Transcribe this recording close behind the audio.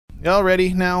Y'all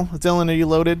ready now? Dylan, are you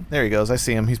loaded? There he goes. I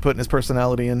see him. He's putting his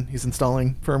personality in. He's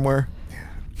installing firmware.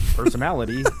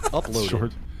 Personality uploaded.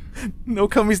 Short. No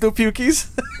cummies, no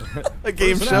pukies. A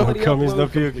game show. No cummies, no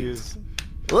pukies.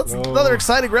 Let's another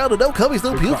exciting round of no cummies,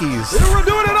 no pukies. We're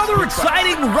doing another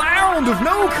exciting round of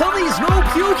no cummies, no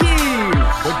pukies.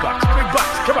 Big bucks, big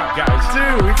bucks. Come on, guys.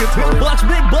 Dude, we can totally...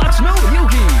 Big bucks, no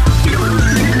pukies.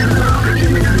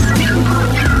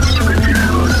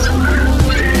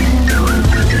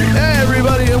 Hey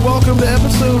everybody, and welcome to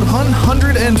episode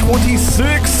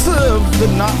 126 of the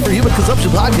Not for Human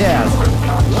Consumption podcast.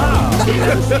 Wow.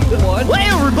 Hey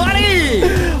everybody!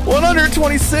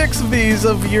 126 of these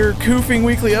of your Coofing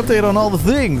weekly update on all the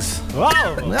things.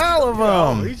 Wow. All of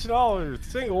them. Each and all, every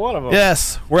single one of them.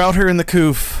 Yes, we're out here in the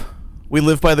Coof. We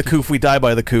live by the Coof, we die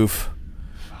by the Coof.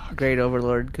 Great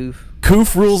Overlord Coof.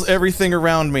 Coof rules everything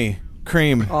around me.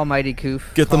 Cream. Almighty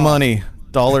Coof. Get the money.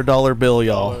 Dollar bill,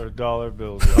 y'all. Dollar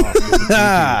bills, y'all.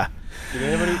 Did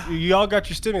anybody? You all got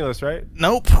your stimulus, right?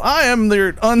 Nope. I am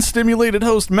their unstimulated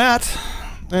host, Matt.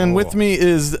 And with me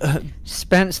is...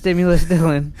 Spent Stimulus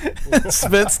Dylan.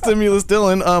 Spent Stimulus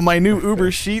Dylan. My new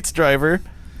Uber Sheets driver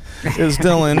is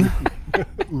Dylan.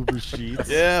 Uber Sheets.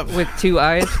 Yeah. With 2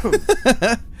 eyes.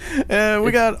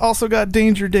 We also got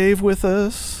Danger Dave with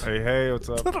us. Hey, what's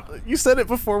up? You said it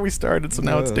before we started, so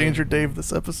now it's Danger Dave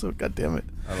this episode. God damn it.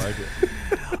 I like it.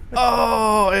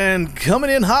 Oh, and coming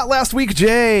in hot last week,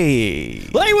 Jay.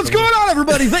 Hey, what's going on,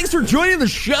 everybody? Thanks for joining the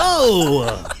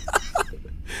show.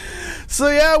 So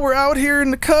yeah, we're out here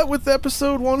in the cut with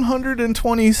episode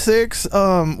 126.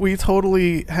 We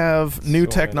totally have new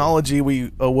technology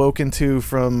we awoke into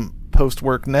from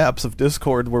post-work naps of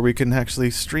Discord where we can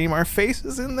actually stream our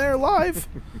faces in there live.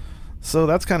 So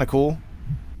that's kind of cool.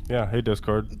 Yeah, hey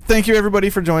Discord. Thank you everybody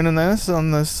for joining us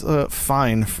on this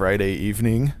fine Friday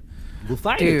evening.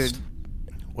 Dude,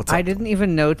 what's up? I didn't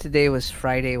even know today was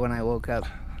Friday when I woke up.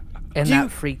 And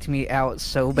that freaked me out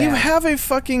so bad. You have a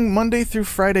fucking Monday through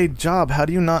Friday job. How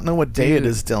do you not know what day it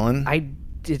is, Dylan?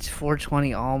 It's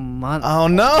 420 all month. Oh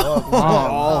no!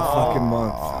 All fucking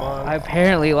month. I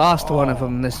apparently lost one of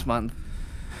them this month.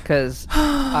 Because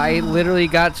I literally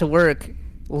got to work,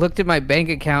 looked at my bank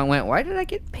account, and went, why did I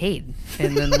get paid?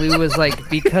 And then Lou was like,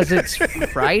 because it's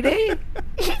Friday?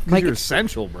 Like, you're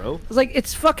essential, bro. I was like,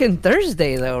 it's fucking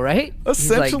Thursday though, right?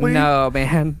 Essentially. He's like, no,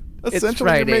 man.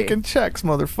 Essentially, you're making checks,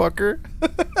 motherfucker.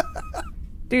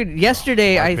 Dude,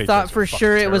 yesterday I thought for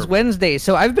sure it was Wednesday,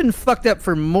 so I've been fucked up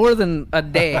for more than a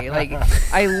day. Like,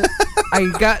 I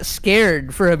got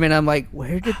scared for a minute. I'm like,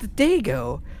 where did the day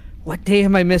go? What day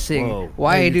am I missing? Whoa.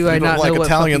 Why do I not know what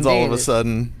Italians fucking day all of a it is?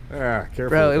 sudden? Ah, careful.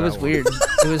 Bro, it was weird.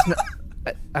 It was.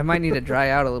 I might need to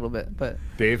dry out a little bit, but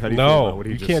Dave, how do you feel about what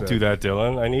he you just can't said? do that,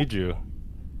 Dylan. I need you.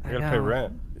 I gotta pay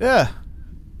rent. Yeah.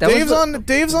 Dave's on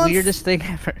weirdest thing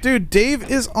ever. Dude,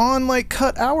 Dave is on like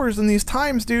cut hours in these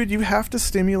times, dude. You have to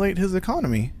stimulate his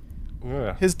economy.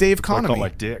 Yeah. His Dave economy. I call my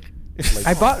dick.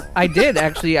 I did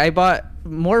actually. I bought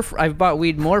I've bought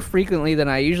weed more frequently than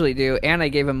I usually do, and I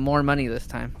gave him more money this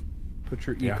time. Put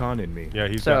your econ in me. Yeah,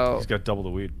 he's got double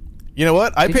the weed. You know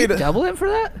what? I Did paid you double it for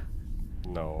that?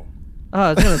 No. Oh,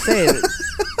 I was gonna say.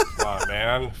 Come on,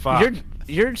 man. Fuck.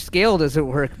 Your scale doesn't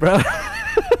work, bro.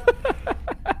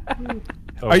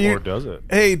 Or does it?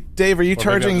 Hey, Dave, are you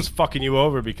charging? Maybe I'm just fucking you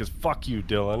over because fuck you,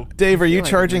 Dylan. Dave, are you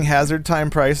charging hazard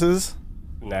time prices?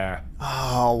 Nah.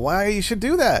 Oh, why? You should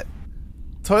do that.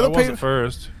 I wasn't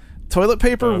first. Toilet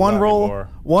paper, one not roll anymore.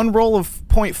 of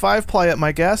 0.5 ply at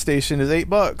my gas station is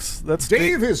 $8. That's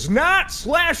Dave is not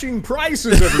slashing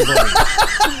prices, everybody.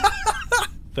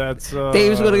 That's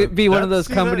Dave's gonna be one of those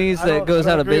companies that goes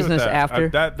out of business after.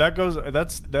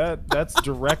 That's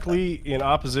directly in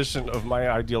opposition of my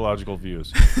ideological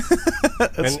views.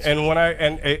 and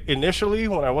initially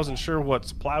when I wasn't sure what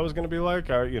supply was going to be like,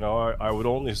 I would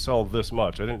only sell this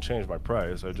much. I didn't change my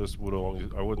price. I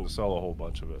wouldn't sell a whole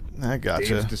bunch of it. I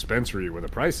gotcha. Dave's dispensary where the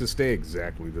prices stay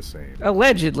exactly the same.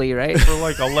 Allegedly, right? For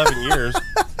like 11 years.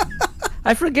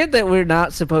 I forget that we're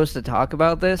not supposed to talk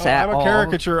about this at all. I'm a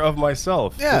caricature of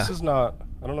myself. Yeah. This is not...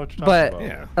 I don't know what you're but talking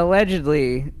about.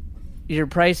 allegedly, your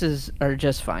prices are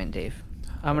just fine, Dave.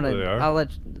 I'll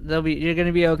let you're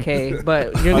gonna be okay,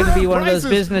 but you're gonna be one of those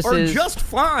businesses are just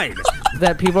fine.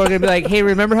 that people are gonna be like, hey,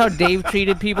 remember how Dave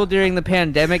treated people during the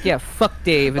pandemic? Yeah, fuck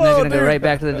Dave, and they're gonna go right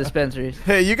back to the dispensaries.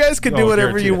 Hey, you guys can do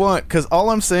whatever you want, because all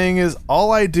I'm saying is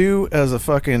all I do as a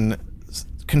fucking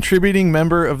contributing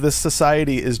member of this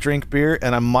society is drink beer,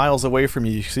 and I'm miles away from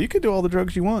you, so you can do all the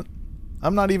drugs you want.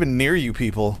 I'm not even near you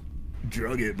people.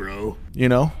 Drug it, bro. You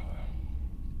know?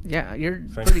 Yeah, you're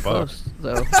pretty close,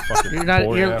 though. You're not.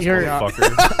 You're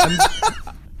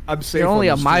I'm safe. You're only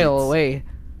on a the mile streets. away,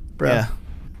 bro. Yeah.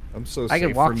 I'm so. I safe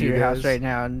could walk from to you your house guys. right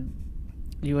now and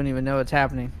you wouldn't even know what's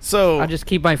happening. So I'll just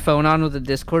keep my phone on with a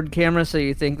Discord camera, so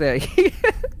you think that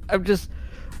I'm just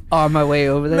on my way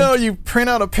over there. no, you print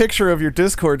out a picture of your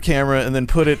Discord camera and then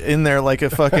put it in there like a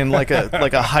fucking like a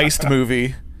heist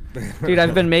movie. Dude,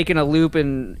 I've been making a loop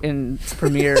in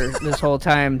Premiere this whole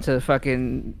time to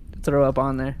fucking throw up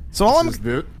on there. So all I'm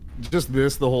Just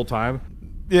this the whole time.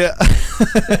 yeah.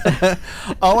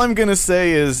 All I'm gonna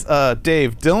say is,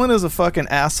 Dave, Dylan is a fucking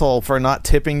asshole for not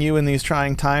tipping you in these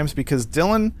trying times because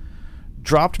Dylan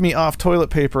dropped me off toilet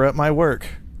paper at my work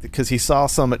because he saw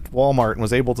some at Walmart and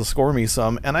was able to score me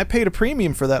some, and I paid a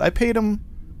premium for that. I paid him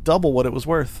double what it was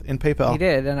worth in PayPal. He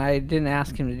did, and I didn't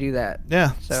ask him to do that.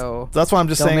 Yeah. So that's why I'm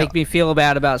just don't saying. make me feel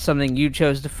bad about something you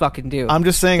chose to fucking do. I'm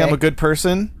just saying I'm Okay? a good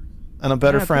person and a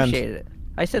better I friend. appreciate it.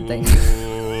 I said thank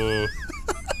you.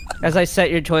 As I set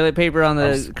your toilet paper on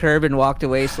the curb and walked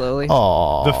away slowly.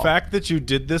 Aww. The fact that you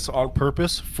did this on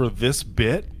purpose for this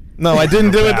bit. No, I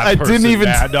didn't do it. I didn't even.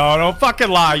 No, don't fucking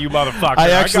lie, you motherfucker. I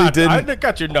actually didn't. I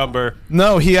got your number.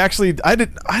 No, he actually. I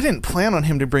didn't plan on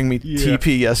him to bring me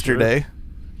TP yesterday.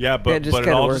 Yeah, but it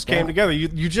all just came together.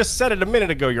 You just said it a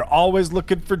minute ago. You're always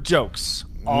looking for jokes.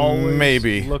 Always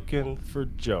Maybe. looking for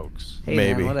jokes. Hey,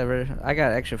 Maybe. man, whatever. I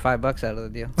got extra $5 out of the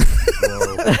deal.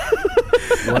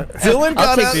 Dylan got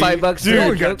I'll take out. $5. Dude, for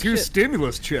we a got joke. 2 Shit.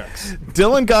 stimulus checks.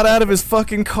 Dylan got out of his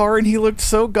fucking car and he looked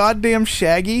so goddamn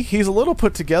shaggy. He's a little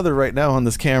put together right now on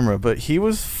this camera, but he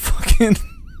was fucking.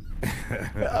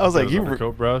 I was like, you were.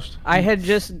 coat brushed. I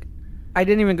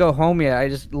didn't even go home yet. I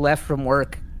just left from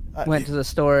work, went to the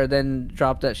store, then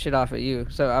dropped that shit off at you.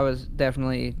 So I was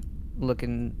definitely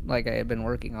looking like I had been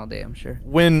working all day, I'm sure.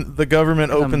 When the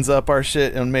government opens up our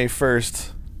shit on May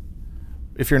 1st,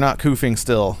 if you're not coofing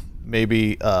still,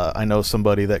 maybe I know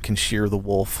somebody that can shear the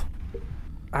wolf.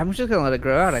 I'm just gonna let it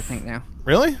grow out, I think, now.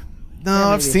 Really? No, Yeah,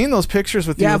 I've maybe. seen those pictures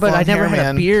with you. Yeah, with but long I never hair, had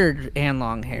man. a beard and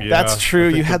long hair. Yeah, That's true,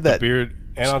 I think you had that- beard,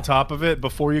 and on top of it,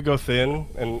 before you go thin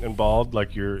and bald,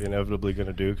 like you're inevitably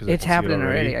gonna do, because It's happening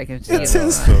already. I can see It's it.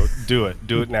 his- So do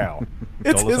it now.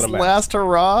 It's Don't listen his to Matt. last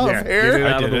hurrah Yeah, of get it hair.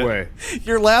 out of did the it. way.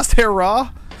 Your last hurrah?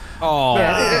 Oh,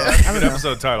 Good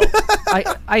episode title.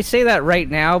 I say that right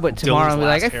now, but tomorrow I'll be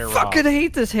like, last I hair fucking raw.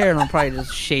 hate this hair, and I'll probably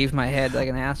just shave my head like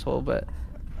an asshole, but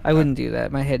I wouldn't do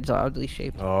that. My head's oddly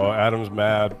shaped. Oh, Adam's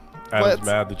mad. Adam's Let's-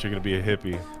 mad that you're gonna be a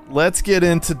hippie. Let's get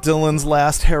into Dylan's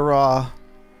last hurrah.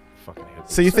 Fucking hippie.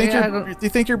 So you think yeah, you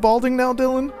think you're balding now,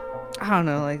 Dylan? I don't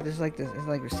know, like there's like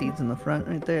receipts in the front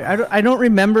right there. I don't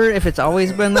remember if it's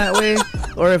always been that way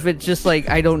or if it's just like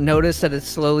I don't notice that it's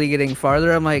slowly getting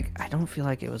farther. I'm like, I don't feel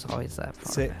like it was always that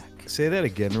far back. Say that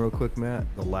again real quick, Matt.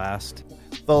 The last.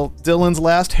 Well, Dylan's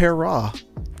last hurrah.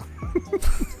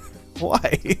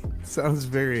 Why? Sounds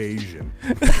very Asian.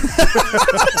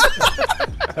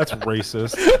 That's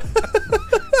racist.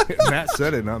 Matt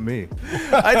said it, not me.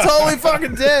 I totally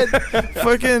fucking did.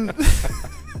 Fucking.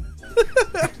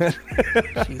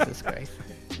 Jesus Christ.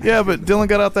 Yeah, but Dylan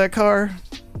got out that car.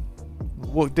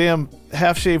 Damn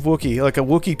half-shaved Wookiee, like a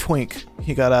Wookiee twink.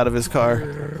 He got out of his car.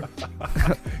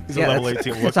 He's a level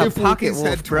 18 It's a Wookiee. pocket Wookiees wolf,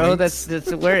 had bro. twinks.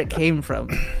 That's where it came from.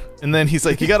 And then he's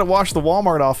like, you got to wash the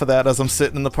Walmart off of that as I'm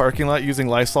sitting in the parking lot using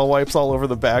Lysol wipes all over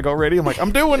the bag already. I'm like,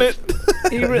 I'm doing it.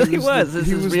 He really was. This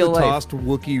he is was real the life. tossed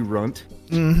Wookiee runt.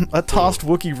 A tossed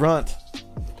Wookiee runt.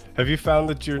 Have you found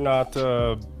that you're not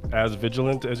as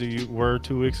vigilant as you were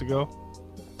 2 weeks ago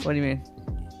What do you mean?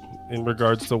 in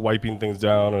regards to wiping things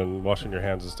down and washing your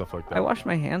hands and stuff like that? I wash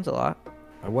my hands a lot.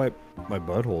 I wipe my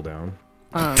butthole down.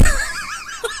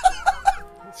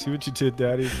 See what you did,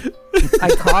 Daddy? I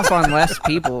cough on less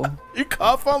people. You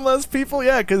cough on less people?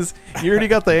 Yeah, because you already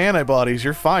got the antibodies.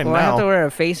 You're fine Well, I have to now. wear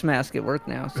a face mask at work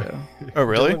now, so. Oh,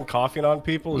 really? Dylan coughing on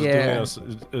people is Yeah. doing us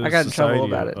I got in trouble society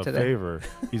about it a today. favor.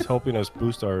 He's helping us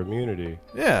boost our immunity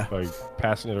Yeah. by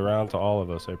passing it around to all of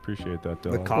us. I appreciate that,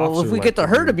 Dylan. cough- Well, if are we like get the the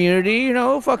herd weird- immunity, you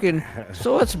know, fucking,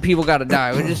 so what? Some people got to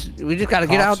die. We just got to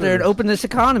get out there and open this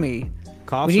economy.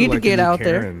 Cops We need are to like get the new out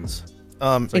there. Karens.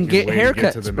 And Like get his way to to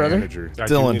haircuts, the brother. manager. I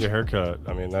Dylan. do need a haircut.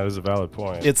 I mean, that is a valid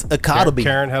point. It's economy.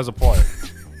 Karen has a point.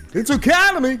 It's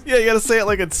economy. Yeah, you gotta say it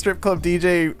like a strip club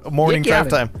DJ morning You got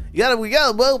drive time. We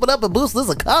gotta open up and boost this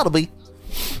economy.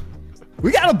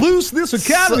 We gotta boost this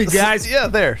economy, So- guys. Yeah,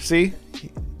 there. See,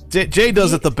 Jay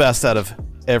does it the best out of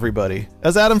everybody.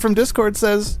 As Adam from Discord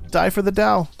says, die for the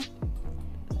Dow.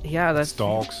 Yeah, that's.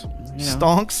 Stonks. You know.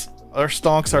 Stonks. Our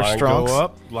stonks are Line strongs. go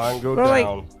up, line go Well, like-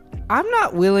 down. I'm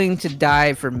not willing to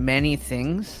die for many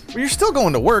things. Well, you're still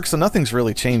going to work, so nothing's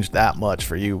really changed that much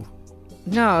for you.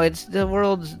 No, the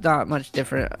world's not much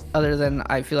different, other than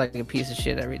I feel like a piece of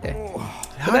shit every day.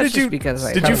 How that's did you? just because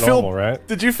I- Did you Kinda feel? normal, right?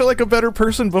 Did you feel like a better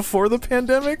person before the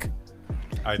pandemic?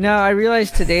 No, I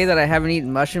realized today that I haven't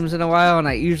eaten mushrooms in a while, and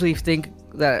I usually think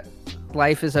that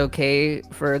life is okay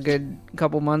for a good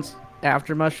couple months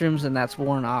after mushrooms, and that's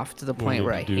worn off to the point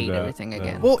where I hate everything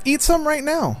again. Well, eat some right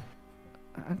now.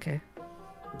 Okay.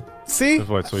 See?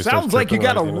 Sounds like you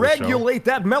gotta regulate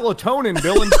that melatonin,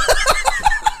 Dylan.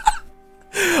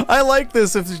 I like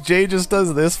this. If Jay just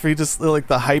does this for just like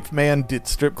the hype man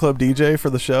strip club DJ for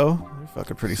the show, you're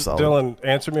fucking pretty solid. Dylan,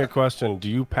 answer me a question. Do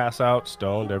you pass out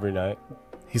stoned every night?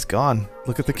 He's gone.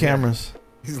 Look at the cameras.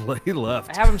 He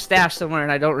left. I have them stashed somewhere,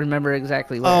 and I don't remember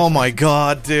exactly where. Oh my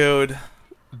god, dude.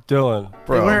 Dylan.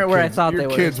 Bro. They weren't where I thought they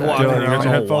were. Kids so. walking Dylan, you got around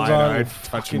your headphones on?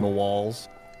 touching the walls.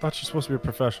 I thought you're supposed to be a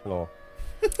professional.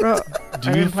 Bro,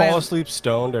 Do you fall asleep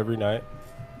stoned every night?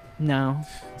 No.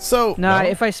 So No,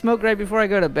 if I smoke right before I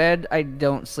go to bed, I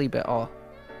don't sleep at all.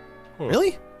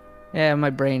 really? Yeah, my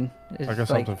brain is I got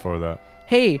like, something for that.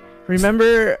 hey,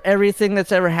 remember everything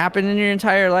that's ever happened in your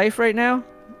entire life right now?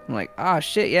 I'm like, ah,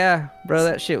 shit, yeah, bro,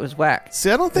 that shit was whack. See,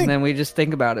 I don't think And then we just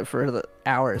think about it for the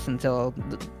hours until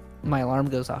my alarm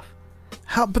goes off.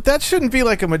 but that shouldn't be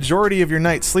like a majority of your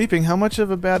night sleeping. How much of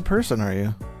a bad person are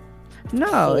you?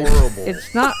 No,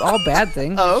 it's not all bad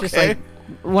things. Oh, It's just okay. like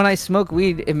when I smoke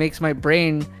weed, it makes my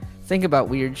brain think about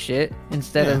weird shit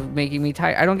instead of making me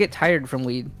tired. I don't get tired from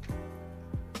weed.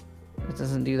 It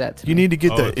doesn't do that to me. You need to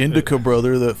get Oh, that indica,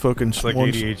 brother. That fucking It's like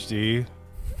ADHD,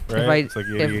 right? It's like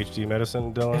ADHD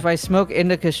medicine, Dylan. If I smoke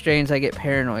indica strains, I get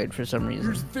paranoid for some reason.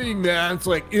 Here's the thing, man. It's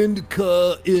like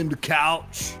indica in the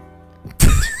couch.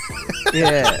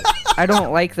 Yeah, I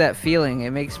don't like that feeling.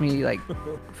 It makes me like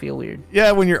feel weird.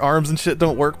 Yeah, when your arms and shit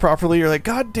don't work properly, you're like,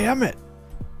 God damn it.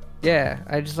 Yeah,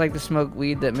 I just like to smoke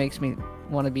weed that makes me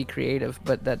want to be creative,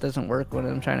 but that doesn't work when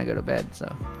I'm trying to go to bed.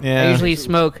 So Yeah. I usually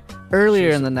smoke earlier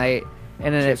in the night,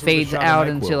 and then it Just with a fades shot of out NyQuil.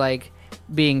 into like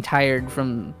being tired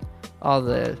from all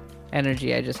the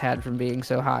energy I just had from being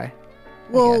so high.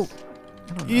 I Well, guess.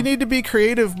 I don't you know. need to be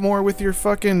creative more with your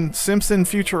fucking Simpson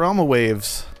Futurama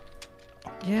waves.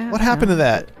 Yeah. What happened to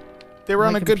that? They were My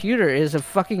on a good. computer is a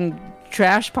fucking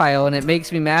trash pile, and it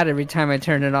makes me mad every time I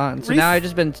turn it on. So now I've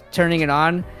just been turning it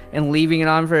on and leaving it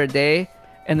on for a day,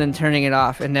 and then turning it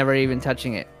off and never even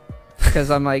touching it, because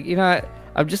I'm like, you know what?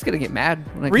 I'm just gonna get mad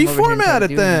when I come over here and try Reformat to it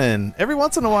do then. Every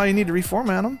once in a while, you need to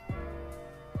reformat them.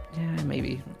 Yeah,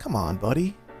 maybe. Come on,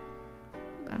 buddy.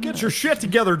 I don't Get know. your shit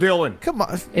together, Dylan. Come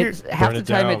on. It's half Burn the it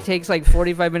time down. it takes like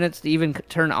 45 minutes to even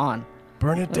turn on.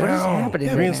 Burn it What is down. happening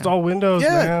right now? Reinstall Windows,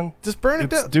 Yeah, man. just burn it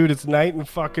down. Dude, it's night and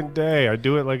fucking day. I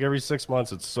do it like every 6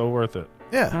 months. It's so worth it.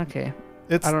 Yeah. Okay.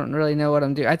 It's I don't really know what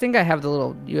I'm doing. I think I have the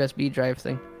little USB drive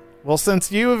thing. well,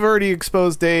 since you have already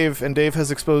exposed Dave and Dave has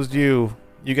exposed you,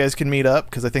 you guys can meet up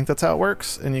because I think that's how it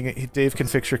works, and Dave can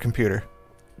fix your computer.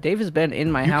 Dave has been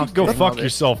in my You house. could go doing all fuck this.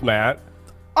 yourself, Matt.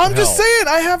 I'm just hell? saying,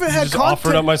 I haven't You had just offered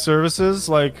up content. my services,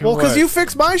 like Well, because what? you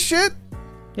fixed my shit.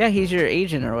 Yeah, he's your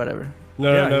agent or whatever.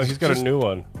 No, Yeah, he's got a new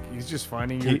one. He's just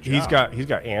finding your He's job.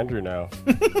 got Andrew now.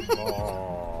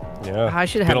 Yeah, I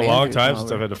should it's have been a long Andrew time come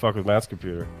since over. I've had to fuck with Matt's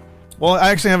computer. Well, I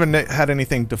actually haven't had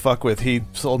anything to fuck with. He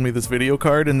sold me this video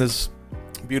card and this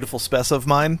beautiful spec of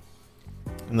mine,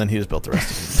 and then he just built the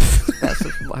rest of it. That's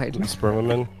wide.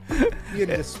 Spermaman.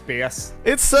 into space.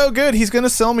 It's so good. He's gonna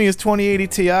sell me his 2080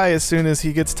 Ti as soon as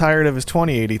he gets tired of his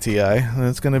 2080 Ti, and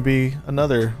it's gonna be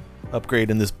another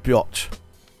upgrade in this biatch.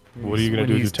 What are you gonna When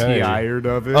do he's with your 1080? tired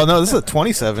of it. Oh no, this is a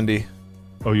 2070.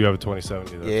 Oh, you have a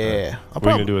 2070. That's Yeah, right. I'll What are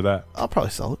you gonna do with that? I'll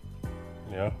probably sell it.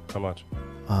 Yeah, how much?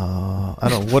 I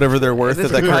don't know, whatever they're worth This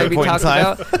at that is current probably point in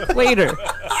time. talked about later.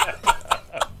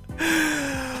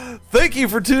 Thank you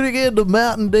for tuning in to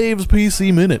Matt and Dave's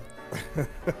PC Minute.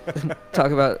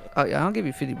 Talk about. Oh yeah, I'll give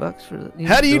you $50 for the.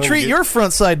 How do you Dylan, treat get- your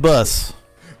front side bus?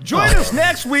 Join us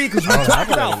next week as we I don't talk have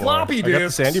it about anymore. floppy I got the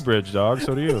disks. Sandy Bridge, dog.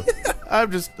 So do you. I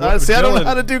don't Dylan- know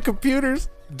how to do computers.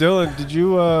 Dylan, did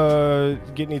you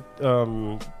get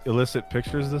any illicit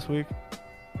pictures this week?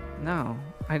 No,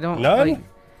 I don't. None? Like,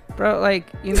 bro, like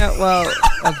you know, well,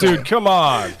 okay. Dude, come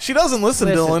on. She doesn't listen,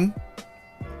 Listen. Dylan.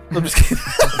 I'm just kidding.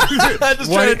 I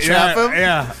just trying to trap him.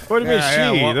 Yeah. What do you mean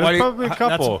she? Why There's do you- probably a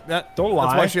couple. That's Don't lie.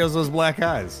 That's why she has those black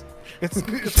eyes. It's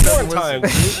porn time.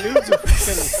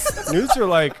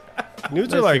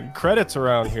 Nudes are like credits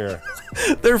around here.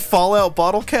 They're Fallout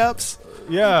bottle caps.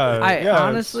 Yeah. I yeah,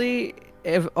 honestly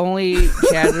have only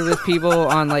chatted with people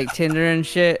on like Tinder and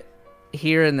shit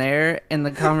here and there, and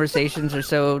the conversations are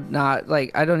so not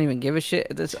like I don't even give a shit.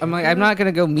 I'm like I'm not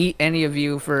gonna go meet any of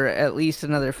you for at least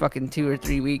another fucking 2 or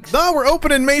 3 weeks. No, we're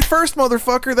opening May 1st,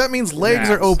 motherfucker. That means legs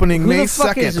are opening Who May the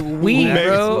fuck 2nd. is we, Legs,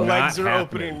 bro? legs are Not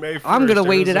opening May 1st. I'm gonna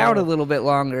wait it out a Arizona. little bit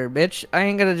longer, bitch. I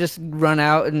ain't gonna just run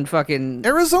out and fucking.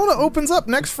 Arizona opens up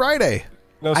next Friday.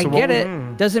 No, so I get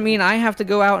it. Doesn't mean I have to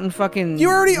go out and fucking. You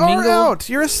already mingle. are out.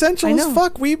 You're essential as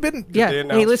fuck. We've been. Yeah.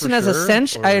 Hey, listen, as a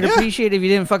cinch, I'd appreciate if you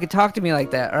didn't fucking talk to me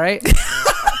like that. All right.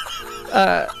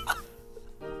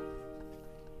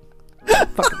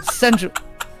 Fucking essential.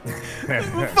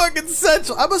 Fucking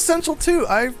essential. I'm essential too.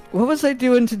 What was I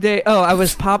doing today? Oh, I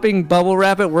was popping bubble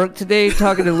wrap at work today,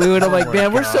 talking to Lou, and I'm like,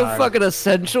 man, we're so fucking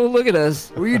essential. Look at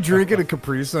us. Were you drinking a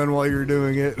Capri Sun while you were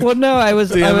doing it? Well, no, I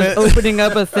was opening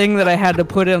up a thing that I had to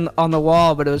put on the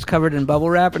wall, but it was covered in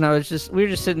bubble wrap, and we were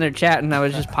just sitting there chatting. And I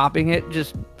was just popping it,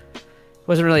 just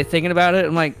wasn't really thinking about it.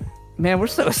 I'm like, man, we're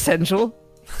so essential.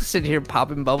 Sitting here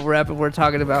popping bubble wrap, and we're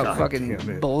talking about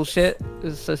fucking bullshit.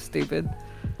 It's so stupid.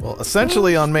 Well,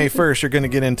 essentially on May 1st, you're going to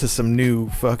get into some new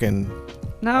fucking...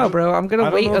 No, bro, I'm going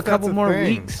to wait a couple more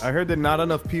weeks. I heard that not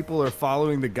enough people are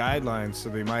following the guidelines, so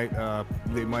they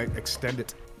might extend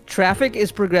it. Traffic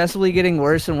is progressively getting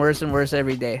worse and worse and worse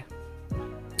every day.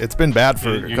 It's been bad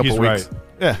for a couple weeks. Right.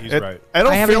 Yeah, he's right.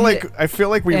 I feel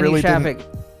like we really traffic.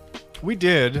 didn't... We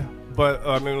did, but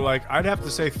I mean, like, I'd have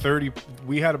to say 30.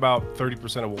 We had about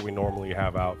 30% of what we normally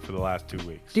have out for the last 2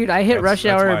 weeks. Dude, I hit rush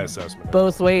hour my assessment.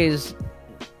 both ways.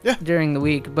 Yeah. During the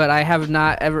week, but I haven't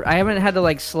had to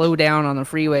like slow down on the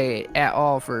freeway at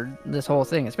all for this whole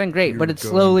thing. It's been great, but it's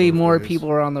slowly more people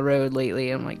are on the road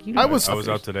lately. I'm like, I was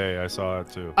out today. I saw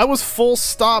it too. I was full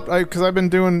stopped because I've been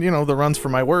doing the runs for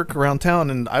my work around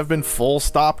town, and I've been full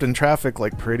stopped in traffic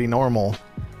like pretty normal.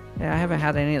 Yeah, I haven't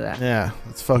had any of that. Yeah,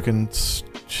 it's fucking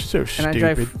so stupid.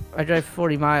 And I drive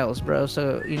 40 miles, bro.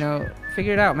 So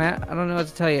figure it out, Matt. I don't know what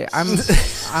to tell you.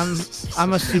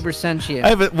 I'm a super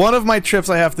sentient. One of my trips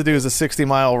I have to do is a 60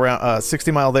 mile round,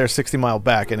 60 mile there, 60 mile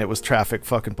back, and it was traffic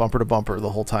fucking bumper to bumper the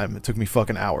whole time. It took me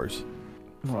fucking hours.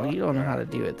 Well, you don't know how to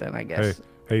do it then, I guess.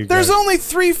 Hey, you There's guys. only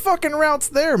 3 fucking routes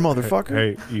there, motherfucker.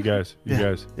 Hey, you guys.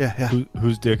 Yeah.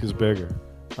 Whose dick is bigger?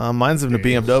 Mine's in a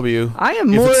BMW. I am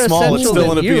if more it's small, essential it's still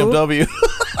than in a you. BMW.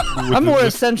 I'm more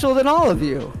essential than all of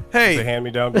you. Hey, the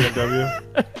hand-me-down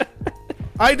BMW.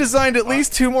 I designed at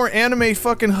least 2 more anime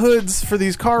fucking hoods for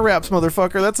these car wraps,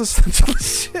 motherfucker. That's essential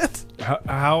shit.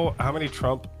 How many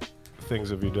Trump things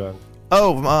have you done?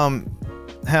 Oh,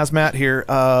 Hazmat here.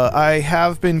 I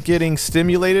have been getting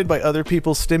stimulated by other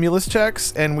people's stimulus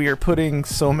checks, and we are putting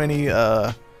so many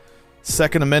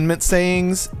Second Amendment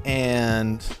sayings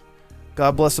and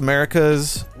God Bless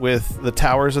Americas with the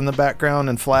towers in the background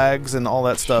and flags and all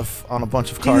that stuff on a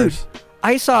bunch of cars. Dude,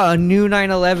 I saw a new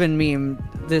 9/11 meme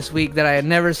this week that I had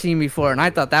never seen before, and I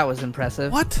thought that was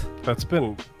impressive. What? That's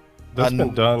been done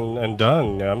and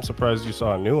done. Yeah, I'm surprised you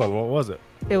saw a new one. What was it?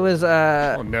 It was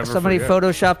somebody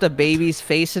photoshopped a baby's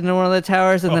face into one of the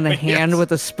towers and then a hand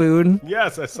with a spoon.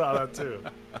 Yes, I saw that too.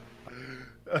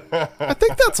 I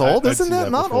think that's old. Isn't that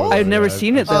not old? I've never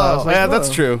seen it though. I was like, yeah, that's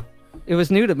true. It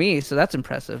was new to me, so that's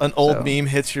impressive. An old meme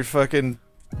hits your fucking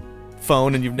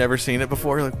phone and you've never seen it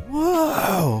before. You're like,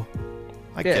 whoa.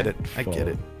 I get it. I get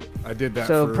it. I did that.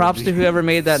 So props to whoever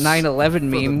made that 9/11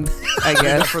 meme, I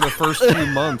guess. For the first few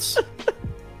months.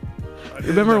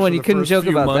 Remember when you couldn't joke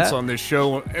about that? On this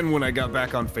show, and when I got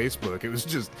back on Facebook, it was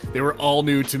just, they were all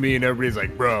new to me, and everybody's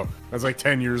like, bro, I was like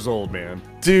 10 years old, man.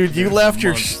 Dude, you left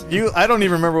your, I don't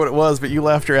even remember what it was, but you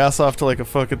laughed your ass off to like a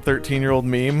fucking 13-year-old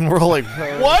meme. We're all like,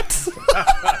 what?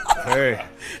 Hey.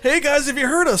 Hey guys, have you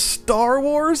heard of Star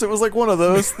Wars? It was like one of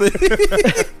those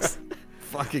things.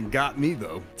 Fucking got me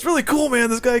though. It's really cool, man.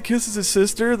 This guy kisses his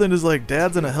sister, then his like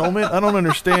dad's in a helmet. I don't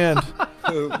understand.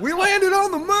 We landed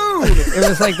on the moon. It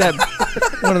was like that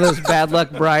one of those Bad Luck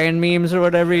Brian memes or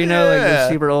whatever, like the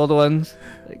super old ones.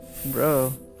 Like,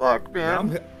 bro. Fuck,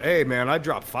 man. Hey, man, I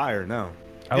dropped fire now.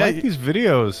 I like these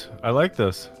videos. I like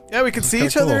this. Yeah, we can see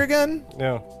each other again.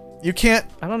 Yeah. You can't.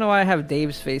 I don't know why I have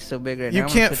Dave's face so big right now. You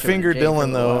can't finger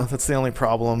Dylan though. That's the only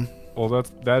problem. Well,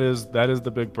 that is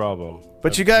the big problem.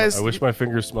 But you guys, I wish my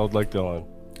fingers smelled like Dylan.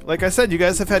 Like I said, you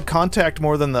guys have had contact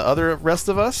more than the other rest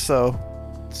of us, so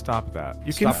stop that.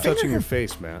 You Stop can touching your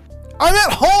face, Matt. I'm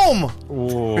at home.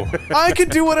 Ooh. I can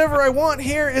do whatever I want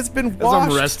here. It's been washed.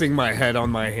 As I'm resting my head on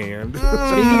my hand.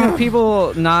 Speaking of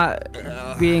people not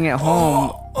being at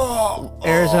home,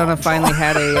 Arizona finally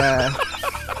had a.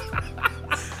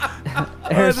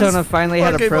 Arizona finally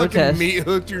had a protest. Meat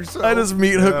hooked yourself. I just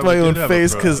meat hooked my own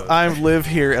face because I live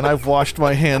here and I've washed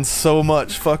my hands so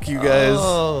much. Fuck you guys.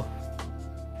 Oh.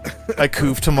 I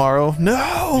coof tomorrow.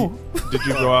 No. Did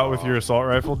you go out with your assault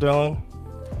rifle, Dylan?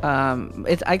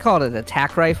 I call it an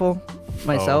attack rifle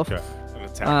myself. Oh, okay. An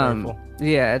attack rifle.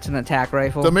 Yeah, it's an attack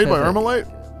rifle. They're made by Armalite?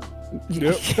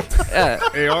 Yep.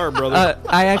 AR, brother.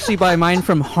 I actually buy mine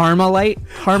from Harmalife.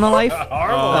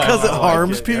 Because it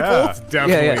harms people? Yeah. It's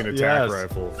definitely an attack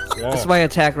rifle. Yeah. It's my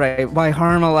attack rifle. My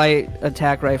Harmalite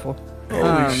attack rifle.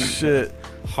 Holy shit.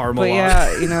 Harm But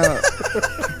yeah, you know.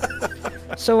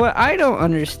 So what I don't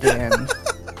understand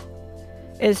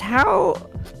is how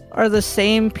are the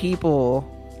same people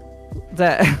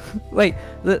that like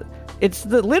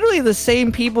literally the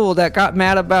same people that got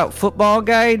mad about football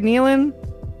guy kneeling,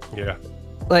 Yeah.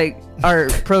 like, are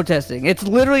protesting. It's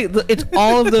literally it's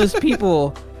all of those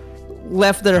people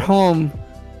left their home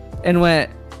and went,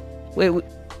 wait,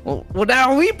 well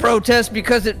now we protest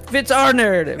because it fits our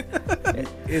narrative.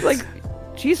 It's like,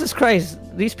 Jesus Christ,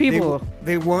 these people.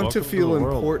 They want Welcome to feel to the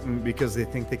world. important because they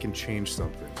think they can change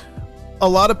something. A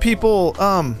lot of people,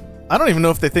 I don't even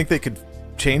know if they think they could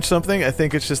change something. I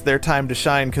think it's just their time to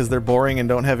shine because they're boring and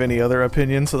don't have any other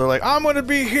opinions. So they're like, I'm gonna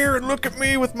be here and look at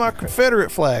me with my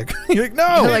Confederate flag. You're like, no,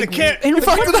 Like, The camera's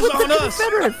on us.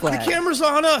 Confederate flag. The camera's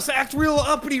on us. Act real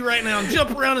uppity right now and jump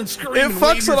around and scream. it and wave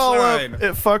fucks your it all sign. up.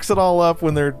 It fucks it all up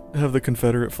when they have the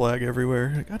Confederate flag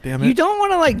everywhere. God damn it. You don't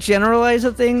want to like generalize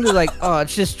a thing to like, oh,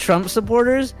 it's just Trump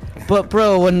supporters. But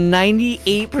bro, when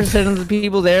 98% of the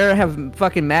people there have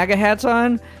fucking MAGA hats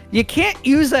on, you can't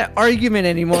use that argument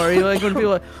anymore. You're like, when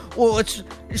people are like, well, it's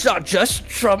not just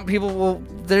Trump people. Well,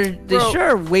 they sure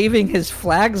are waving his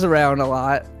flags around a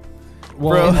lot.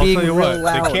 Well, and I'll being tell you real what,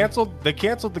 loud. they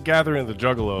canceled the gathering of the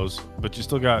Juggalos, but you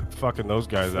still got fucking those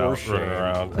guys out running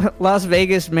around. Las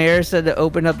Vegas mayor said to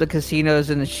open up the casinos,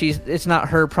 and it's not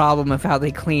her problem of how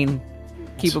they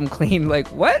keep them clean. Like,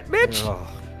 what, bitch? Ugh.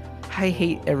 I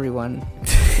hate everyone.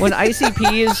 When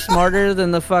ICP is smarter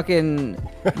than the fucking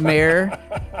mayor,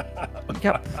 you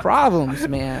got problems,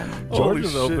 man.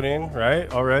 Georgia's shit. opening, right?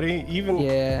 Already? Even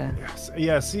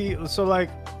Yeah. see, so like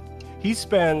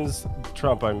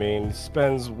Trump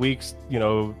spends weeks,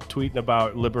 tweeting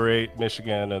about liberate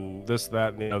Michigan and this,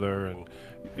 that, and the other, and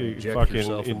Inject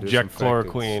yourself in inject disinfectants.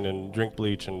 chloroquine and drink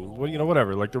bleach and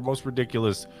whatever, like the most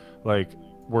ridiculous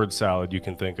word salad you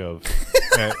can think of.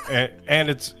 and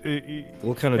it's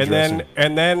What kind of and dressing?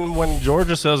 then when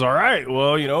Georgia says, all right,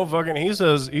 well, fucking he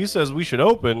says we should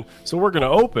open, so we're gonna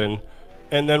open,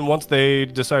 and then once they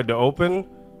decide to open,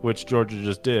 which Georgia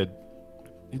just did,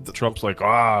 Trump's like,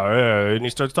 yeah, and he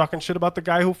starts talking shit about the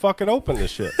guy who fucking opened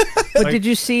this shit. But did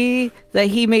you see that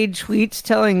he made tweets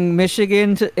telling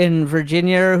Michigan and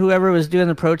Virginia or whoever was doing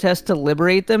the protest to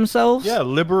liberate themselves? Yeah,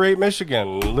 liberate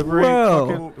Michigan, liberate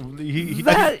Bro, fucking. He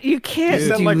you can't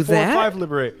sent do like 4 or that. 5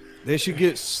 liberate. They should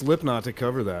get Slipknot to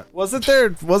cover that. Wasn't there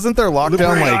lockdown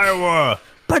Liberate like? Iowa.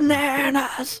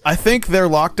 Bananas. I think their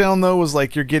lockdown though was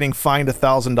like you're getting fined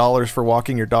 $1,000 for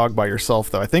walking your dog by yourself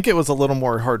though. I think it was a little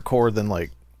more hardcore than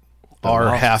like our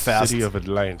Lost half-assed. city of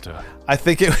Atlanta. I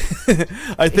think it.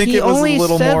 I think He it was only a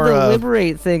little said more. the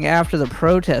liberate thing after the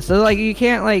protest. So like you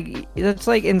can't that's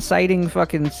like inciting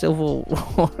fucking civil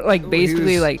war. Like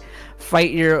basically was- like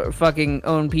fight your fucking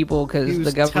own people He because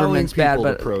was the government's bad,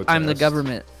 telling people but to I'm the protest.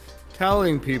 government.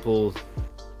 Telling people,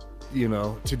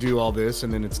 to do all this,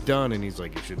 and then it's done, and he's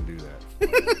like, you shouldn't do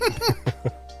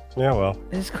that. Yeah, well,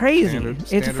 It's crazy.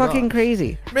 Standard It's fucking odds.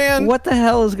 crazy. Man. What the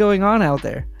hell is going on out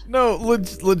there? No,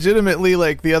 legitimately,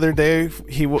 like the other day,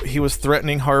 he was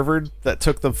threatening Harvard that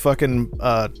took the fucking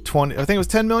 20. I think it was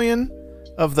 10 million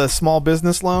of the small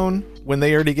business loan when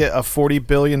they already get a $40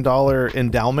 billion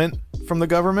endowment from the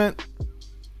government.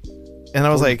 And I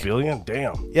was like, billion,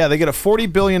 damn. yeah, they get a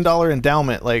 $40 billion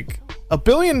endowment. Like $1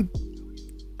 billion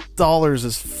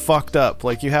is fucked up.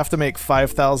 Like you have to make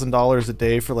 $5,000 a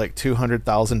day for like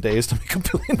 200,000 days to make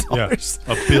 $1 billion.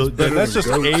 Yeah, a billion. That's just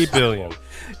a billion.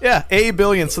 Yeah, $1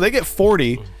 billion. So they get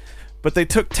 40, but they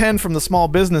took 10 from the small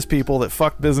business people that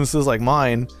fuck businesses like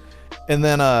mine. And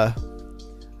then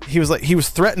he was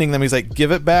threatening them. He's like,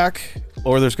 give it back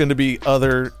or there's going to be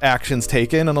other actions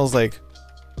taken. And I was like,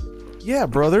 yeah,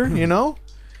 brother,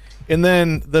 And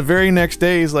then the very next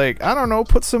day he's like, I don't know,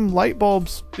 put some light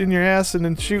bulbs in your ass and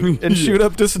then shoot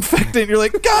up disinfectant. You're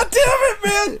like, God damn it,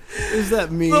 man. Is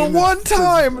that mean? The one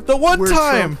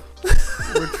time.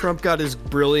 Where Trump got his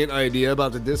brilliant idea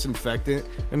about the disinfectant,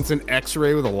 and it's an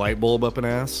X-ray with a light bulb up an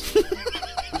ass.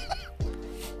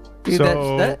 Dude,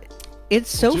 So- it's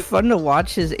so fun to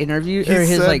watch his interview or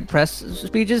his said- press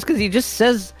speeches because he just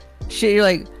says shit. You're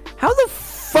like, how the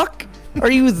fuck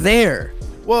are you there?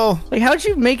 Well, Like, how'd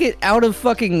you make it out of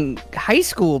fucking high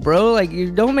school, bro? Like,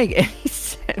 you don't make any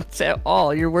sense at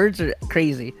all. Your words are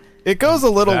crazy. it goes a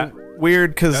little That-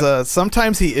 weird because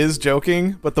sometimes he is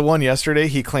joking, but the one yesterday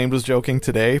he claimed was joking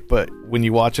today. But when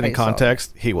you watch it in I saw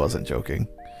context, he wasn't joking.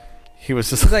 He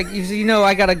was just It's like,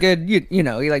 I got a good, he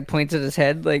like points at his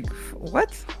head. Like,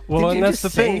 what? Well, Did and you that's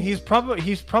just the thing. say?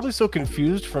 He's probably so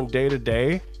confused from day to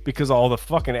day because of all the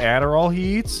fucking Adderall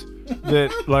he eats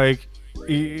that like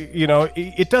you know,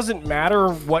 it doesn't matter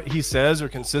what he says or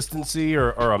consistency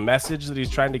or a message that he's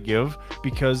trying to give,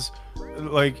 because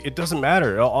like it doesn't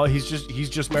matter. He's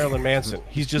just Marilyn Manson.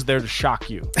 He's just there to shock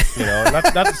you, you know. And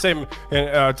that's not the same. And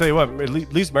I'll tell you what, at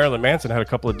least Marilyn Manson had a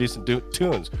couple of decent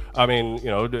tunes. I mean, you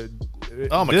know.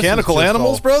 Mechanical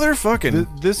Animals, brother. Fucking.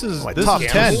 This is like top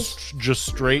 10. Just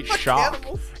straight shock.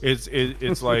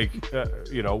 It's like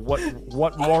you know,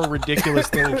 what more ridiculous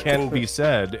thing can be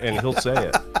said, and he'll say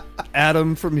it.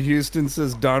 Adam from Houston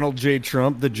says Donald J.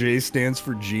 Trump. The J stands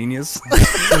for genius.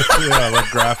 Yeah,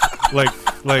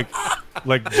 like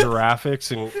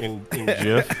graphics in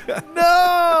GIF.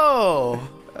 No.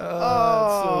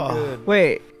 Oh, so good.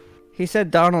 Wait, he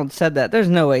said Donald said that. There's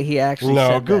no way he actually said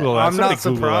that. Google that. I'm not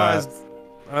Somebody Google surprised. that.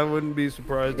 I wouldn't be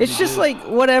surprised. It's just like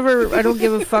whatever. I don't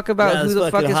give a fuck about who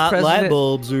the fuck is hot president. light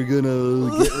bulbs are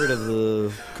gonna get rid of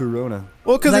the corona.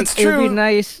 Well, because Like, it's true. It'd be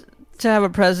nice to have a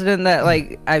president that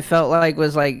like I felt like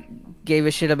was like gave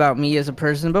a shit about me as a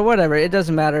person, but whatever. It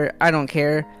doesn't matter. I don't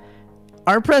care.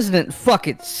 Our president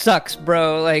fucking sucks,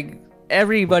 bro. Like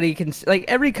everybody can, like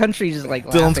every country just like.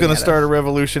 Dylan's gonna start a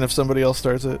revolution if somebody else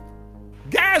starts it.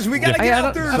 Guys, we gotta get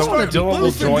out there and start Dylan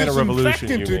will join a revolution,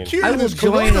 you mean? I will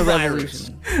join a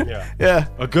revolution. Yeah,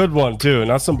 a good one too,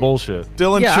 not some bullshit.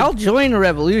 Dylan, Yeah, I'll join a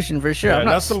revolution for sure. Yeah, I'm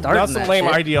not not some starting that lame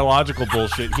shit. ideological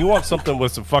bullshit. He wants something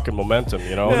with some fucking momentum,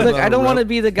 you know? Look, I don't want to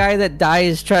be the guy that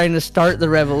dies trying to start the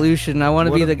revolution. I want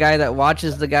to be the guy that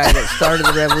watches the guy that started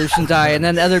the revolution die, and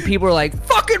then other people are like,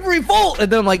 "Fucking revolt!" And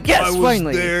then I'm like, "Yes,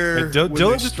 finally."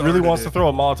 Dylan just really wants to throw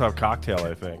a Molotov cocktail,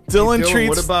 I think. Dylan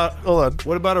treats.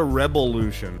 What about a revolution?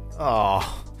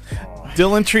 Oh,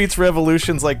 Dylan treats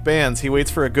revolutions like bands. He waits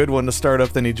for a good one to start up,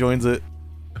 then he joins it.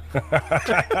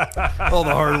 All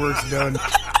the hard work's done.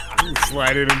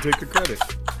 Slide in and take the credit.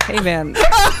 Hey man,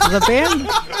 the band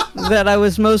that I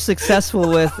was most successful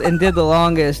with and did the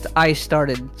longest, I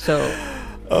started. So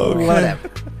whatever.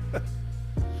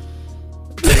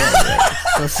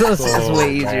 So it's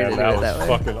way easier to do it that way.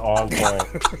 Fucking on point.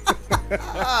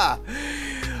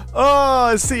 Oh,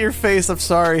 I see your face. I'm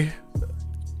sorry.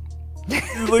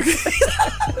 Look.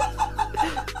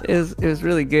 It was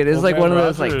really good. It was like one of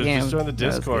those like, damn. Just join the that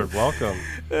was Discord. good. Welcome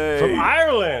Hey. from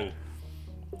Ireland.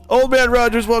 Old Man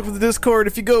Rogers, welcome to the Discord.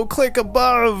 If you go click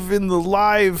above in the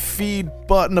live feed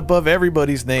button above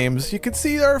everybody's names, you can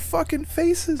see our fucking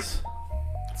faces.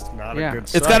 It's not Yeah. a good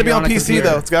It's got to be on on a PC computer.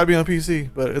 though. It's got to be on PC,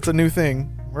 but it's a new thing.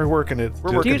 We're working it.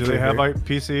 We're working Do to they it have here.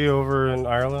 PC over in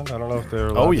Ireland? I don't know if they're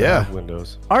allowed Oh, to yeah. have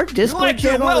Windows. Our I'd Discord like to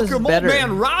channel is welcome Old better.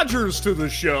 Man Rogers to the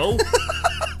show.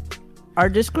 Our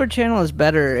Discord channel is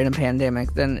better in a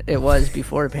pandemic than it was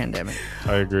before a pandemic.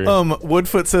 I agree.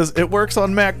 Woodfoot says it works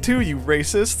on Mac too, you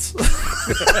racists.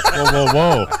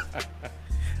 Whoa.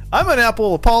 I'm an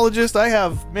Apple apologist. I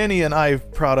have many an i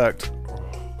product.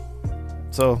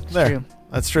 So there. true.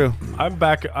 That's true. I'm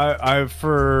back. I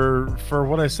for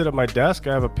when I sit at my desk,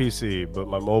 I have a PC, but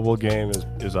my mobile game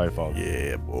is iPhone.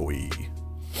 Yeah, boy.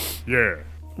 Yeah.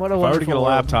 What a If I were to wonderful get a world.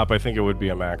 laptop, I think it would be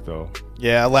a Mac though.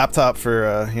 Yeah, a laptop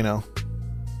for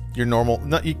your normal.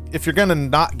 If you're gonna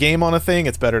not game on a thing,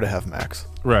 it's better to have Macs.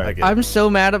 Right. I get it. I'm so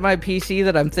mad at my PC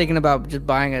that I'm thinking about just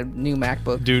buying a new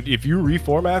MacBook. Dude, if you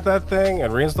reformat that thing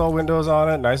and reinstall Windows on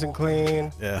it, nice and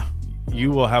clean, Yeah.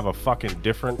 you will have a fucking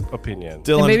different opinion.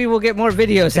 Dylan, And maybe we'll get more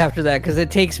videos after that because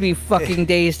it takes me fucking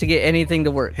days to get anything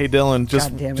to work. hey Dylan,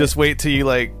 God damn it. just wait till you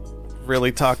like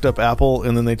really talked up Apple,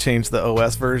 and then they change the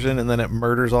OS version, and then it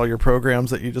murders all your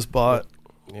programs that you just bought.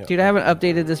 Dude, I haven't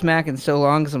updated this Mac in so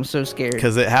long because I'm so scared.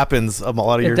 Because it happens a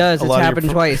lot of your. It does. a It's lot of your happened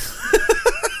twice.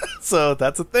 So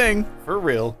that's a thing for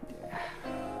real.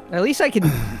 At least I can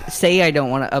say I don't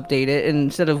want to update it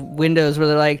instead of Windows where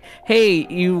they're like, hey,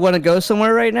 you want to go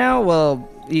somewhere right now? Well,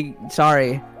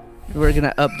 sorry. We're going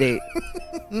to update.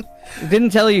 Didn't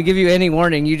tell you, give you any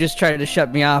warning. You just tried to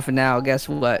shut me off, and now guess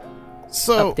what?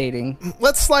 So Updating.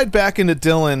 let's slide back into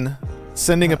Dylan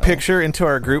sending a picture into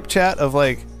our group chat of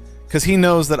like, because he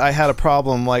knows that I had a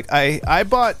problem. Like I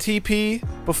bought TP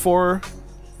before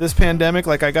this pandemic.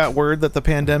 Like I got word that the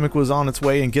pandemic was on its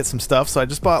way and get some stuff. So I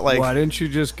just bought like Why didn't you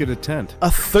just get a tent?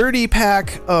 a 30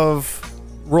 pack of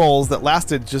rolls that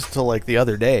lasted just till like the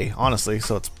other day, honestly.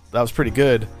 So that was pretty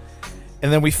good.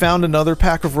 And then we found another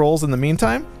pack of rolls in the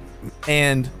meantime.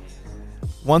 And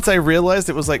once I realized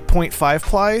it was like 0.5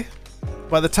 ply,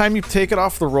 by the time you take it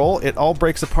off the roll, it all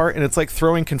breaks apart, and it's like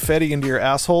throwing confetti into your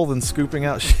asshole and scooping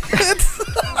out shit.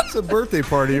 It's a birthday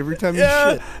party every time you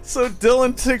Yeah. shit. So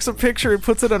Dylan takes a picture and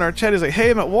puts it on our chat. He's like,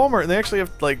 "Hey, I'm at Walmart, and they actually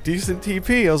have like decent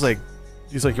TP." I was like,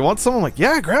 "He's like, you want some?" I'm like,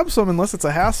 "Yeah, grab some unless it's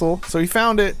a hassle." So he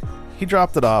found it. He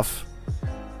dropped it off.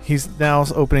 He's now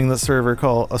opening the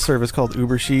service called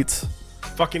Uber Sheets.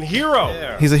 Fucking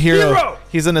hero. He's a hero. Hero!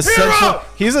 He's an essential. Hero!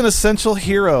 He's an essential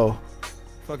hero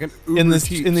Fucking in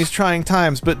these trying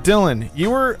times. But Dylan,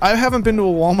 I haven't been to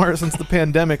a Walmart since the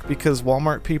pandemic because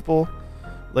Walmart people,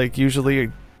 like,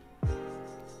 usually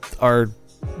are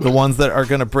the ones that are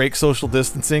gonna break social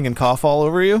distancing and cough all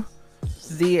over you.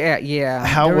 Yeah.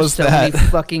 How there was so that? many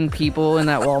fucking people in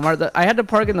that Walmart. I had to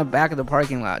park in the back of the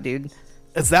parking lot, dude.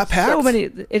 Is that packed? So many.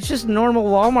 It's just normal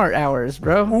Walmart hours,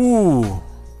 bro. Ooh,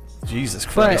 Jesus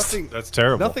Christ. That's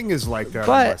terrible. Nothing is like that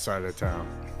But- on my side of town.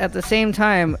 At the same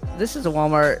time, this is a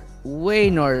Walmart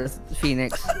way north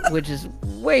Phoenix, which is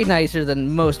way nicer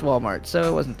than most Walmarts, so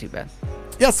it wasn't too bad.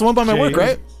 Yeah, it's the one by my work,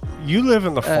 right? You live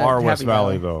in the far West Happy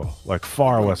Valley, Valley. though. Like,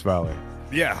 far West Valley.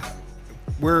 Yeah,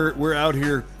 we're out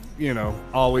here, you know,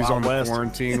 always Wild on the West.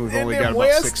 quarantine. We've only In got the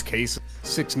about West.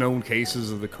 6 known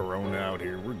cases of the corona out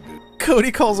here. We're good.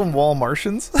 Cody calls them wall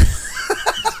Martians.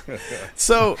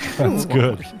 So That's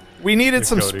good. we needed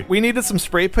Cody. we needed some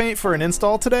spray paint for an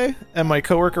install today, and my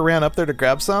coworker ran up there to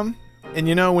grab some. And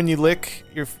you know when you lick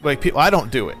your people, I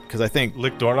don't do it because I think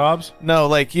Lick doorknobs? no,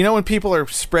 like you know when people are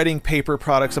spreading paper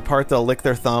products apart, they'll lick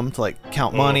their thumb to like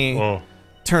count money,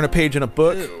 turn a page in a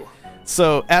book.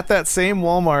 So at that same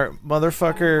Walmart,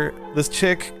 motherfucker, this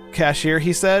chick cashier,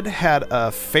 he said, had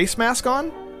a face mask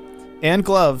on and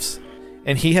gloves,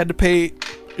 and he had to pay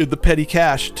the petty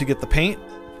cash to get the paint.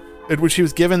 And when she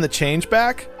was given the change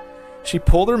back, she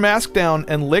pulled her mask down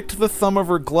and licked the thumb of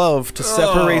her glove to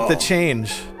separate the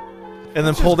change, and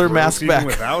then pulled her mask back.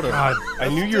 Without it. God, I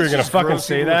knew you were going to fucking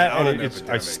say that, and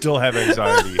I still have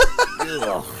anxiety.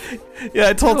 Yeah,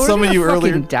 I told We're some of gonna you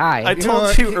earlier. fucking die. I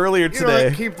told you earlier You know what?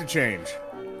 today. Keep the change.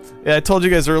 Yeah, I told you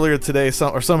guys earlier today,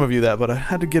 some of you that, but I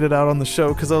had to get it out on the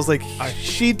show because I was like,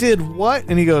 she did what?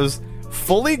 And he goes,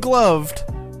 fully gloved,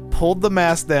 pulled the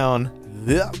mask down.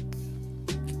 Yep.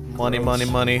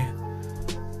 Money.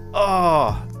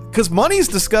 Oh, because money's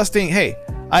disgusting. Hey,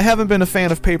 I haven't been a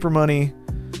fan of paper money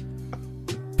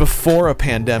before a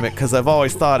pandemic because I've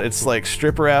always thought it's like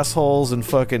stripper assholes and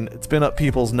fucking it's been up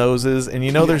people's noses, and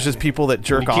you know there's just people that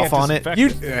jerk You can't off on it.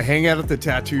 disinfect You, Hang out at the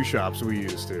tattoo shops we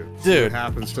used to. See Dude. what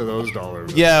happens to those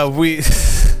dollars? yeah, we.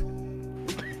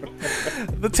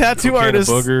 The tattoo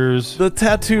artists, Boogers. the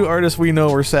tattoo artists we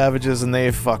know are savages, and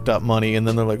they've fucked up money, and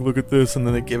then they're like, "Look at this," and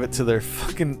then they give it to their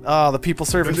fucking the people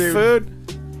serving They-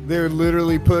 food. They would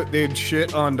literally they'd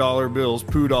shit on dollar bills,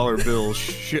 poo dollar bills,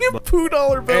 shit.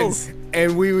 $2 bills.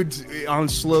 And we would, on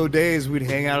slow days, we'd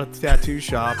hang out at the tattoo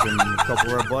shop, and a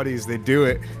couple of our buddies, they'd do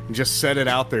it and just set it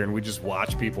out there, and we'd just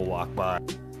watch people walk by,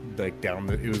 like down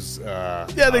the, it was,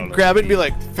 Yeah, they'd grab it and be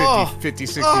like, 50,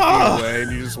 60 feet away,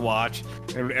 and you just watch,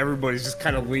 and everybody's just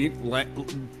kind of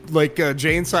like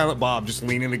Jay and Silent Bob, just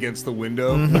leaning against the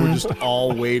window. We're just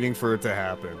all waiting for it to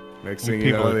happen. Next thing you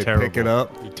people know, are they terrible. pick it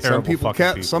up. You Some terrible people fucking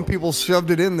kept, people. some people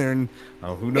shoved it in there, and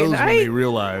who knows when I- they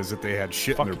realized that they had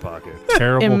shit in their pocket.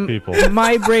 Terrible And people.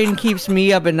 my brain keeps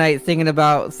me up at night thinking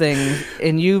about things,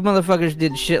 and you motherfuckers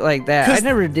did shit like that. I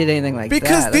never did anything like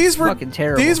Because that. these That's were fucking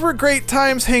terrible. these were great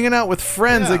times hanging out with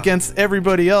friends Yeah. against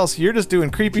everybody else. You're just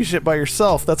doing creepy shit by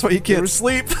yourself. That's why you can't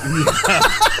sleep. There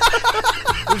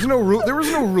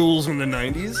was no rules in the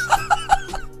 90s.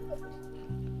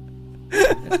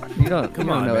 You don't on,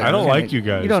 know man. it. I don't like you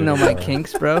guys You don't know my anymore.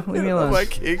 kinks, bro. Leave me alone. My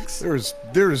kinks.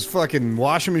 There's fucking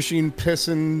washing machine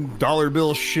pissing, dollar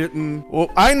bill shitting.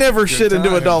 Well, I never shit into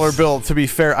a times. dollar bill. To be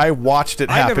fair, I watched it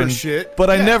I happen. never shit. But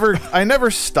Yeah. I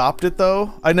never stopped it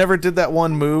though. I never did that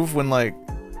one move when like.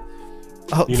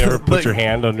 Oh, You never put like, your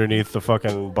hand underneath the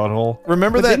fucking butthole?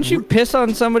 Remember But that? didn't you piss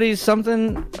on somebody's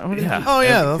something? Yeah. Oh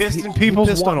yeah. Pissed in people's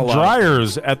pissed on a lot.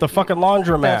 dryers at the fucking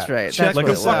laundromat. That's right. That's like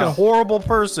what a it fucking was. horrible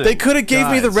person. They could have gave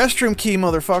me the Guys. restroom key,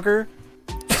 motherfucker.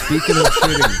 Speaking of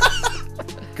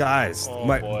shitting, guys,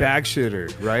 my boy. bag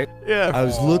shitter, right? Yeah. I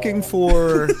was looking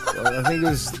for, I think it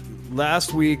was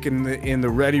last week in the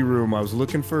ready room. I was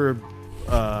looking for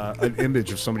an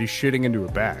image of somebody shitting into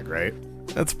a bag, right?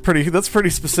 That's pretty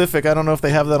specific. I don't know if they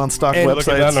have that on stock And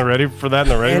Looking down websites. the ready for that in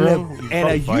the ready And room. You a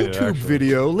probably find it, YouTube actually.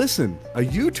 video. Listen, a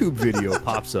YouTube video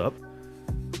pops up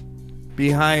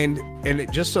behind, and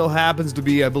it just so happens to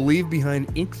be, I believe, behind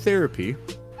Ink Therapy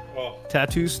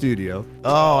Tattoo Studio,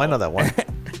 Oh, I know that one.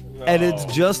 and it's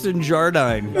Justin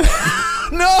Jardine,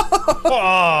 No.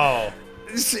 Oh,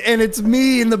 and it's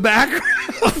me in the background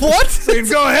What? saying,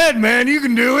 "Go ahead, man, you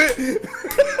can do it."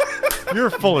 you're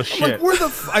full of Like, shit. where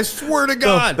the? I swear to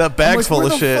God, that bag's I'm like, full where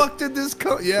of the shit. Fuck did this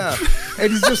come? Yeah,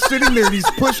 and he's just sitting there, and he's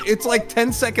It's like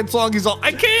 10 seconds long. He's all,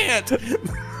 "I can't."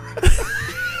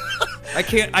 I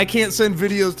can't send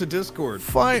videos to Discord.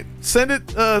 Fine. Send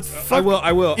it. I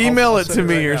will. Email I'll it send to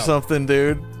me right or now. something,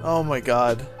 dude. Oh my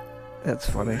god. That's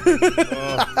funny.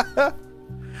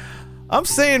 I'm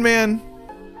saying, man,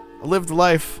 I lived a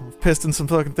life. I've pissed in some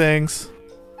fucking things.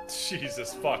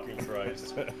 Jesus fucking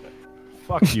Christ.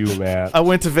 Fuck you, Matt. I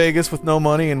went to Vegas with no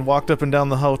money and walked up and down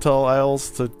the hotel aisles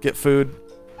to get food.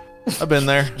 I've been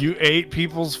there. You ate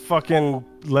people's fucking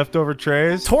leftover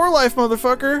trays? Tour life,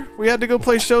 motherfucker. We had to go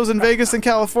play shows in Vegas and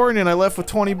California, and I left with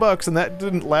 $20, and that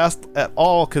didn't last at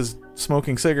all because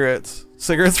smoking cigarettes.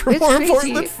 Cigarettes were more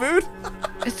important than food.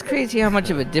 It's crazy how much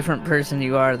of a different person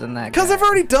you are than that guy. Because I've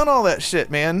already done all that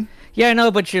shit, man. Yeah, I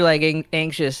know, but you're like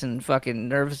anxious and fucking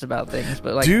nervous about things.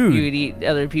 But like, Dude. you would eat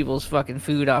other people's fucking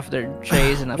food off their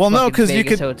trays in a Well, fucking no, because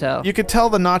Vegas hotel. you could tell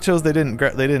the nachos they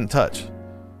didn't touch.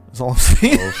 That's all I'm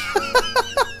saying.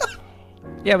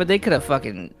 Yeah, but they could have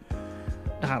fucking,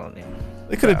 I don't know.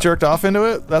 They could have jerked off into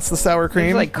it. That's the sour They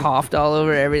cream. like coughed all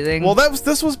over everything. Well,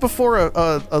 this was before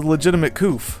a legitimate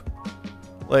coof.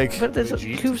 Like, but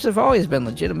Coofs have always been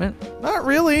legitimate. Not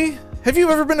really. Have you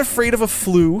ever been afraid of a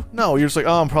flu? No, you're just like,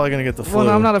 oh, I'm probably gonna get the flu. Well,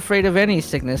 I'm not afraid of any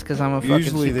sickness because I'm a fucking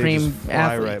Usually supreme they just fly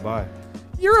athlete. right by.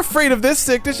 You're afraid of this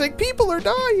sickness, like people are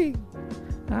dying.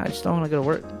 Nah, I just don't want to go to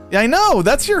work. Yeah, I know.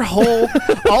 That's your whole.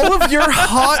 All of your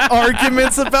hot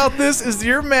arguments about this is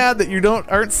you're mad that you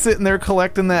aren't sitting there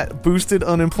collecting that boosted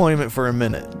unemployment for a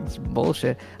minute. It's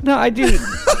bullshit. No, I do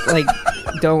like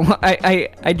don't.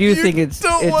 I do think it's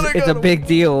a big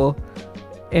deal,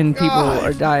 and people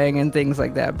are dying and things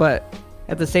like that. But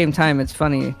at the same time, it's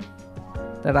funny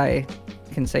that I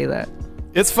can say that.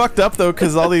 It's fucked up though,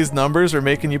 because all these numbers are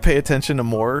making you pay attention to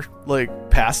more like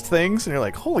past things, and you're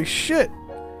like, holy shit.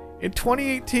 In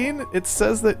 2018, it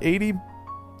says that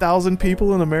 80,000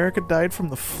 people in America died from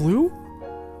the flu?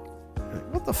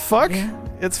 What the fuck? Yeah.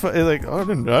 It's like, oh, I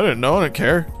didn't know, I didn't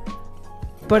care.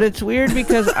 But it's weird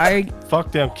because I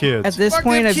Fuck them kids. at this Fuck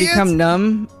point them I've kids. become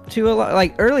numb to a lot.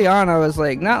 Like early on, I was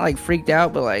like not like freaked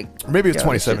out, but like Maybe it's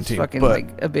yo, this 2017, shit's fucking but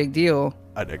like a big deal.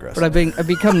 I digress. But I've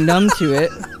become numb to it.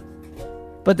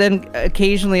 But then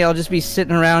occasionally I'll just be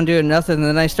sitting around doing nothing, and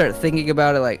then I start thinking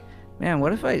about it like, man,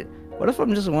 what if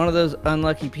I'm just one of those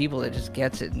unlucky people that just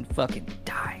gets it and fucking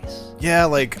dies? Yeah,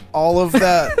 like all of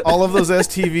that, all of those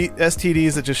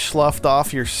STDs that just sloughed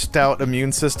off your stout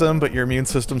immune system, but your immune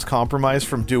system's compromised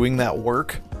from doing that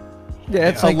work. Yeah,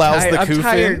 it's like Allows the I'm Coof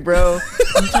tired, in. bro.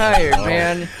 I'm tired,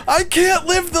 man. I can't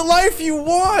live the life you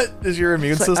want. Is your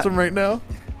immune like, system right now?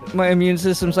 My immune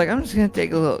system's like, I'm just gonna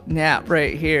take a little nap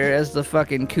right here as the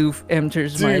fucking Coof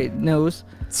enters my nose.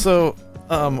 So,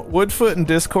 Woodfoot in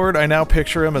Discord, I now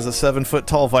picture him as a 7-foot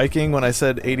tall Viking when I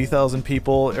said 80,000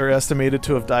 people are estimated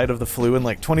to have died of the flu in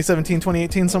like 2017,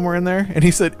 2018, somewhere in there. And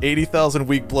he said 80,000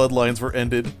 weak bloodlines were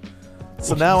ended.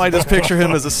 So now I just picture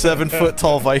him as a 7-foot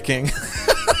tall Viking.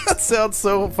 That sounds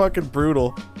so fucking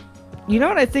brutal. You know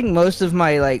what I think most of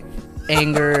my like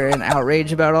anger and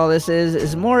outrage about all this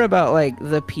is more about like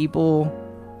the people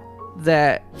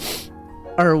that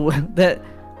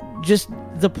just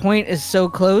the point is so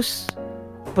close,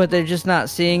 but they're just not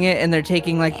seeing it, and they're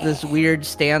taking like this weird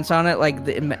stance on it, like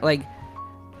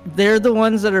they're the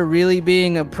ones that are really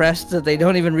being oppressed that they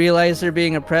don't even realize they're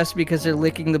being oppressed because they're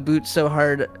licking the boots so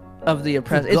hard of the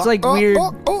oppressed. It's like weird.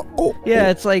 Yeah,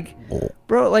 it's like,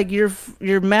 bro, like you're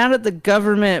mad at the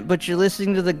government, but you're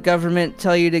listening to the government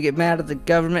tell you to get mad at the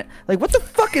government. Like, what the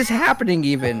fuck is happening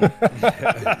even?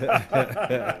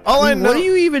 All I know. What are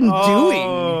you even doing?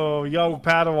 Oh, young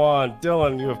Padawan,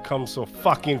 Dylan, you have come so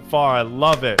fucking far. I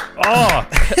love it. Oh.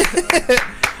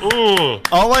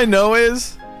 All I know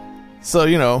is, so,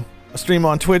 you know, I stream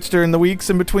on Twitch during the weeks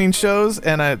in between shows,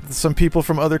 and some people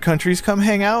from other countries come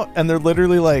hang out, and they're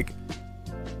literally like,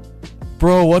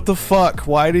 bro, what the fuck?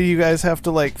 Why do you guys have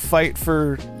to, like, fight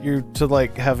for you to,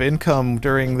 like, have income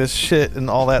during this shit and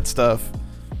all that stuff?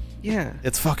 Yeah.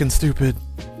 It's fucking stupid.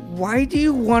 Why do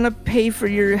you want to pay for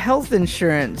your health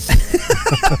insurance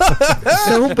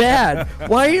so bad?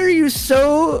 Why are you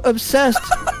so obsessed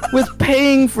with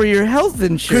paying for your health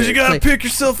insurance? Because you gotta pick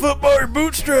yourself up by your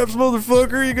bootstraps,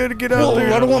 motherfucker. You gotta get out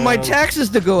there. I don't want my taxes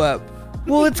to go up.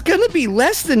 Well, it's gonna be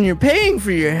less than you're paying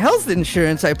for your health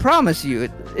insurance. I promise you.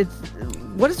 It's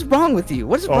what is wrong with you?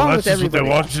 What is wrong with everybody? That's what they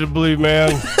want you to believe, man.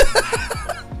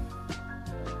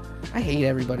 I hate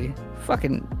everybody.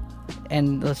 Fucking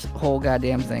end this whole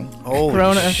goddamn thing. Holy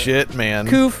Corona, shit, man.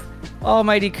 Coof,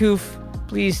 almighty Coof,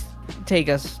 please take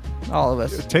us, all of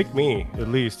us. Take me, at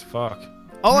least. Fuck.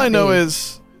 All I know me.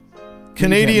 is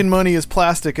Canadian money is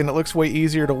plastic, and it looks way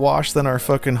easier to wash than our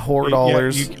fucking whore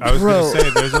dollars. I was Bro. going to say,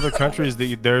 there's other countries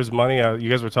that there's money. You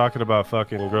guys were talking about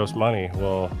fucking gross money.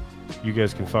 Well, you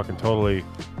guys can fucking totally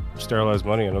sterilize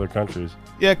money in other countries.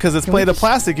 Yeah, because it's made of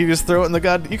plastic. You just throw it in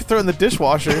the you can throw it in the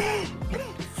dishwasher.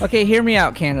 Okay, hear me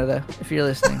out, Canada, if you're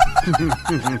listening.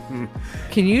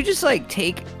 Can you just like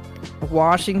take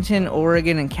Washington,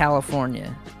 Oregon, and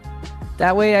California.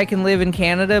 That way I can live in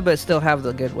Canada but still have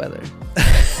the good weather.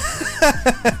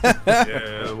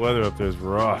 Yeah, the weather up there is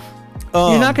rough.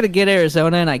 You're not going to get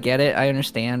Arizona, and I get it. I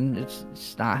understand.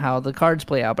 It's not how the cards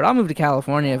play out, but I'll move to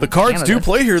California. The cards do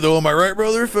play here, though. Am I right,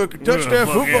 brother? Fucking touchdown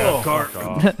football.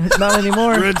 Not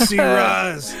anymore. Red Sea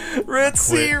Rise. Red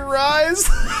Sea Rise.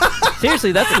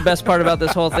 Seriously, that's the best part about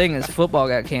this whole thing is football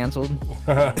got canceled. Dude,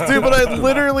 but I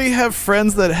literally have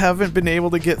friends that haven't been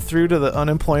able to get through to the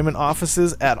unemployment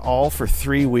offices at all for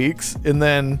 3 weeks, and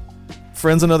then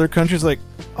friends in other countries like,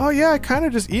 oh yeah, I kind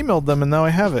of just emailed them and now I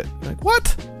have it. Like,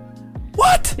 what?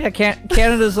 What? Yeah,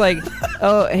 Canada's like,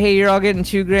 oh, hey, you're all getting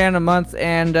 $2,000 a month,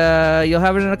 and you'll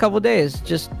have it in a couple days.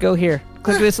 Just go here,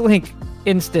 click this link,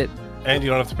 instant. And you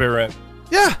don't have to pay rent.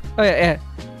 Yeah. Oh yeah.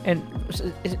 And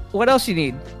what else you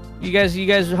need? You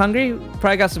guys hungry?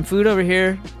 Probably got some food over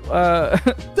here. Yeah.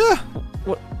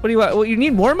 What do you want? What, you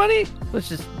need more money? Let's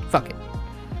just fuck it.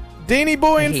 Danny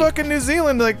boy in fucking New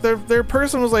Zealand, like their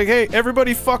person was like, hey,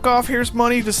 everybody fuck off. Here's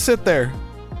money. Just sit there.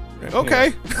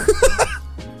 Okay.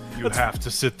 You have to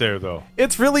sit there, though.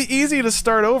 It's really easy to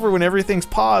start over when everything's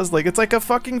paused. Like, it's like a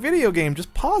fucking video game.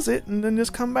 Just pause it and then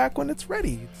just come back when it's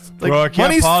ready. It's like, bro, I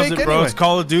can't pause it, bro. Anyway. It's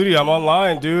Call of Duty. I'm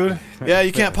online, dude. Yeah,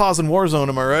 you can't pause in Warzone,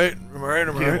 am I right? Am I right?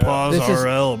 Am I right? Pause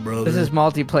RL, brother. This is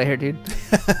multiplayer, dude.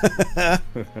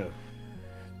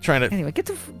 Trying to... Anyway,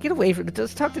 get away from it.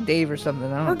 Let's talk to Dave or something.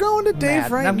 We're going to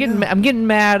Dave right now. now. I'm getting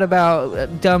mad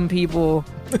about dumb people.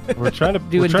 We're trying to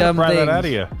dumb pry things. that out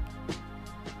of you.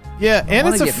 Yeah, and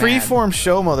it's a get free-form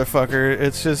show, motherfucker.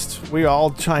 It's just, we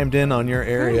all chimed in on your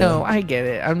area. No, I get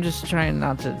it. I'm just trying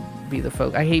not to be the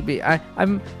focus. I hate being...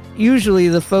 I'm usually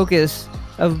the focus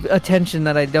of attention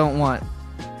that I don't want.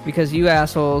 Because you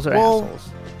assholes are assholes.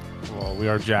 Well, we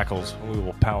are jackals. We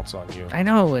will pounce on you. I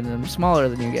know, and I'm smaller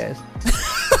than you guys.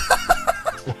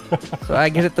 So I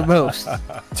get it the most.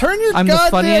 Turn your I'm the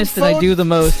funniest phone. and I do the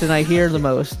most and I hear the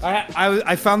most.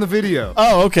 I found the video.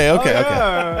 Oh, okay.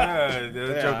 I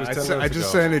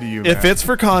just sent it to you, man. If it's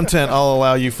for content, I'll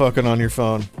allow you fucking on your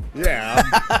phone. Yeah.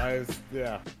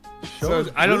 Yeah. So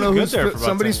I don't know who's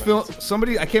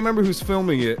somebody. I can't remember who's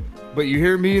filming it, but you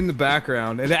hear me in the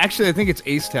background, and actually I think it's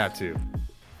Ace Tattoo.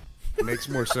 It makes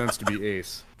more sense to be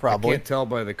Ace. Probably. I can't tell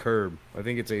by the curb. I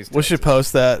think it's Ace Tattoo. We should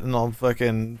post that, and I'll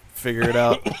fucking figure it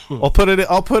out. I'll put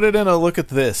it in a look at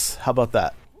this. How about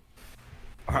that?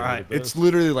 All right. It's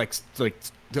literally like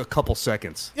a couple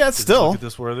seconds. Yeah, it's still. Look at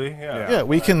this worthy. Yeah,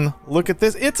 we can look at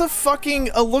this. It's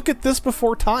a look at this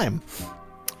before time.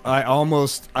 I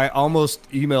almost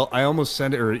emailed. I almost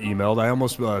sent it or emailed. I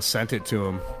almost sent it to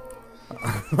him.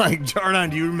 Like,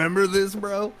 Jordan, do you remember this,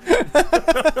 bro?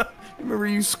 Remember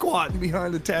you squatting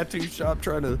behind the tattoo shop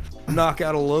trying to knock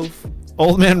out a loaf?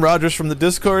 Old Man Rogers from the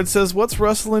Discord says, "What's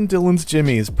rustling Dylan's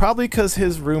jimmies? Probably because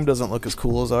his room doesn't look as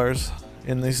cool as ours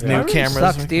in these new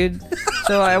cameras." Sucks, dude.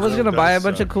 So I was gonna buy a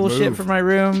bunch of cool shit for my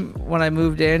room when I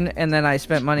moved in, and then I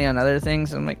spent money on other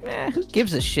things. I'm like, who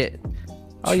gives a shit?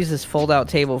 I'll use this fold-out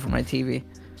table for my TV.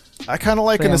 I kind of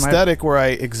like an aesthetic where I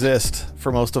exist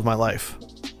for most of my life.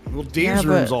 Well, Dave's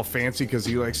room's all fancy because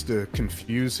he likes to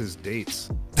confuse his dates.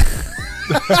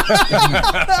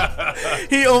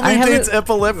 He only dates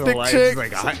epileptic chicks.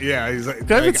 He's like,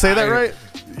 did I even say that right?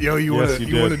 Yo, you want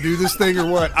to do this thing or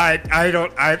what? I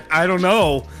don't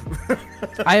know.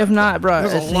 I have not brought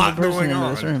There's a single person into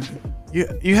this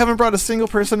room. You haven't brought a single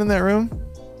person in that room?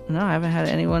 No, I haven't had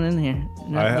anyone in here.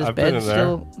 No, I've been in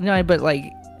still there. No, but like,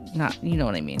 not, you know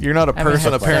what I mean. You're not a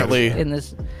person, apparently. In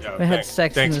this, I had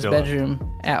sex in this bedroom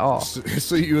at all.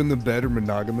 So you in the bed are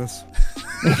monogamous?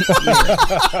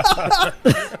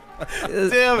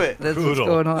 Damn it! That's what's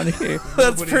going on here.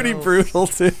 That's pretty brutal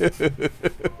too.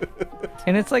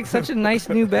 And it's like such a nice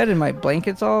new bed, and my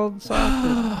blanket's all soft.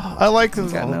 I like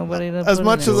this. Got nobody to as put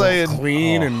much in as I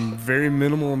clean and very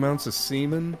minimal amounts of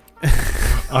semen.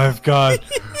 I've got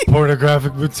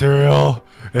pornographic material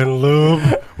and lube.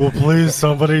 Will please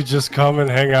somebody just come and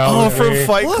hang out? Oh, with from me?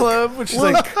 Fight Club, which is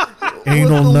like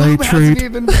anal nitrate.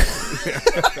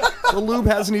 The lube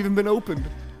hasn't even been opened.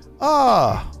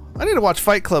 I need to watch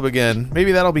Fight Club again.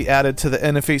 Maybe that'll be added to the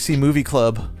NFAC movie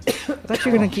club. I thought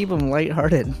you were gonna keep them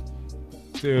lighthearted.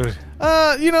 Dude.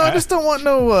 I just don't want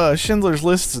no Schindler's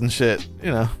Lists and shit.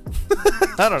 You know,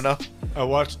 I don't know. I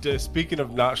watched. Speaking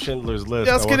of not Schindler's List,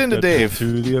 yeah, let's get into Deadpool Dave.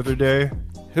 2 the other day.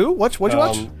 Who? What'd you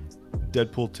watch?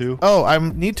 Deadpool 2. Oh, I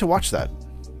need to watch that.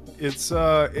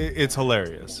 it's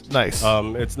hilarious. Nice.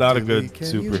 It's not a good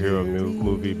superhero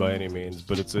movie by any means,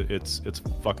 but it's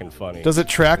fucking funny. Does it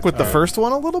track with the first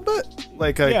one a little bit?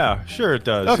 Like yeah, sure it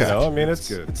does. Okay. You know, I mean,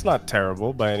 it's not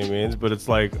terrible by any means, but it's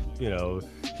like, you know,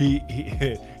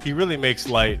 he really makes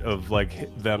light of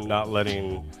like them not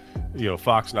letting, you know,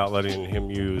 Fox not letting him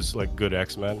use like good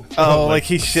X-Men. Oh, like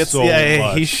he shits. So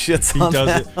yeah, he shits on does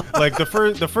that. it like the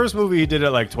first movie he did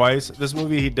it like twice. This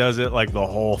movie he does it like the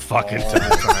whole fucking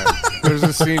time. There's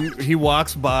a scene he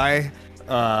walks by.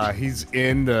 He's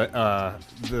in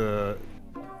the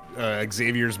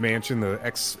Xavier's mansion, the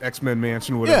X-Men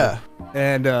mansion, whatever.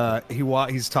 Yeah. And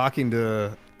he's talking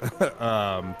to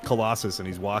Colossus, and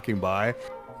he's walking by.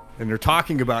 And they're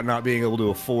talking about not being able to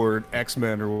afford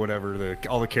X-Men or whatever,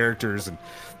 all the characters, and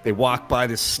they walk by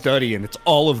this study, and it's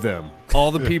all of them,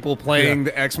 all the people playing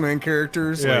the X-Men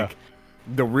characters, like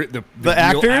the real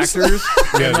actors.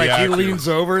 And like he leans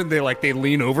over, and they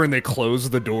lean over and they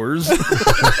close the doors.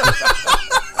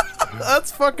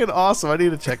 That's fucking awesome. I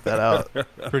need to check that out.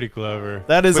 Pretty clever.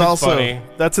 That is also funny.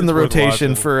 That's in the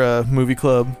rotation for a movie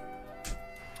club.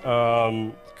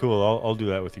 Cool. I'll do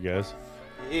that with you guys.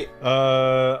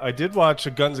 I did watch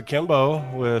Guns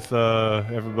Akimbo with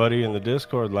everybody in the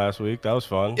Discord last week. That was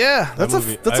fun. Yeah, that's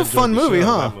a fun movie,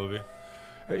 huh?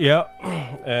 Yeah,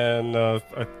 and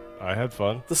I had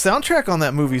fun. The soundtrack on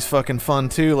that movie's fucking fun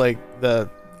too. Like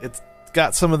it's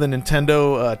got some of the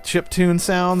Nintendo chiptune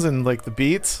sounds and like the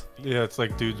beats. Yeah, it's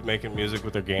like dudes making music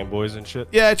with their Game Boys and shit.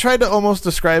 Yeah, I tried to almost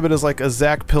describe it as like a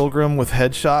Zack Pilgrim with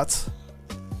headshots.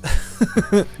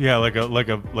 Yeah, like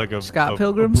a Scott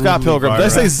Pilgrim. Scott Pilgrim. Did I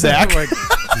say Zack?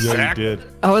 Yeah, you did.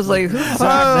 I was like, who's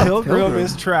Scott Pilgrim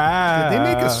is trash. Did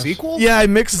they make a sequel? Yeah, I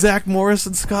mixed Zach Morris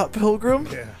and Scott Pilgrim.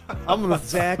 Yeah. I'm gonna.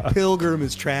 Zack Pilgrim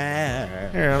is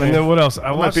trash. Here, and then what else? I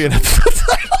watched. Might be an episode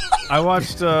title. I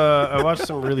watched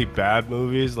some really bad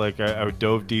movies. Like I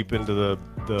dove deep into the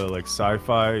like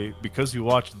sci-fi because you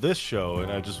watched this show,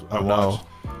 and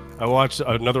I watched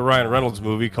another Ryan Reynolds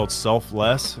movie called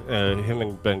Selfless. Him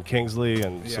and Ben Kingsley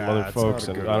and some other folks,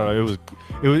 and I don't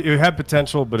know. It had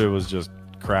potential, but it was just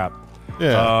crap.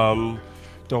 Yeah.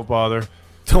 Don't bother.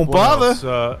 Don't bother.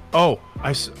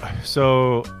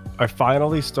 So I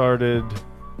finally started.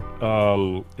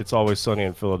 It's Always Sunny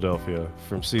in Philadelphia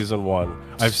from season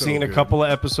 1. I've seen a couple of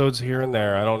episodes here and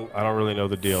there. I don't really know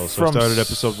the deal. So I started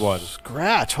episode 1.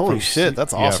 Scratch. Holy shit,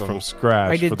 that's awesome. Yeah, from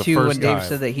scratch. I did for the too first when Dave time.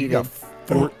 said that he got did.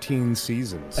 14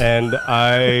 seasons. And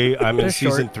I'm in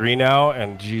season short. 3 now,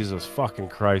 and Jesus fucking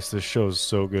Christ, this show's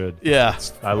so good. Yeah.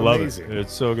 I love it.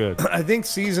 It's so good. I think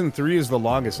season 3 is the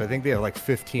longest. I think they have like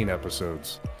 15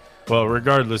 episodes. Well,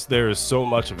 regardless, there is so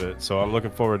much of it, so I'm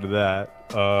looking forward to that.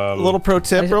 A little pro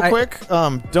tip real quick.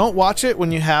 Don't watch it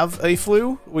when you have a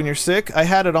flu, when you're sick. I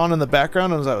had it on in the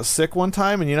background as I was sick one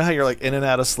time, and you know how you're like in and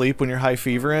out of sleep when you're high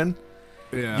fever in?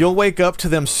 Yeah. You'll wake up to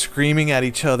them screaming at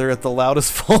each other at the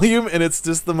loudest volume, and it's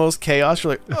just the most chaos.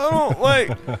 You're like, I don't like.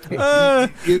 Yeah,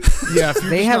 if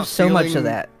They have so much of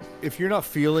that. If you're not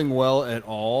feeling well at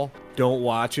all, don't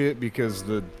watch it because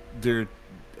they're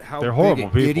horrible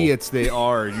people. Idiots they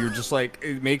are. You're just like,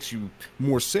 it makes you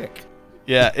more sick.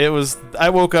 Yeah, it was. I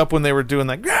woke up when they were doing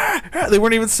like. They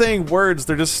weren't even saying words.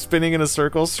 They're just spinning in a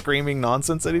circle, screaming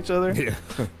nonsense at each other. Yeah.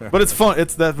 But it's fun.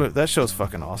 It's that show's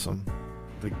fucking awesome.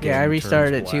 Yeah, I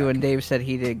restarted it too when Dave said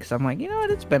he did, because I'm like, you know what,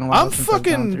 it's been a while since I've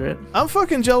gone through it. I'm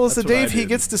fucking jealous That's of what I Dave. He did.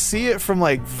 gets to see it from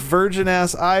like virgin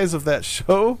ass eyes of that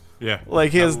show. Yeah.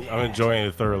 Like his. I'm enjoying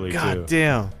it thoroughly, God too.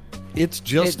 damn. It's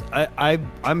just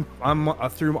I'm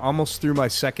through almost through my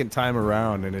second time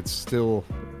around, and it's still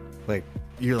like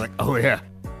you're like, oh yeah,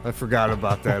 I forgot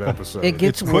about that episode. It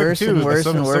gets It's quick, worse too. and worse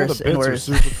Some and of the worse and bits are worse.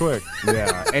 super quick.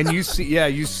 Yeah, and you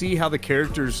see how the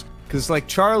characters, because like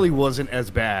Charlie wasn't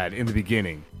as bad in the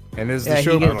beginning, and as the Yeah,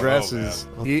 show he gets- progresses,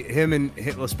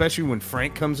 especially when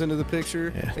Frank comes into the picture,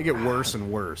 they get worse and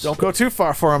worse. Don't go too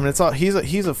far for him. It's all he's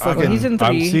a fucking. He's in 3.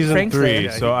 I'm season Frank's 3,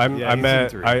 there. so I'm he's in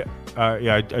at 3.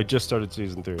 I just started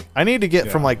season 3. I need to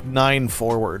get from like 9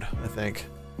 forward. I think.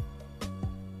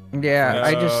 Yeah,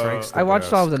 Frank's the I watched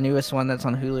best. all of the newest one that's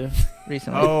on Hulu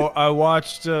recently. Oh, I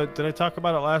watched. Did I talk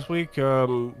about it last week?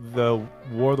 The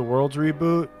War of the Worlds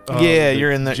reboot. Yeah,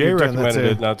 you're in that. Jay you're doing that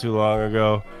recommended too. it not too long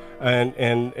ago, and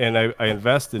I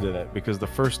invested in it because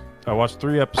I watched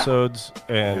 3 episodes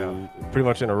and pretty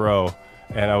much in a row,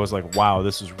 and I was like, wow,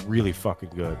 this is really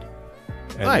fucking good.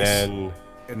 And Nice. then.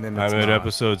 And then I'm at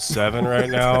episode 7 right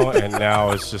now, and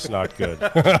now it's just not good.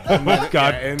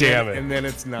 God damn it! And then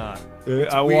it's not.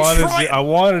 I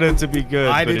wanted it to be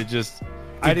good, but it just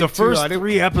The first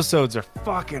 3 episodes are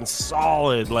fucking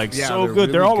solid, like so good.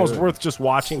 Really they're almost good. worth just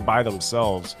watching by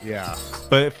themselves. Yeah.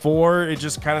 But at 4, it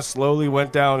just kind of slowly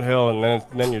went downhill, and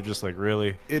then you're just like,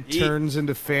 really? It turns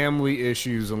into family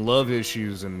issues and love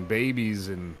issues and babies,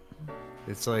 and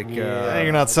it's like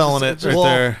you're not selling it right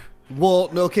there. Well,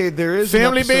 okay, there is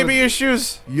Family baby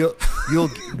issues. You'll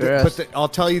Yes. but I'll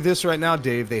tell you this right now,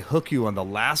 Dave. They hook you on the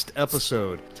last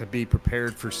episode to be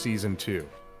prepared for season 2.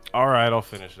 All right, I'll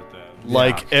finish it then.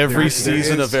 Like every There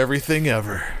season is. of everything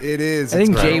ever. It is. I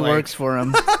think It's Jay kinda like- works for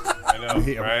him. I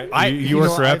know, right? You you work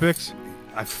know, for I've- Epics?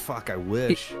 I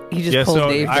wish. He just Yeah, pulled so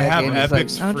Dave I back have in. He's like,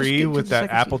 Epics "I'll just free get to with the that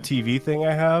second Apple season." TV thing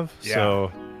I have. Yeah.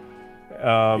 So,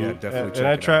 definitely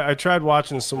and check it I tried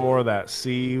watching some more of that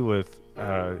C with.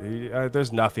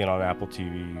 There's nothing on Apple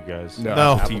TV, you guys. No,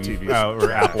 Apple TV.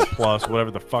 Or Apple Plus,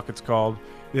 whatever the fuck it's called.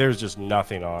 There's just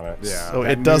nothing on it. Yeah. So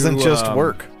that it doesn't new, just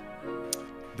work.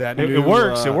 That It new,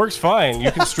 works. It works fine.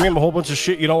 You can stream a whole bunch of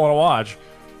shit you don't want to watch.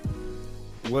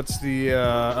 What's the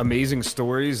Amazing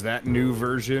Stories? That new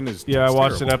version is. Yeah, I it's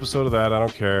watched terrible. an episode of that. I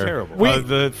don't care. Terrible.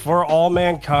 The For All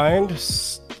Mankind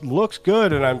looks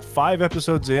good, and I'm 5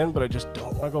 episodes in, but I just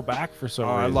don't want to go back for some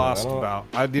Oh, reason. I lost don't- about.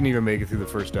 I didn't even make it through the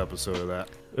first episode of that.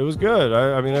 It was good.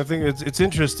 I mean, I think it's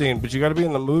interesting, but you got to be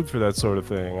in the mood for that sort of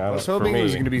thing. I was hoping it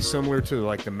was going to be similar to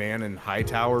like the Man in High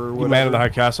Tower or whatever. Man in the High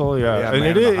Castle, yeah, Yeah, and Man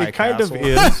it in the is. High It kind Castle. of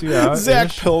is, yeah. Zack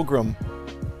ish. Pilgrim.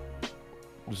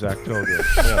 Zack Pilgrim.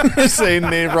 Yeah. Saying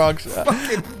name wrong.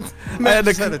 I had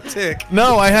to a tick.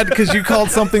 No, I had because you called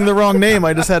something the wrong name.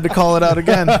 I just had to call it out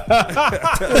again.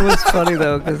 It was funny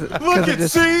though because Look it at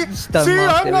just see,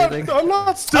 unlocked I'm everything.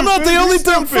 not stupid. I'm not the You're only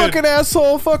dumb stupid. fucking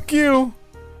asshole. Fuck you.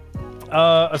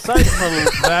 Aside from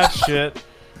that shit,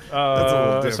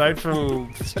 little aside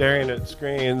from staring at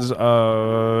screens,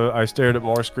 I stared at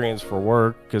more screens for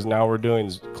work because now we're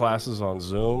doing classes on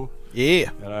Zoom, Yeah.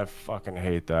 and I fucking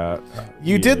hate that.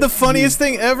 You did the funniest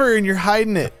thing ever, and you're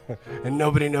hiding it. and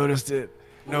nobody noticed it.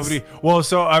 Nobody. Well,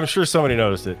 so I'm sure somebody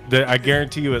noticed it. I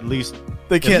guarantee you, at least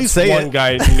They can't at least say one it.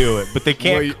 guy knew it, but they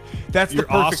can't. Well, that's the your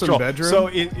perfect awesome troll. bedroom? So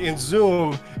in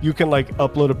Zoom, you can like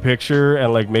upload a picture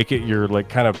and like make it your like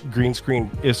kind of green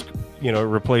screen is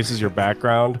replaces your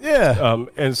background. Yeah.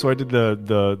 And so I did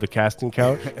the casting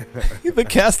couch. The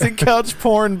casting couch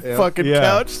porn fucking Yeah.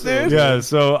 couch, dude. Yeah,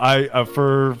 so I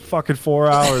for fucking 4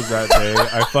 hours that day,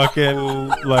 I fucking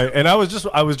like, and I was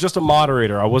just a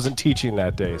moderator. I wasn't teaching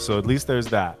that day, so at least there's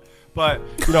that. But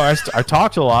I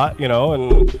talked a lot, and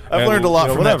I've learned a lot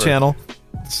from that channel.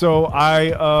 So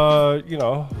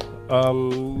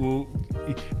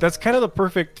that's kind of the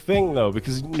perfect thing though,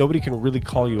 because nobody can really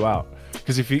call you out.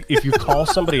 Because if you call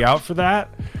somebody out for that,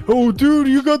 oh dude,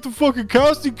 you got the fucking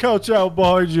casting couch out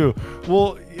behind you.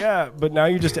 Well, yeah, but now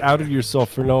you just outed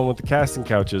yourself for knowing what the casting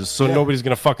couch is. So nobody's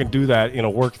gonna fucking do that in a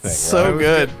work thing. So right?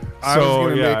 good. I was So,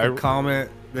 going to yeah, make a comment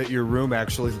that your room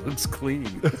actually looks clean.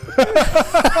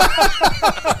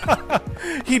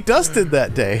 He dusted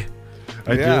that day.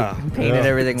 I Yeah. did. Painted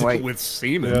everything white. With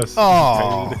semen. Yes.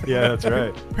 Oh, Yeah, that's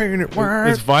right. painted It's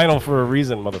white. vinyl for a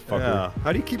reason, motherfucker. Yeah.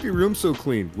 How do you keep your room so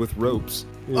clean? With ropes.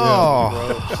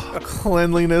 Oh,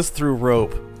 cleanliness through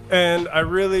rope. And I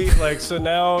really like. So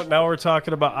now we're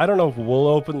talking about. I don't know if we'll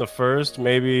open the first,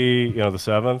 maybe the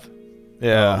 7th.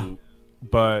 Yeah.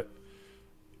 But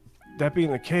that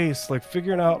being the case, like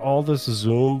figuring out all this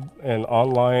Zoom and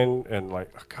online and like,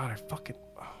 oh God,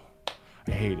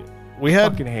 I hate it. we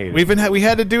had fucking hate it. we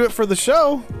had to do it for the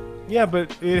show. Yeah,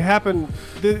 but it happened.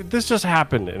 This just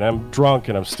happened, and I'm drunk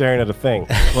and I'm staring at a thing.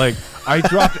 Like I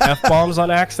dropped f-bombs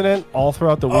on accident all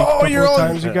throughout the week. Oh, a couple you're of all-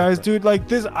 times, you guys, dude. Like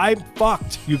this, I'm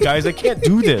fucked. You guys, I can't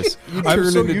do this. I'm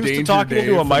turned so into used to Danger talking Dave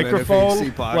into a from that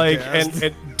microphone, FAC like podcast.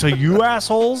 and to you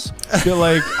assholes. That,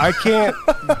 like I can't.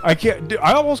 Dude,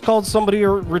 I almost called somebody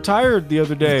retired the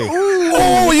other day.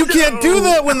 Oh, you can't do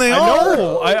that when they I are.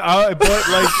 know. But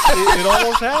like it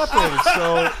almost happened.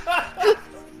 So.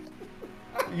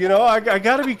 I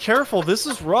gotta be careful. This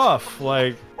is rough.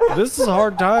 Like, this is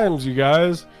hard times, you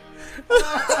guys.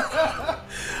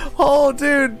 Oh,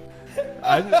 dude.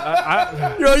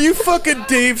 I Are you fucking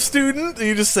Dave student?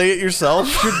 You just say it yourself.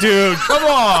 dude, come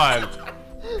on.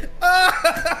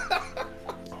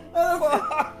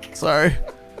 Sorry.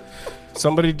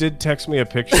 Somebody did text me a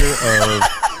picture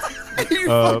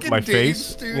of my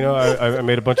face. I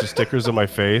made a bunch of stickers of my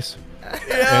face,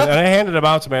 and I handed them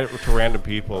out to random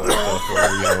people and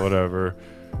stuff, or whatever.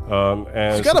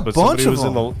 And You got a but bunch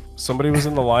of somebody was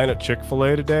in the line at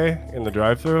Chick-fil-A today in the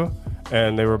drive-thru,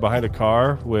 and they were behind a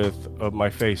car with my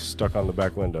face stuck on the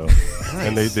back window,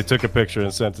 and they took a picture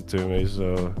and sent it to me.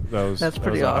 So That's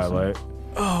pretty a awesome. highlight.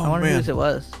 Oh I wonder man. whose it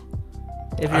was.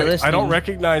 If you're listening. I don't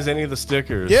recognize any of the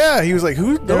stickers. Yeah, he was like,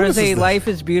 who? There was a this? "Life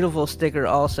is Beautiful" sticker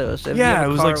also. So if you Yeah, have it a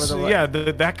was car like, with a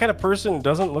yeah, that kind of person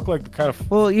doesn't look like the kind of.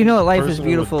 Well, you know what "Life is person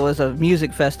Beautiful" is a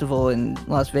music festival in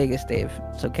Las Vegas, Dave.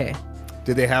 It's okay.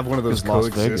 Did they have one of those It's Las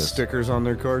coexist Vegas. stickers on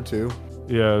their car too?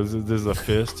 Yeah, there's a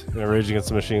fist, and a Rage Against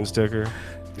the Machine sticker.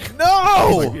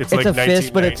 No! It's It's like a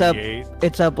fist, but it's up. 1998.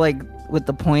 It's up like with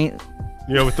the point.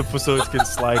 You know, with the so it can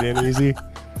slide in easy.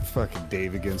 Fucking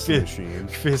Dave Against the Machine.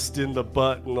 Fist in the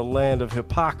butt in the land of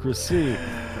hypocrisy.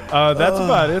 That's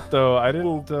about it, though. I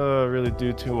didn't really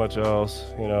do too much else.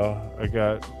 You know,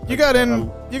 You got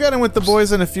in with the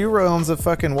boys in a few rounds of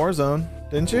fucking Warzone,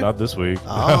 didn't you? Not this week.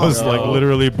 Oh, that was no. like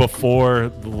literally before,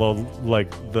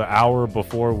 the hour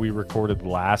before we recorded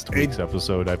last week's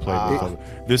episode. I played with them.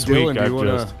 This Dylan,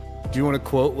 week, do you want to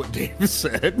quote what Dave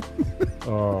said?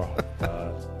 Oh,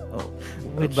 God.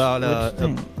 Which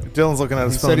thing? Dylan's looking at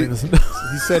his phone.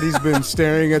 He said he's been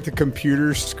staring at the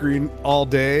computer screen all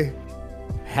day.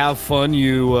 Have fun,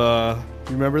 you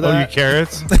remember that? Oh, you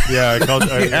carrots? Yeah, I called.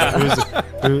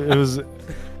 It was.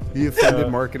 He offended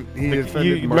Mark. He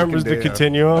offended You Mark remembers and the Dea.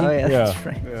 continuum? Oh yeah, that's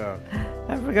right. Yeah.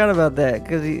 I forgot about that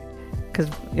because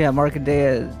Mark and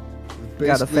Dea got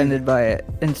Basically- offended by it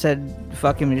and said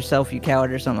 "fuck him yourself, you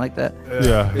coward" or something like that.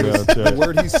 Yeah, that's The right.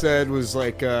 word he said was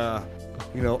like,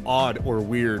 odd or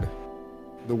weird.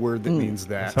 The word that means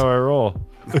that. That's how I roll.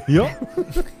 Yup.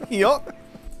 Yup.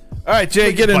 All right,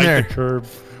 Jay, get in Bite there. the curb.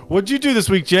 What'd you do this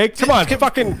week, Jake? Come on,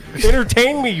 fucking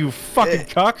entertain me, you fucking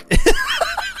cuck.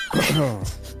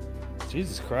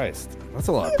 Jesus Christ. That's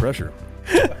a lot of pressure.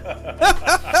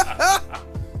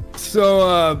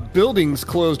 So, buildings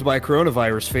closed by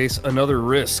coronavirus face another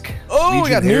risk. Oh, we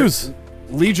got news.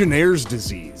 Legionnaire's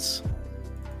disease.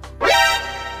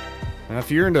 Now, if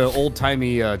you're into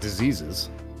old-timey diseases,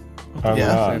 I'm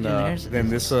Yeah. not. then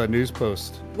this news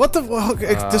post. What the?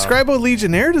 Describe a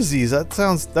Legionnaire disease. That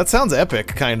sounds epic,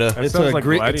 kind of. That It's sounds a like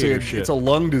great. gladiator shit. It's a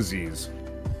lung disease.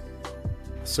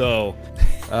 So,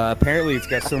 apparently, it's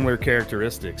got similar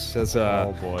characteristics. It says,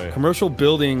 Oh, boy. commercial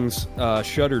buildings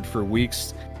shuttered for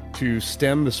weeks to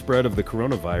stem the spread of the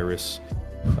coronavirus.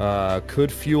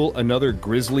 Could fuel another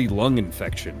grisly lung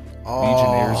infection.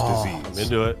 Legionnaire's I'm disease.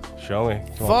 into it. Show me.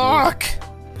 Come on, Fuck.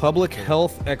 Public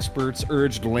health experts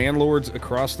urged landlords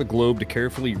across the globe to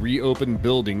carefully reopen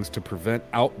buildings to prevent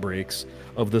outbreaks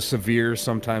of the severe,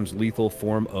 sometimes lethal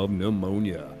form of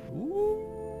pneumonia.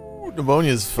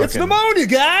 Pneumonia's fucking. It's pneumonia,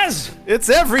 guys! It's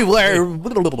everywhere.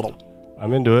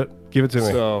 I'm into it. Give it to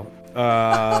me. So,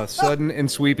 sudden and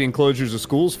sweeping closures of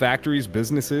schools, factories,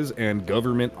 businesses, and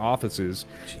government offices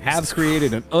have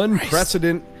created an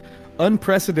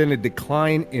unprecedented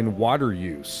decline in water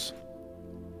use.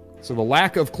 So the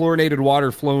lack of chlorinated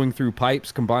water flowing through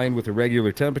pipes combined with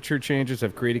irregular temperature changes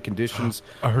have created conditions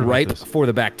heard about ripe this. for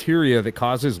the bacteria that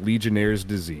causes Legionnaire's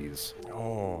disease.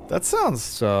 That sounds.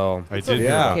 So, I did hear yeah.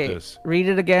 about Okay, this. read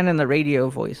it again in the radio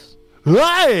voice.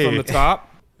 Hey! From the top.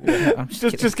 I'm just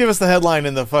kidding. Just give us the headline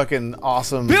in the fucking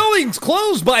awesome. Buildings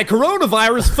closed by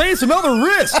coronavirus face another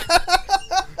risk.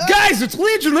 Guys, it's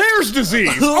Legionnaire's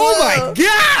disease. Oh my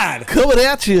God! Coming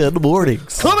at you in the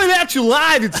mornings. Coming at you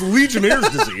live, it's Legionnaire's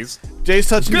disease. Jay's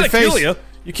touching your It's face. gonna kill ya.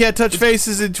 You can't touch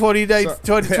faces in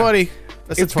 2020.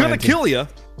 It's gonna kill you.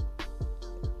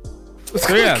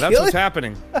 So yeah, that's what's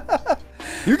happening.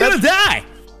 You're gonna die.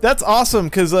 That's awesome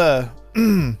because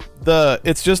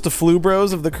it's just the flu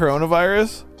bros of the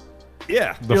coronavirus.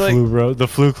 Yeah. The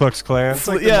Flu Klux Klan. It's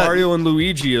like Yeah. the Mario and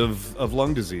Luigi of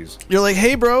lung disease. You're like,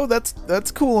 hey, bro, that's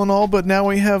cool and all, but now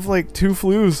we have like 2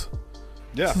 flus.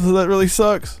 Yeah. So that really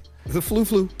sucks. The flu.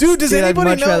 Dude, does Dude, I'd anybody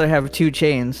much know? rather have 2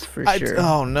 chains for sure.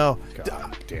 Oh no,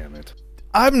 God damn it.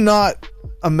 I'm not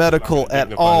a medical I'm at dignify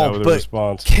that all, with a but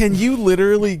response. can you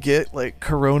literally get like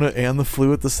corona and the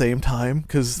flu at the same time?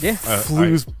 Because Yeah.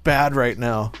 flu's bad right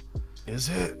now. Is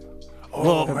it?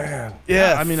 Oh, man.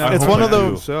 Yeah, I mean, it's hope one I of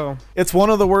do. the So it's one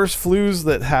of the worst flus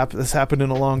that has happened in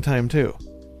a long time too.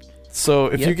 So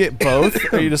if you get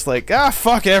both, are you just like,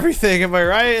 fuck everything? Am I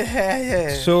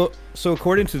right? So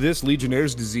according to this,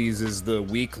 Legionnaire's disease is the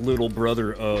weak little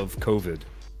brother of COVID.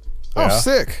 Oh, Yeah.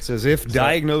 sick. It says if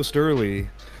diagnosed early,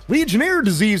 Legionnaire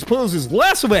disease poses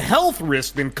less of a health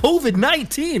risk than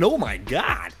COVID-19. Oh my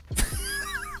God.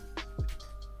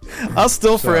 I'll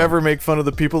still forever make fun of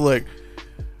the people like,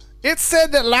 it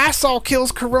said that Lysol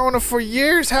kills corona for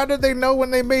years. How did they know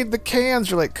when they made the cans?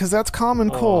 You're like, because that's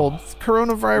common cold.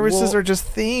 Coronaviruses Well- are just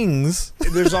things.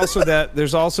 There's also that.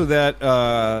 There's also that.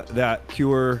 That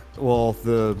cure. Well,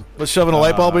 the But shoving a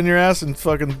light bulb in your ass and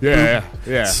fucking yeah.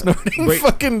 snorting Wait,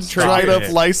 fucking dried up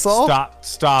it. Lysol.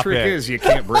 Stop Trick it. is you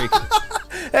can't break it.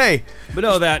 Hey, But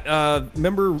no, that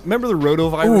remember the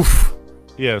rotavirus. oof.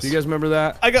 Yes. Do you guys remember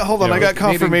that? I got Yeah, I got maybe-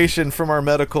 confirmation from our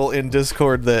medical in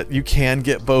Discord that you can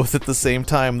get both at the same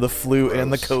time, the flu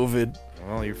and the COVID.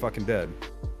 Well, you're fucking dead.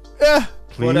 Yeah.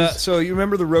 Please. But, so you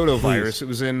remember the rotavirus? It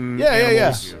was in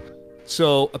animals.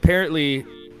 So apparently,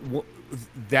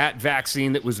 that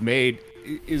vaccine that was made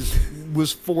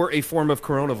was for a form of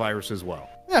coronavirus as well.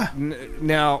 Yeah.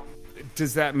 Now,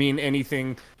 does that mean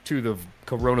anything to the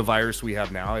coronavirus we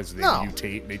have now as they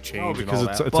mutate, they change, because and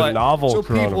all that? it's a novel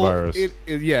coronavirus.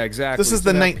 Yeah, exactly. This is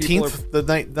the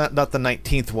 19th, not the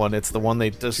 19th one. It's the one they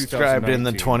described in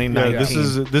the 2019.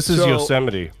 2019. Yeah, this is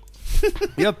Yosemite.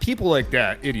 You have people like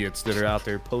that, idiots that are out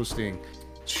there posting,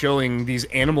 showing these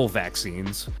animal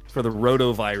vaccines for the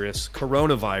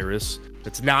coronavirus.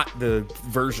 It's not the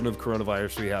version of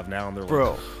coronavirus we have now, and they're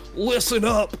like, listen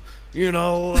up,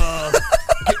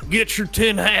 get your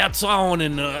tin hats on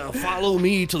and follow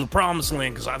me to the promised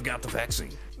land because I've got the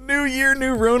vaccine. New year,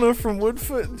 new Rona from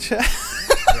Woodfoot and chat.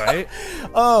 Right?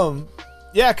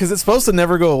 Yeah, because it's supposed to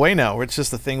never go away now. It's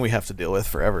just a thing we have to deal with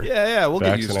forever. Yeah, we'll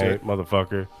get used to it.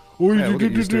 Motherfucker. We'll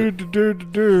get used to it.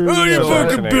 Oh, you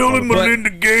fucking building Melinda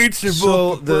Gates.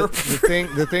 So the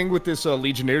thing with this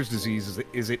Legionnaire's disease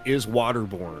is it is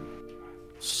waterborne.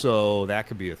 So that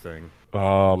could be a thing.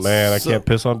 Oh man, I can't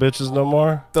piss on bitches no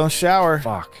more. Don't shower.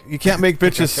 Fuck. You can't make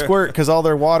bitches squirt because all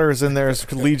their water is in there is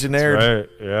Legionnaire. Right?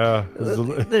 Yeah.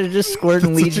 They're just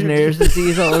squirting Legionnaire's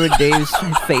disease all over Dave's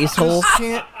face hole.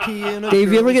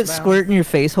 Dave, you ever get squirt in your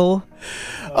face hole?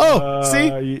 Oh,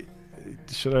 see?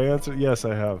 Should I answer? Yes,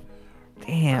 I have.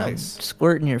 Damn,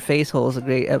 squirt in your face hole is a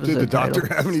great episode. Did the doctor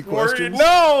title. have any questions?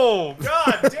 No!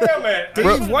 God damn it!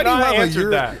 Dave, why do you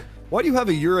have that?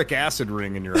 a uric acid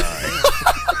ring in your eye?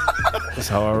 That's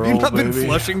how I roll, Have you not been baby.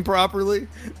 flushing properly?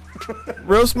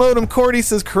 Roast Modem Cordy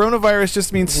says coronavirus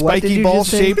just means spiky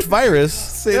ball-shaped virus.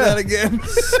 Say that again.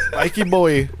 Spiky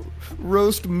boy.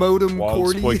 Roast modem Wild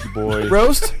Cordy. spiky boy.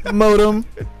 Roast Modem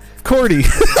Cordy.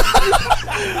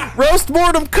 Roast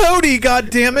Mortem Cody, god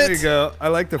damn it. There you go. I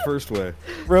like the first way.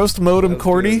 Roast Modem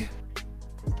Cordy.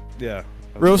 Yeah.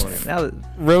 Roast Now,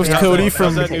 Roast Cody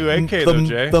from How's that new AK though,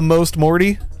 Jay? the most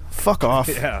Morty. Fuck off.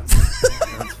 Yeah.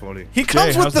 That's funny. He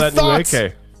comes Jay, with how's the that thoughts. new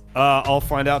AK? I'll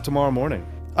find out tomorrow morning.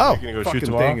 Oh, You gonna go shoot Fucking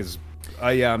tomorrow? thing is,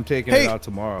 yeah, I'm taking Hey. it out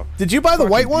tomorrow. did you buy the fucking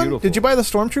white one? beautiful. Did you buy the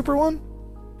Stormtrooper one?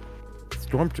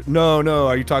 No.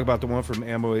 Are you talking about the one from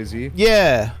Ammo AZ?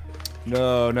 Yeah.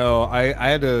 No. I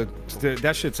had to.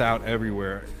 That shit's out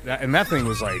everywhere. That thing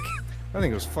was like, I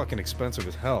think it was fucking expensive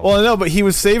as hell. Well, no, but he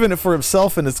was saving it for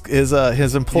himself, and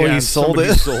his employees sold somebody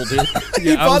it. Sold it. He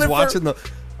Yeah, bought I it was for-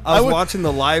 watching watching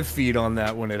the live feed on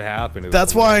that when it happened. It was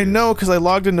That's why I hilarious. know, because I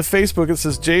logged into Facebook. It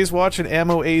says Jay's watching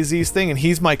Ammo AZ's thing, and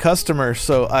he's my customer.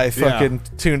 So I fucking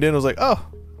tuned in. I was like, oh,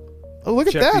 look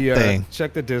at that thing.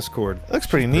 Check the Discord. Looks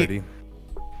pretty neat.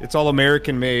 It's all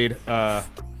American made.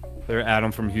 They're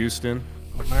Adam from Houston.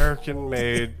 American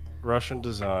made, Russian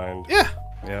designed. Yeah.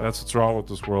 Yeah, That's what's wrong with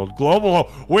this world.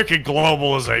 Wicked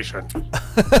globalization.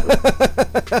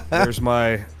 there's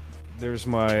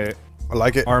my I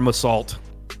like it. arm assault.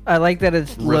 I like that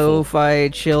it's Riffle. lo-fi,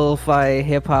 chill-fi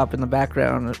hip-hop in the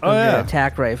background of yeah. the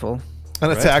attack rifle.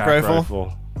 An attack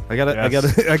rifle. I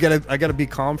gotta be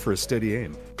calm for a steady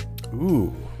aim.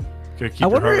 Ooh. Gotta keep I your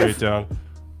wonder heart rate if- down.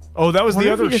 Oh, that was wonder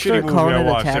the if other you just shitty start movie calling I it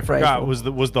watched. I attack forgot.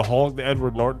 rifle. Was the Hulk, the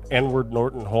Edward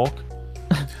Norton Hulk?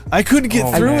 I couldn't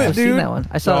get through I've it, seen dude. that one.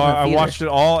 I No, saw it in the I theater. watched it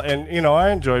all, and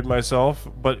I enjoyed myself,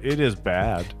 but it is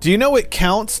bad. Do you know it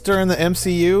counts during the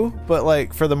MCU, but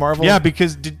like for the Marvel? Yeah,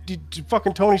 because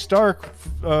fucking Tony Stark,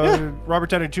 Robert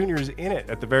Downey Jr. is in it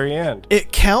at the very end.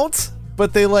 It counts,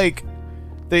 but they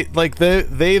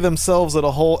themselves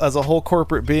as a whole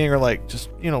corporate being are like, just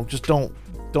don't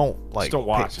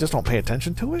watch. Just don't pay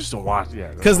attention to it. Just don't watch.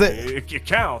 Yeah, 'Cause it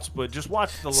counts, but just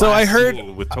watch the So last I heard-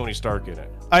 scene with Tony Stark in it.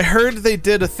 I heard they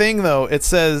did a thing though. It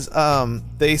says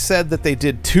they said that they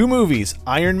did 2 movies,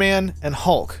 Iron Man and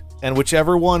Hulk, and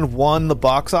whichever one won the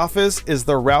box office is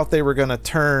the route they were gonna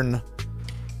turn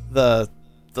the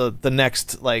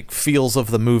next like feels of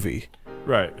the movie.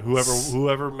 Right.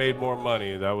 Whoever made more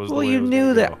money, that was. Well, the way you it was knew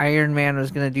gonna that go. Iron Man was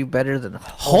going to do better than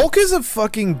Hulk. Hulk is a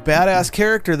fucking badass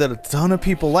character that a ton of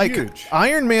people like. Huge.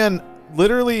 Iron Man,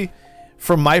 literally,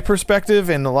 from my perspective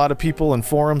and a lot of people in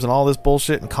forums and all this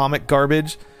bullshit and comic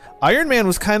garbage, Iron Man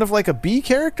was kind of like a B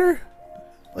character,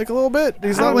 like a little bit.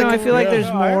 He's I not don't like know, I feel like there's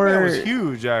Iron Man more- was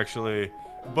huge, actually,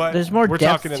 but There's more we're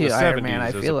depth talking in to the Iron 70s Man, I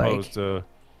as feel like. opposed to.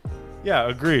 Yeah,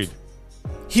 agreed.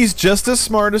 he's just as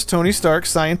smart as Tony Stark,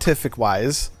 scientific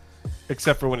wise.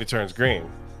 Except for when he turns green,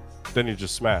 then you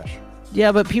just smash.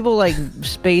 Yeah, but people like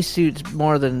spacesuits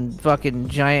more than fucking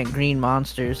giant green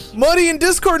monsters. Muddy in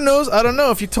Discord knows. I don't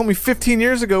know. If you told me 15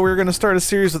 years ago we were going to start a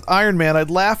series with Iron Man, I'd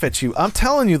laugh at you. I'm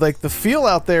telling you, like, the feel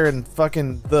out there and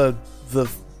fucking the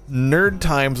nerd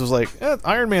times was like,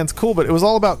 Iron Man's cool, but it was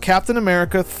all about Captain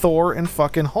America, Thor, and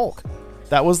fucking Hulk.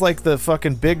 That was like the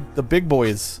fucking big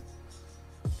boys.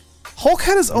 Hulk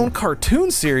had his own cartoon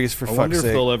series, for fuck's sake. I wonder if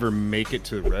they'll ever make it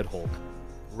to Red Hulk.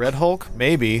 Red Hulk?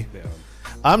 Maybe. Yeah.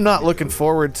 I'm not looking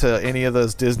forward to any of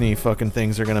those Disney fucking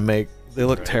things they're gonna make. They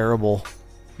look terrible.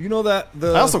 You know that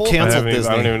the I also Hulk, canceled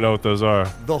Disney. I don't even know what those are.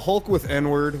 The Hulk with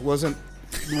N-word wasn't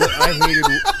what I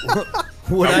hated.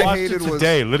 What I watched hated it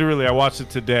today. Literally, I watched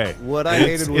it today. What I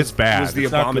hated was it's bad. Was the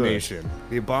It's not good. Abomination.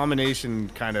 The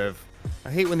Abomination kind of. I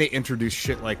hate when they introduce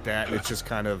shit like that, and it's just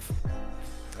kind of,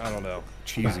 I don't know,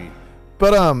 cheesy.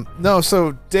 But no,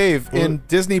 so Dave, in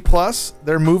Disney Plus,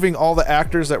 they're moving all the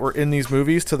actors that were in these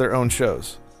movies to their own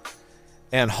shows.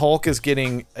 And Hulk is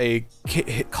getting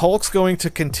Hulk's going to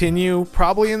continue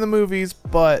probably in the movies,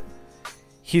 but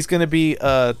he's going to be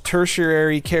a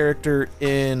tertiary character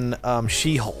in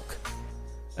She-Hulk.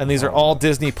 And these are all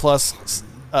Disney Plus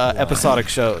episodic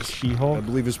shows. She-Hulk? I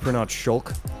believe it's pronounced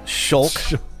Shulk.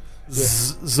 Shulk.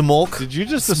 Zmulk. Did you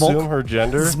just assume her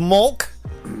gender? Zmulk.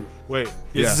 Wait,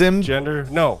 Yeah. Zim gender?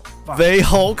 No. They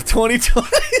Hulk 2020.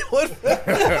 What?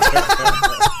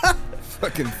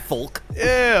 Fucking folk.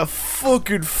 Yeah,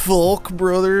 fucking folk,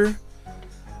 brother.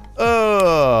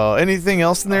 Oh, anything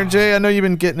else in there, Jay? I know you've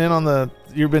been getting in on the.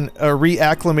 You've been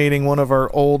reacclimating one of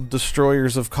our old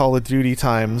destroyers of Call of Duty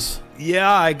times. Yeah,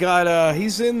 I got,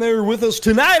 he's in there with us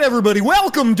tonight, everybody.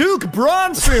 Welcome, Duke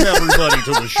Bronson, everybody,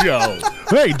 to the show.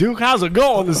 Hey, Duke, how's it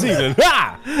going this evening?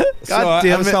 Ha! God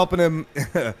damn I was it. helping him.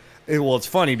 Well, it's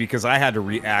funny because I had to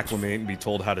reacclimate and be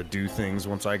told how to do things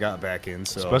once I got back in.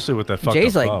 So Especially with that fucked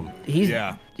Jay's up like thumb.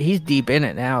 he's deep in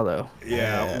it now though.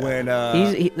 yeah, when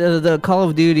The Call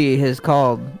of Duty has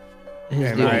called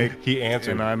his and duty. He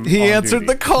answered. and I'm He on answered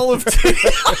duty. the Call of Duty.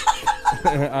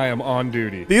 I am on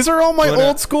duty. These are all my But,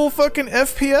 old school fucking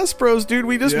FPS bros, dude.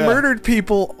 We just Yeah. murdered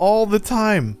people all the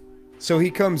time. So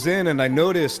he comes in, and I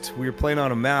noticed we were playing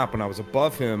on a map, and I was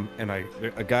above him, and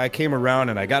a guy came around,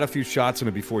 and I got a few shots in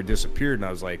him before he disappeared, and I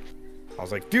was like,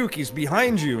 Duke, he's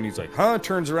behind you, and he's like, huh?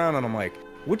 Turns around, and I'm like,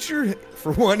 what's your?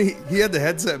 For one, he had the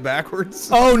headset backwards.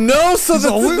 Oh no! So He's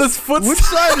all, this foot. which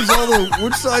side's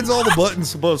all the buttons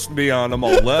supposed to be on? I'm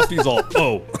all left. He's all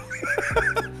oh.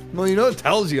 Well, you know it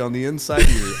tells you on the inside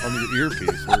of your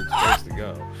earpiece where it's supposed to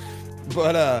go.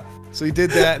 But so he did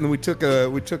that, and we took a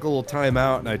little time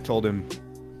out, and I told him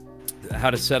how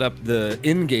to set up the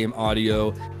in-game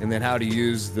audio, and then how to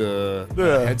use the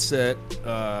headset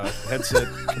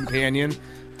companion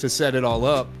to set it all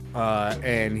up.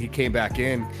 And he came back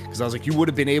in because I was like, you would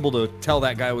have been able to tell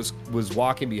that guy was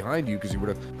walking behind you because you would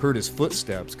have heard his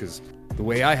footsteps. Because the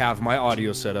way I have my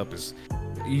audio set up is,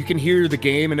 you can hear the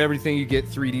game and everything. You get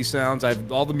 3D sounds. I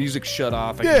have all the music shut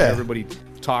off. I can hear everybody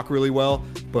talk really well,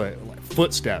 but like,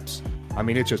 footsteps. I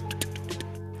mean, it's just.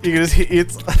 You can just.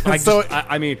 It's so.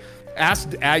 I mean,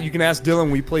 you can ask Dylan.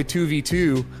 We play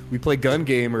 2v2. We play gun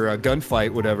game or a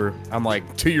gunfight, whatever. I'm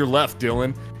like, to your left,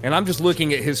 Dylan, and I'm just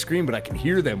looking at his screen, but I can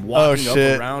hear them walking up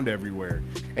around everywhere,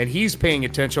 and he's paying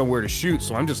attention on where to shoot.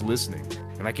 So I'm just listening,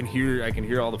 and I can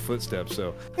hear all the footsteps.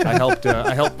 So I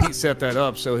helped Pete set that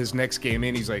up. So his next game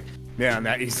in, he's like, man,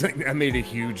 that made a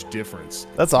huge difference.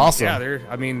 That's awesome. Yeah,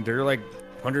 they're like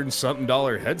 $100 and something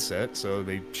headset, so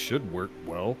they should work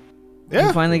well. Yeah.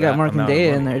 You finally got Mark and amount of Daya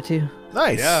money. in there too.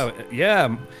 Nice.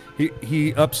 Yeah.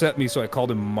 He upset me, so I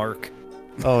called him Mark.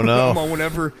 Oh no.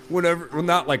 whenever, well,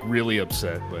 not like really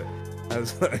upset, but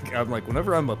I'm like,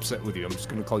 whenever I'm upset with you, I'm just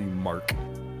gonna call you Mark.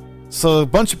 So a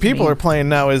bunch of people are playing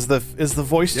now. Is the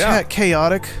voice chat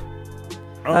chaotic?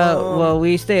 Well,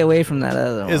 we stay away from that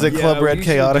other one. Is it Club Red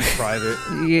chaotic? Private.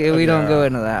 Yeah, we don't go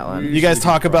into that one. You guys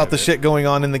talk about the shit going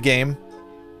on in the game.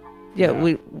 Yeah,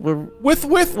 we're with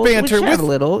we'll banter, chat with a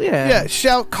little, yeah.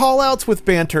 Call outs with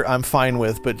banter. I'm fine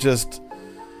with, but just,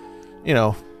 you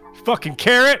know, Fucking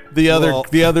carrot. the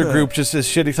other group just is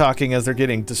shitty talking as they're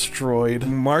getting destroyed.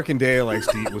 Mark and Daya likes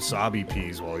to eat wasabi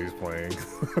peas while he's playing.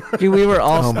 Dude, we were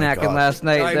all Oh my snacking God. last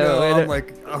night. I though. know.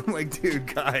 I'm like,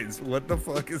 dude, guys, what the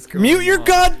fuck is going on? Mute your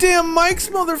goddamn mics,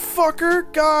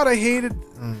 motherfucker! God, I hate it.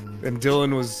 And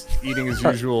Dylan was eating his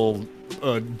usual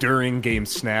during game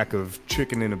snack of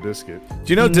chicken and a biscuit. Do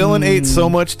you know Dylan ate so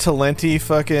much Talenti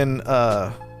fucking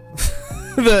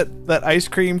that ice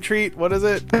cream treat? What is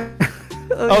it?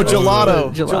 Oh,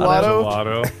 gelato.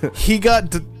 Gelato. He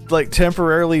got like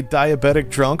temporarily diabetic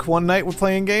drunk one night with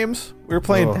playing games. We were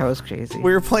playing That was crazy.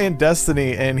 we were playing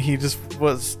Destiny, and he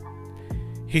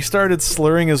he started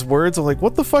slurring his words. I'm like,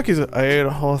 what the fuck is it? I ate a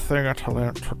whole thing of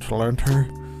Talenter.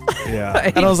 Yeah.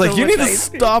 And I was like, you need to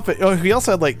stop it. Oh, he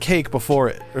also had like cake before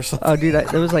it or something. Oh, dude,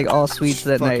 it was like all sweets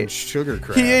that Fucking night. sugar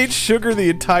crack. He ate sugar the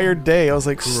entire day. I was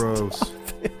like, Gross.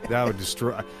 That would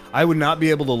destroy. I would not be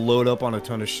able to load up on a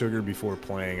ton of sugar before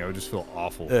playing. I would just feel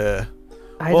awful. yeah.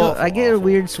 I get a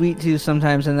weird sweet tooth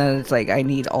sometimes, and then it's like I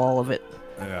need all of it.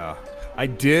 Yeah. I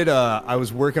did. I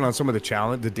was working on some of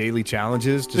the daily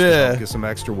challenges, just to help get some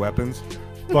extra weapons.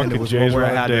 Fucking Jay's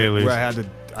right dailies.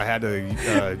 I had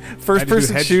to.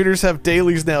 First-person shooters have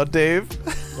dailies now, Dave.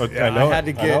 Yeah,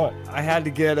 I had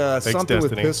to get something Destiny.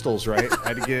 with pistols, right?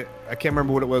 I can't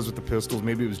remember what it was with the pistols.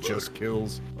 Maybe it was just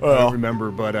kills. I Oh. don't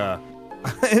remember, but I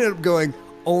ended up going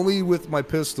only with my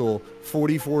pistol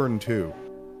 44 and 2.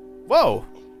 Whoa.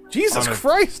 Jesus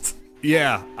Christ.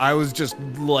 Yeah, I was just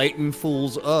lighting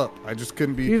fools up. I just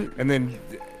couldn't be. And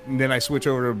then I switch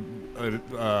over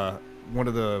to one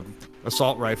of the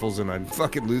assault rifles, and I'm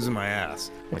fucking losing my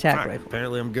ass. Attack rifle.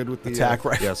 Apparently, I'm good with the attack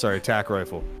rifle. Yeah, sorry, attack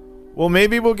rifle. Well,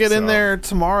 maybe we'll get in there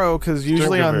tomorrow, because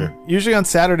usually on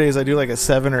Saturdays I do like a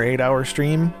 7 or 8 hour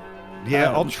stream.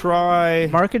 Yeah, I'll try.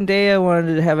 Mark and Dea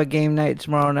wanted to have a game night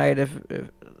tomorrow night. If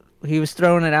he was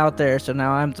throwing it out there, so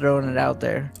now I'm throwing it out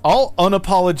there. I'll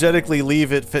unapologetically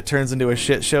leave it if it turns into a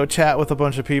shit show chat with a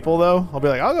bunch of people, though. I'll be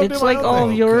like, I'll go do my It's like own all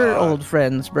thing. of your old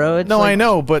friends, bro. It's No, like, I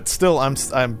know, but still, I'm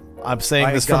saying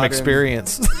this from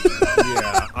experience.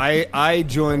 Yeah, I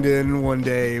joined in one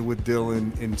day with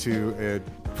Dylan into a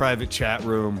private chat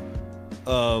room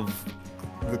of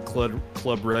the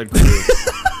Club Red crew.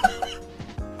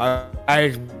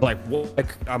 I like what?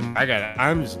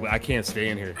 I can't stay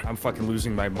in here. I'm fucking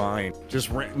losing my mind. Just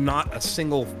not a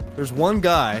single. There's one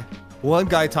guy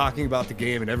talking about the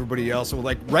game, and everybody else.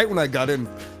 Like right when I got in,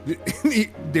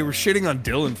 they were shitting on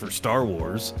Dylan for Star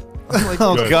Wars. I'm like,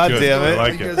 Oh, God damn it. I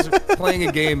like you guys are playing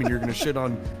a game and you're gonna shit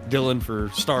on Dylan for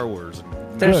Star Wars.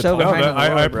 They're so behind the I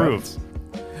lore, bro. approve.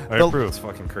 I approve. It's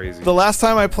fucking crazy. The last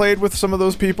time I played with some of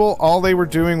those people, all they were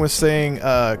doing was saying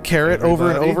carrot over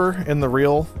and over in the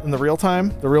real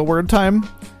word time,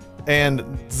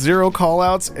 and 0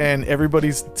 callouts, and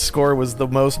everybody's score was the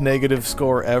most negative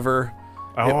score ever.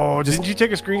 Oh, didn't you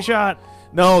take a screenshot?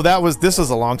 No, this was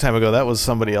a long time ago. That was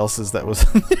somebody else's that was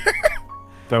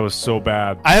That was so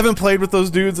bad. I haven't played with those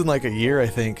dudes in like a year, I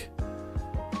think.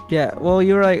 Yeah, well,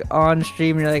 you were like on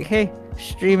stream, and you're like, hey,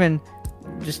 streaming,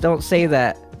 just don't say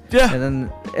that. Yeah. And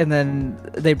then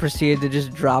they proceeded to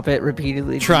just drop it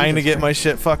repeatedly. Trying to get my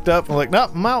shit fucked up. I'm like, no,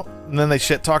 I'm out. And then they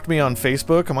shit talked me on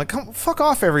Facebook. I'm like, come fuck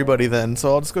off everybody then.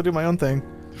 So I'll just go do my own thing.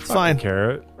 It's fine.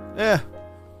 Carrot. Yeah.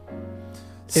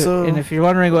 So And if you're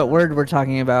wondering what word we're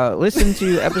talking about, listen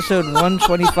to episode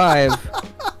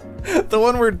 125. the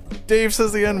one where Dave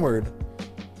says the N-word.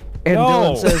 And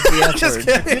No. Dylan says the F Just word.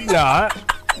 kidding. Did not.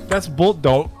 That's bull.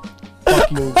 Don't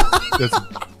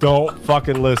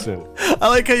fucking listen. I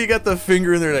like how you got the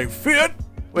finger in there like, fit.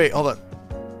 Wait, hold on.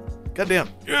 Goddamn.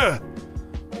 Yeah.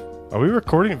 Are we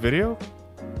recording video?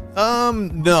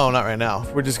 No, not right now.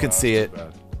 We just can see it.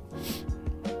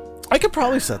 I could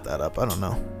probably set that up. I don't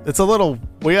know. It's a little.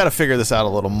 We got to figure this out a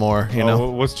little more. You know.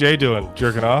 What's Jay doing?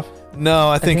 Jerking off? No,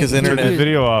 I think his think Turn the internet.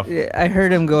 video off. Yeah, I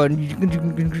heard him going.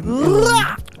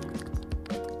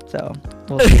 So,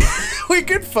 we'll see. We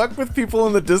could fuck with people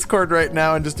in the Discord right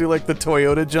now and just do like the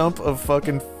Toyota jump of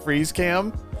fucking freeze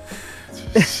cam.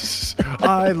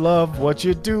 I love what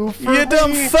you do for You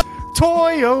dumb me, fuck.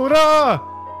 Toyota.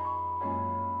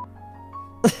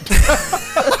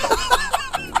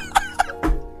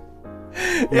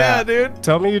 Yeah, Matt, dude.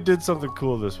 Tell me you did something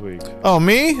cool this week. Oh,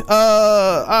 me?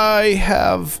 I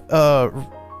have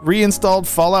reinstalled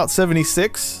Fallout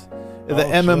 76, the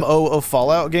MMO of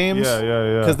Fallout games.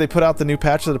 Yeah. Because they put out the new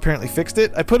patch that apparently fixed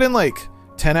it. I put in like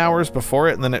 10 hours before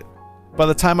it, and then by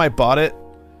the time I bought it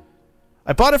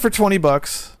for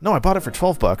 $20. No, I bought it for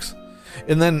 $12.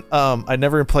 And then I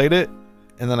never played it,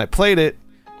 and then I played it,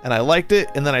 and I liked it,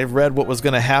 and then I read what was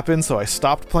going to happen, so I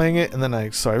stopped playing it, and then I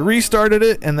restarted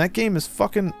it, and that game is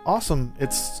fucking awesome.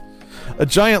 It's a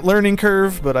giant learning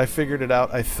curve, but I figured it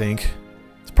out, I think.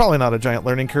 It's probably not a giant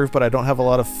learning curve, but I don't have a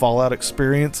lot of Fallout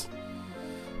experience.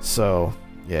 So,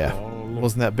 yeah,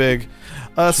 wasn't that big.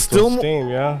 Still Steam,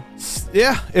 yeah.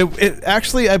 Yeah, it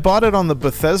actually, I bought it on the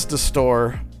Bethesda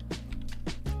store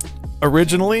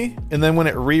originally, and then when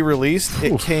it re-released,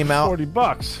 it came out.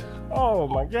 $40. Oh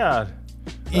my god.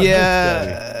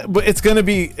 Yeah, but it's gonna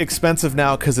be expensive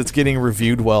now because it's getting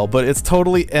reviewed well. But it's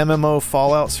totally MMO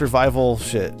Fallout survival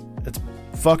shit. It's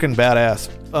fucking badass.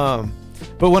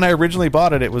 But when I originally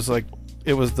bought it, it was like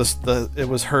it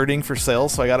was hurting for sale,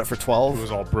 so I got it for $12. It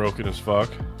was all broken as fuck.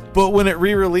 But when it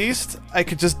re-released, I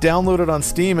could just download it on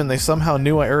Steam, and they somehow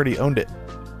knew I already owned it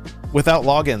without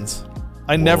logins.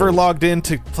 I never logged in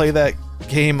to play that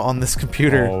game on this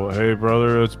computer. Oh, hey,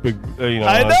 brother, that's big. You know,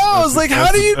 I know. I was like,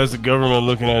 how do you? As the government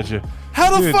looking at you.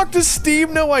 How the fuck does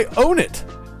Steam know I own it?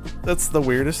 That's the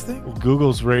weirdest thing.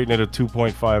 Google's rating it a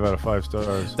 2.5 out of 5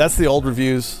 stars. That's the old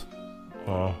reviews.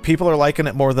 Oh. People are liking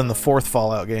it more than the 4th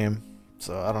Fallout game.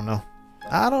 So I don't know.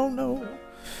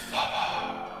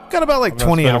 Got about like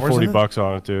 20 hours. $40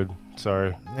 on it, dude.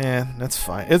 Sorry. Yeah, that's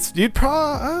fine. You'd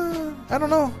probably. I don't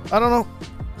know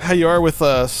how you are with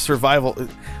survival.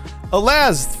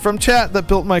 Alaz from chat that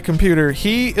built my computer.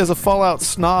 He is a Fallout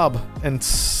snob and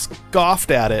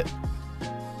scoffed at it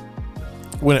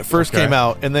when it first came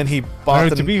out, and then he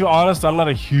bought. To be honest, I'm not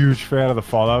a huge fan of the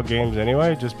Fallout games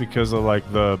anyway, just because of like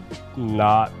the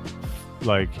not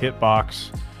like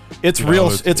hitbox. It's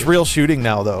real shooting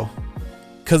now though,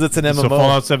 because it's an MMO. So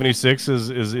Fallout 76 is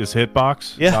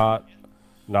hitbox. Yeah.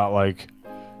 Not like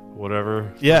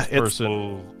whatever. Yeah. It's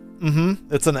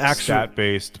an actual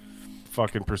stat-based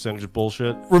fucking percentage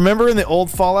bullshit. Remember in the old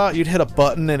Fallout, you'd hit a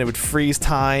button and it would freeze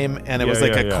time, and it was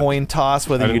like a coin toss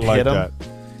whether you'd hit them.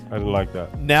 I didn't like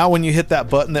that. Now when you hit that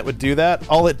button that would do that,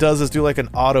 all it does is do like an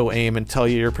auto aim and tell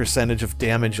you your percentage of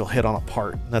damage you'll hit on a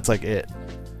part. That's like it.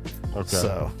 Okay.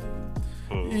 So.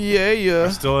 Yeah.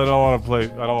 I don't want to play.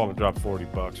 I don't want to drop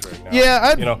 $40 right now.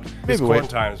 Yeah, it's corn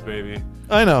times, baby.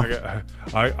 I know.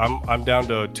 I'm down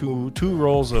to two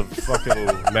rolls of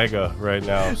fucking Mega right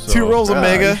now. So. 2 rolls of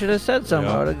Mega. You should have said something.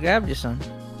 I would have grabbed you some.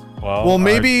 Well,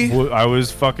 maybe I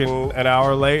was fucking an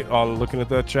hour late on looking at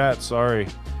that chat. Sorry.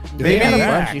 Maybe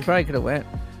you probably could have went.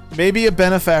 Maybe a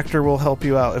benefactor will help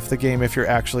you out if you're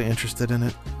actually interested in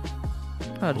it.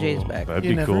 Oh, Jay's back. That'd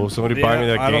be cool. Somebody buy me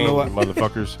that game,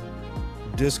 motherfuckers.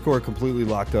 Discord completely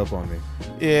locked up on me.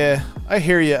 Yeah, I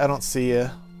hear you. I don't see you.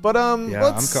 But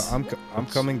yeah, I'm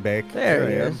coming back. There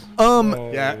he is.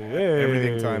 Yeah,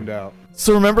 everything timed out.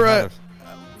 So remember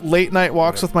late night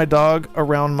walks with my dog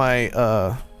around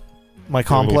my my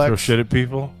complex. Throw shit at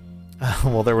people.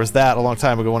 Well, there was that a long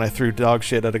time ago when I threw dog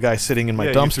shit at a guy sitting in my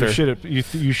dumpster.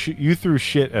 You threw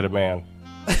shit at a man.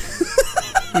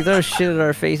 He throws shit at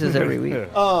our faces every week.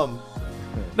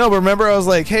 No, but remember I was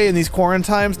like, hey, in these quarantine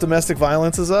times, domestic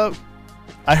violence is up.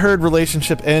 I heard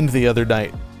relationship end the other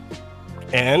night.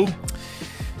 And?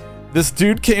 This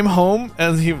dude came home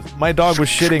and my dog was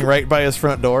shitting right by his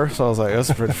front door. So I was like,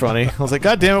 that's pretty funny. I was like,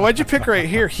 God damn it, why'd you pick right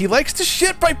here? He likes to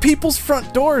shit by people's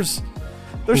front doors.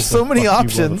 There's so many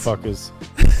options.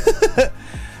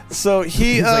 So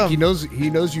he's like, he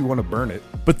knows you want to burn it.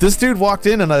 But this dude walked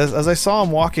in, and as I saw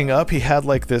him walking up, he had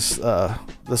like this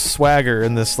swagger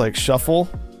and this like shuffle,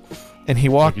 and he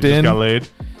walked in. Just got laid?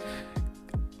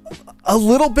 A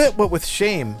little bit, but with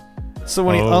shame. So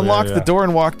when he unlocked the door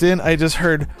and walked in, I just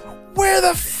heard, "Where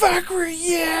the fuck were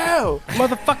you,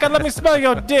 motherfucker? Let me smell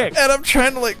your dick." And I'm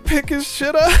trying to like pick his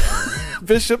shit up,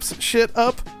 Bishop's shit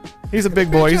up. He's a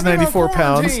big boy. He's 94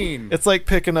 pounds. It's like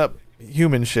picking up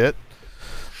human shit,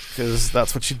 because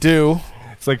that's what you do.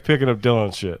 It's like picking up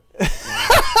Dylan's shit.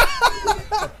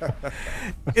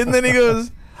 And then he goes,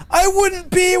 I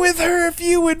wouldn't be with her if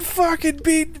you would fucking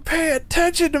pay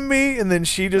attention to me. And then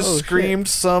she just screamed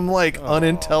some like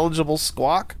unintelligible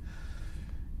squawk.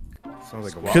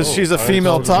 Sounds like because she's a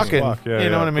female talking. Yeah, you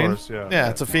know what I mean? Course, yeah,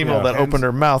 it's a female that opened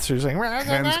her mouth. She was like,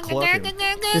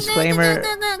 disclaimer,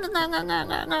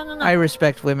 I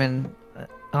respect women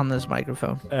on this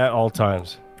microphone. At all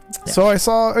times. Yeah. So I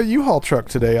saw a U-Haul truck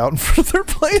today out in front of their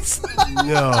place.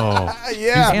 No.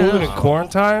 Yeah. He's moving in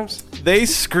quarantine times? They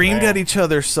screamed at each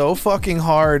other so fucking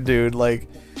hard, dude. Like,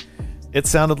 it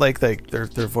sounded like their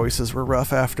voices were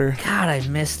rough after. God, I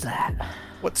missed that.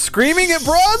 What, screaming at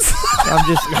broads? I'm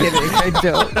just kidding. I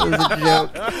don't. It was a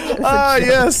joke.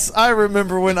 Yes. I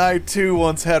remember when I, too,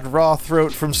 once had raw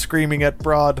throat from screaming at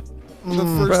broad. The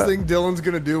first thing Dylan's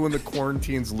gonna do when the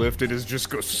quarantine's lifted is just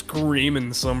go scream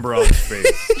in some broad's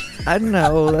face. I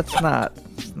know, that's not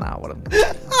what I'm gonna do.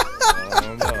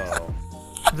 Oh,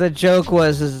 no. The joke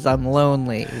was I'm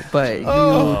lonely, but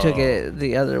you took it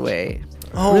the other way.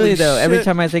 Really though, every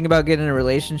time I think about getting in a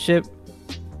relationship,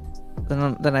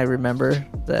 then I remember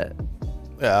that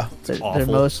they're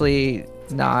mostly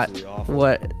not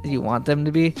what you want them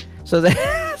to be. So that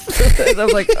I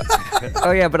was like,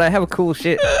 oh yeah, but I have cool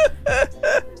shit,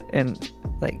 and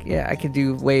like I can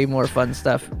do way more fun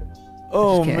stuff.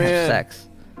 Oh, I just can't man, have sex.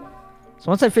 So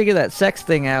once I figure that sex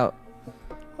thing out,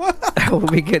 I will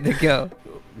be good to go.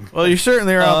 Well, you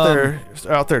certainly are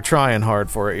out there trying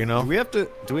hard for it, you know. Do we have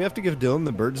to give Dylan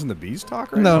the birds and the bees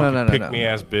talk right now? No. Pick me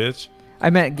ass bitch. I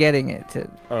meant getting it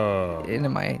into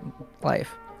my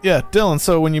life. Yeah, Dylan.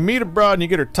 So when you meet a broad and you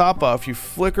get her top off, you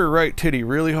flick her right titty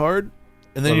really hard,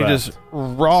 and then you just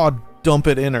raw dump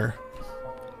it in her.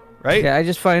 Right? Yeah, I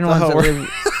just find ones that live.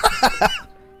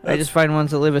 I just find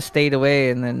ones that live a state away,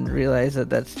 and then realize that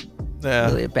that's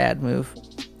really a bad move.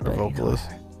 For vocalists.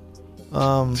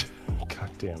 God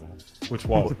damn it. Which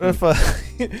one?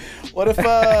 What if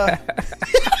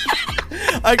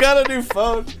I got a new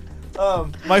phone.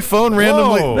 My phone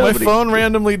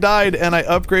randomly died, and I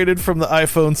upgraded from the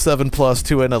iPhone 7 Plus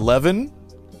to an 11.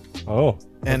 Oh,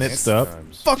 and it's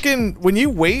times. Fucking when you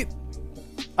wait.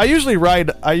 I usually ride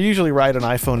an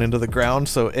iPhone into the ground,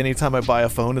 so anytime I buy a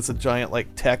phone, it's a giant like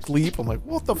tech leap. I'm like,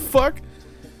 what the fuck?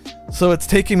 So it's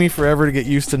taking me forever to get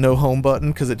used to no home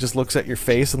button because it just looks at your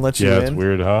face and lets you in. Yeah, it's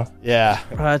weird, huh? Yeah.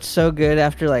 It's so good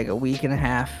after like a week and a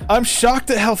half. I'm shocked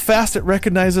at how fast it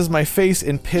recognizes my face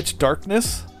in pitch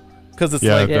darkness. Because it's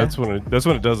that's when it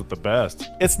does it the best.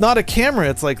 It's not a camera,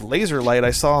 it's like laser light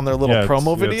I saw on their little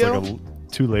promo video. It's like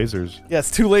two lasers. Yeah, it's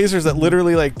two lasers that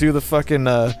literally like do the fucking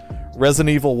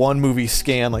Resident Evil 1 movie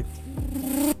scan. Like,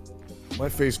 my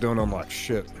face don't unlock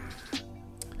shit.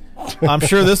 I'm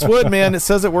sure this would, man. It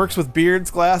says it works with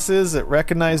beards, glasses. It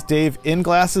recognized Dave in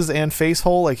glasses and face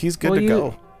hole. Like, he's good to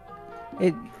go.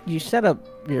 You set up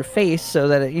your face so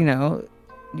that it,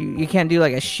 you can't do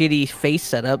like a shitty face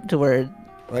setup to where.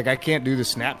 Like, I can't do the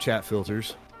Snapchat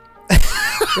filters.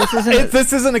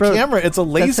 This isn't a camera. It's a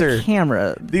laser. That's a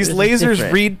camera. These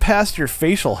lasers read past your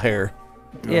facial hair.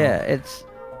 Yeah, it's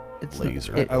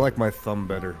laser. I like my thumb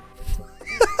better.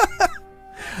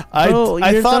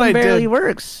 I thought I barely did.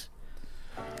 Works.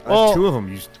 I have two of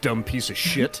them, you dumb piece of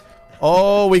shit.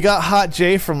 Oh, we got Hot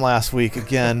J from last week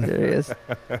again. There he is.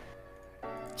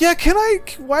 Yeah,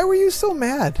 why were you so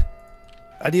mad?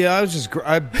 I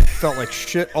felt like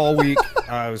shit all week.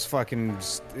 It was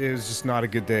just not a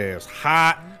good day. It was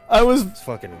hot. I was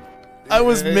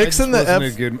mixing the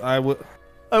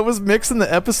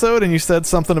episode, and you said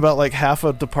something about like half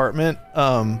a department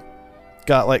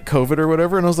got like COVID or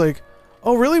whatever, and I was like,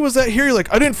 oh really, was that here? You're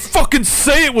like, I didn't fucking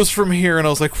say it was from here, and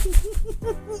I was like,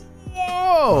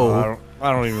 whoa.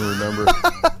 I don't even remember.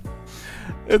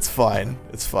 It's fine.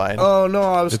 Oh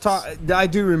no, I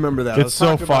do remember that. It's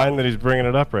so fine that he's bringing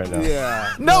it up right now.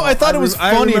 Yeah. No, I thought it was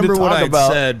funny to talk what I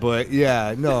about. said, but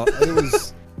yeah, no, it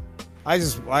was.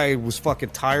 I was fucking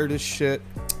tired as shit.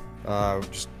 I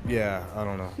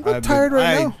don't know. I'm tired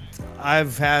right now.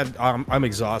 I'm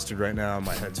exhausted right now.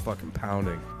 My head's fucking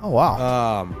pounding. Oh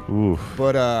wow. Oof.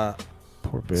 But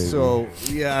poor baby. So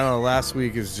yeah, I don't know. Last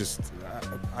week is just.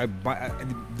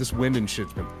 This wind and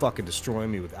shit's been fucking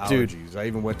destroying me with allergies. I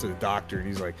even went to the doctor and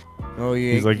he's like, "Oh,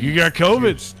 he's like, you got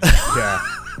COVID." Yeah.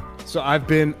 So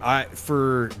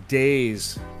for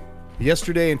days.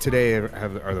 Yesterday and today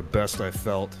are the best I've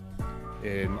felt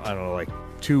in I don't know like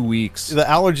 2 weeks. The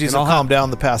allergies have calmed down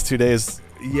the past 2 days.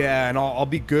 Yeah, and I'll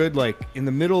be good like in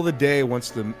the middle of the day once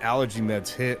the allergy meds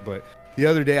hit, but. The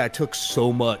other day I took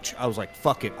so much. I was like,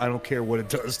 fuck it. I don't care what it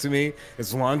does to me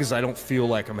as long as I don't feel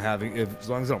like as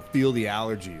long as I don't feel the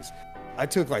allergies. I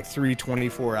took like 3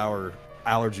 24-hour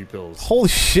allergy pills. Holy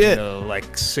shit. Like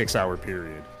 6-hour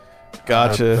period.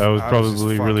 Gotcha. That was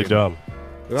probably really dumb.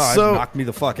 It knocked me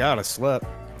the fuck out. I slept.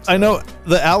 I know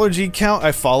the allergy count.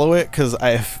 I follow it because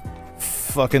I've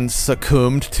fucking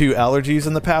succumbed to allergies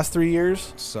in the past 3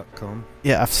 years. Suck cum?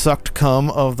 Yeah, I've sucked cum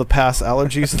of the past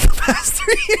allergies in the past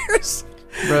 3 years.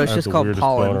 Bro, it's just called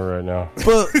pollen right now.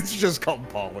 But it's just called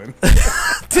pollen.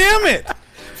 Damn it!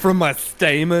 From my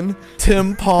stamen.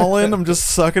 Tim Pollen. I'm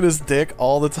just sucking his dick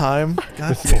all the time.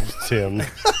 God His name's Tim.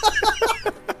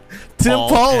 Tim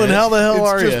Pollen, how the hell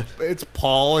are you? It's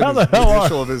Paul, and the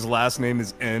initial of his last name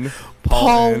is N.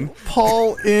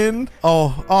 Paul in.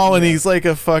 Oh, and he's like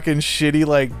a fucking shitty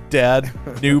like dad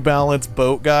New Balance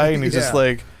boat guy, and he's just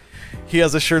like, he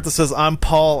has a shirt that says "I'm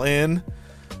Paul in."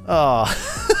 Oh,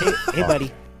 hey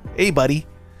buddy. Hey buddy.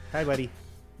 Hi buddy.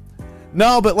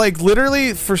 No, but like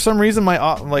literally, for some reason, my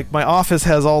office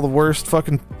has all the worst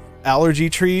fucking allergy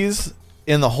trees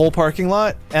in the whole parking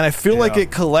lot, and I feel like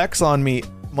it collects on me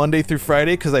Monday through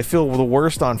Friday because I feel the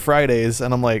worst on Fridays,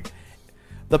 and I'm like,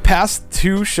 the past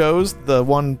 2 shows, the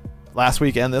one last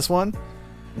week and this one,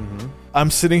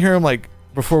 I'm sitting here, I'm like,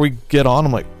 before we get on,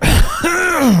 I'm like,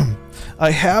 I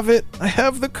have it. I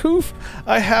have the Coof.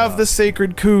 I have the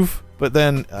sacred Coof. But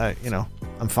then,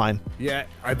 I'm fine. Yeah,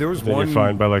 there was then one. You're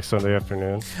fine by like Sunday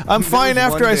afternoon. I'm fine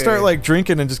after I start like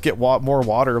drinking and just get more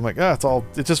water. I'm like,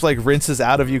 it just like rinses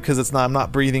out of you because I'm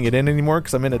not breathing it in anymore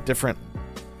because I'm in a different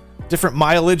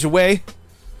mileage away.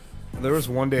 There was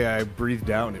one day I breathed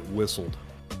out and it whistled.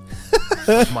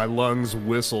 My lungs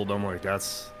whistled. I'm like,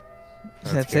 that's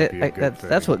it.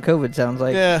 That's what COVID sounds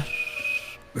like. Yeah.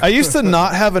 I used to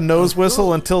not have a nose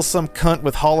whistle until some cunt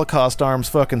with Holocaust arms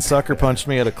fucking sucker punched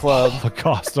me at a club.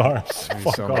 Holocaust arms. You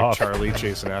Fuck sound off. like Charlie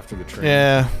chasing after the train.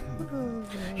 Yeah.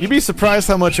 You'd be surprised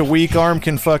how much a weak arm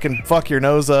can fucking fuck your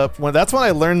nose up. That's when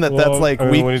I learned that that's like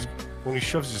weak. When he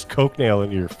shoves his coke nail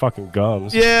into your fucking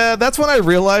gums. Yeah, that's when I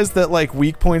realized that like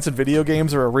weak points in video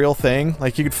games are a real thing.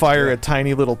 Like you could fire a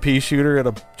tiny little pea shooter at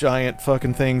a giant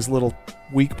fucking thing's little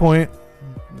weak point.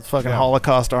 The fucking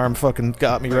Holocaust arm fucking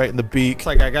got me right in the beak. It's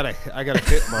like I got a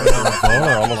hit marker.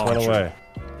 Almost went away.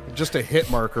 Just a hit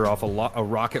marker off a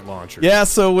rocket launcher. Yeah,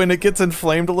 so when it gets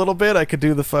inflamed a little bit, I could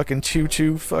do the fucking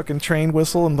choo-choo fucking train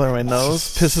whistle and blow my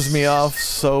nose. Pisses me off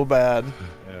so bad.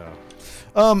 Yeah.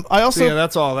 I also... So yeah,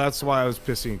 that's all. That's why I was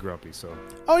pissy and grumpy, so...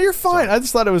 Oh, you're fine. I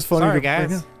just thought it was funny. Sorry,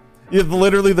 guys. Yeah,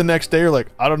 literally the next day, you're like,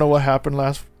 I don't know what happened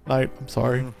last night. I'm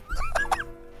sorry.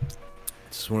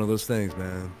 It's just one of those things,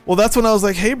 man. Well, that's when I was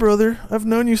like, hey, brother, I've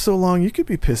known you so long. You could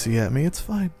be pissy at me. It's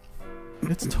fine.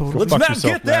 It's totally Let's not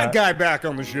get that guy back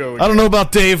on the show again. I don't know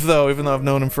about Dave, though, even though I've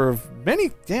known him for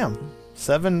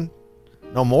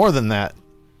no, more than that.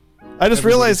 I just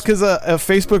realized because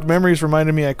Facebook memories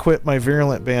reminded me I quit my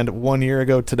Virulent band 1 year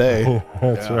ago today.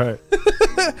 That's right.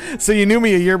 So you knew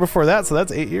me a year before that, so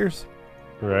that's 8 years.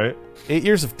 Right. 8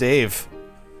 years of Dave.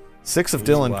 6 of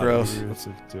Dylan. Gross.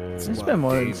 It's been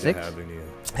more than 6.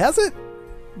 Has it?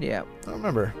 Yeah. I don't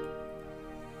remember.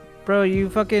 Bro, you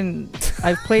fucking...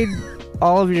 I've played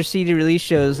all of your CD release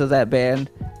shows of that band,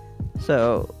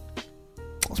 so...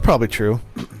 That's probably true.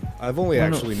 I've only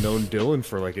actually known Dylan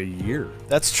for like a year.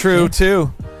 That's true,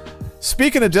 too.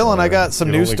 Speaking of Dylan, I got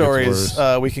some news stories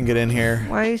we can get in here.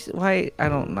 Why? I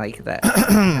don't like that.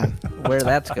 Where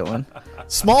that's going.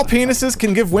 Small penises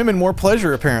can give women more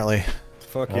pleasure, apparently.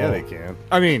 Fuck yeah, they can.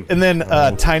 I mean... And then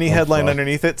tiny headline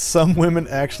underneath it, some women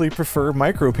actually prefer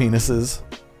micro penises.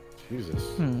 Jesus.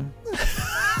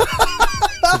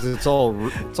 It's all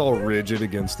rigid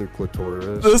against their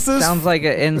clitoris. This is sounds like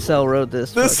an incel wrote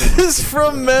this. This is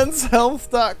from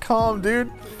menshealth.com,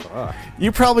 dude. Fuck.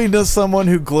 You probably know someone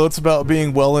who gloats about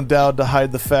being well endowed to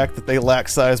hide the fact that they lack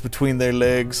size between their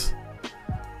legs.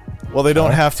 Well, they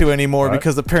don't have to anymore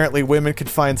because apparently women can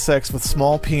find sex with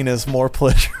small penis more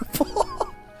pleasurable.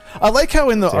 I like how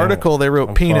in the article they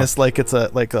wrote penis like it's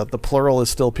the plural is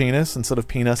still penis instead of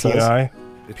penis. Peni.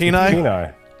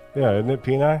 Peni? Yeah, isn't it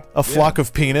peni? A flock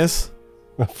of penis.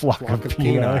 A flock of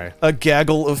peni. A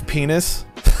gaggle of penis.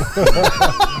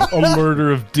 A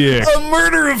murder of dick. A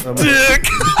murder of dick.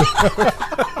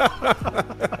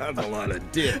 That's a lot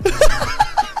of dick.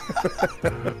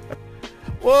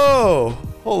 Whoa.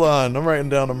 Hold on. I'm writing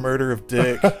down a murder of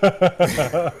dick.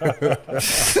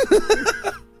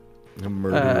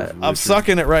 I'm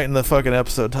sucking at writing the fucking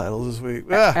episode titles this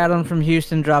week. Adam from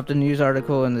Houston dropped a news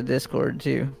article in the Discord,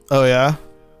 too. Oh, yeah?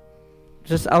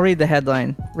 I'll read the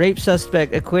headline. Rape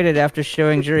suspect acquitted after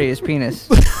showing jury his penis.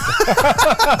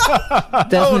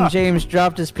 Desmond James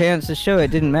dropped his pants to show it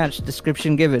didn't match the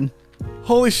description given.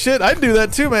 Holy shit, I'd do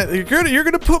that too, man. You're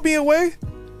gonna put me away?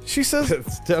 She says.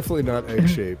 It's definitely not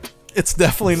egg-shaped. It's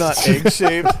definitely not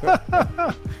egg-shaped.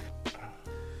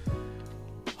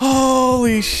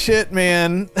 Holy shit,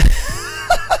 man.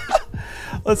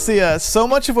 Let's see. So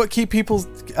much of what keeps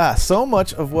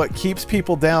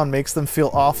people down makes them feel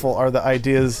awful are the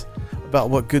ideas about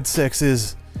what good sex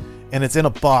is, and it's in a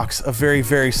box, a very,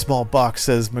 very small box,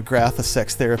 says McGrath, a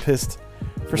sex therapist.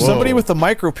 For somebody with a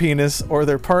micro penis or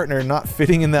their partner, not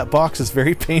fitting in that box is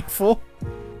very painful.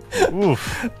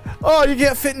 Oof. Oh, you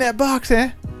can't fit in that box,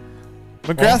 eh?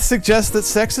 McGrath suggests that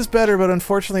sex is better, but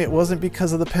unfortunately it wasn't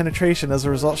because of the penetration. As a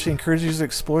result, she encourages you to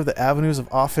explore the avenues of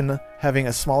often having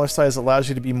a smaller size allows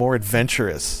you to be more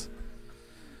adventurous.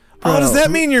 Bro, does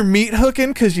that mean you're meat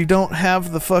hooking because you don't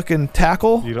have the fucking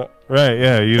tackle? You don't, right,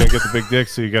 yeah, you don't get the big dick,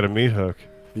 so you got a meat hook.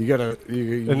 You gotta,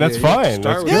 and that's fine.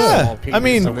 Start with yeah, the small penis I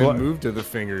mean, and then move to the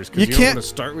fingers because you don't want to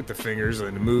start with the fingers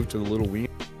and then move to the little ween.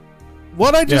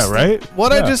 What I just I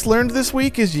Yeah. just learned this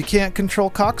week is you can't control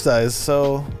cock size,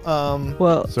 so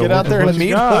So get out there and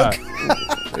meat hook.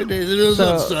 It is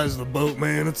the size of the boat,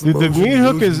 man. It's the meat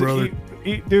hook is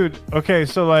dude. Okay,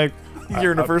 so like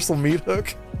universal meat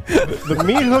hook. The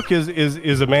meat hook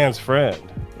is a man's friend.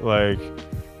 Like,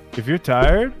 if you're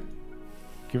tired,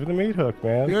 give it the meat hook,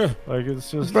 man. Yeah. Like it's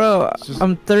just. Bro,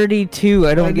 I'm 32.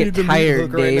 I don't get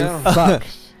tired, Dave. Fuck.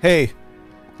 Hey.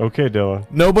 Okay, Dylan.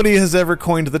 Nobody has ever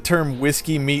coined the term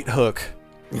whiskey meat hook.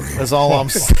 That's all I'm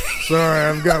saying. Sorry,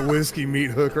 I've got whiskey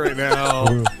meat hook right now.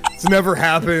 This never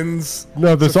happens.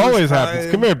 No, this always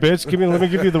happens. Come here, bitch. Let me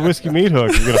give you the whiskey meat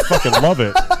hook. You're gonna fucking love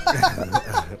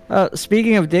it.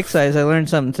 Speaking of dick size, I learned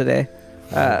something today.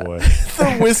 Oh boy.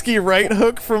 The whiskey right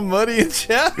hook from Muddy and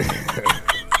Chat.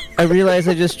 I realized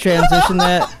I just transitioned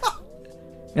that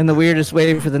in the weirdest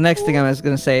way for the next thing I was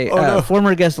gonna say. No.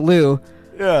 Former guest Lou.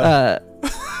 Yeah.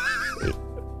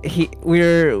 We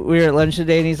were at lunch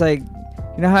today, and he's like,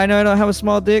 "You know how I know I don't have a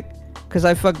small dick? Because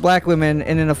I fuck black women,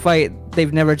 and in a fight,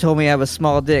 they've never told me I have a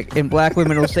small dick. And black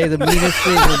women will say the meanest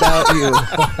things about you."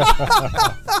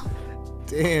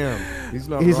 Damn. He's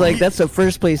not He's wrong. like, that's the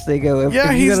first place they go. If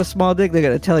you got a small dick, they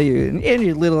gotta tell you. And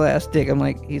your little ass dick. I'm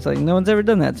like, he's like, no one's ever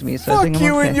done that to me. So I Fuck think I'm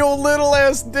you okay. and your little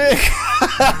ass dick.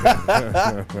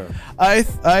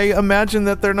 I imagine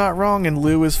that they're not wrong, and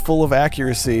Lou is full of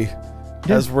accuracy.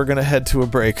 As we're gonna head to a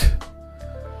break.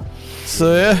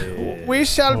 So yeah, we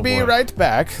shall be right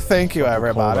back. Thank you,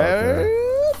 everybody.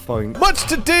 Much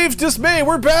to Dave's dismay,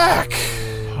 we're back.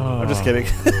 I'm just kidding.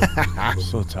 I'm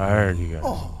so tired, you guys.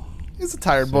 Oh, he's a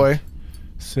tired boy.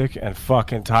 Sick and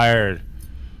fucking tired.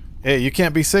 Hey, you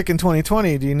can't be sick in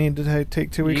 2020. Do you need to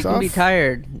take 2 weeks off? You can be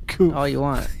tired all you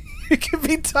want. You can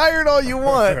be tired all you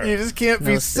want. You just can't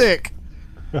be sick.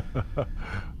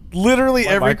 Literally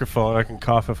my every microphone, I can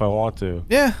cough if I want to.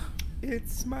 Yeah.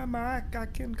 It's my mic. I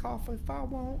can cough if I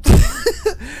want.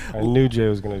 I knew Jay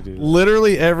was gonna do that.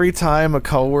 Literally every time a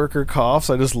coworker coughs,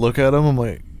 I just look at him. I'm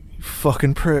like, you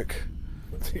fucking prick.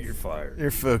 You're fired. You're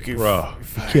fucking. Bro,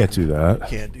 you can't do that.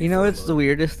 Can't do. You know what's the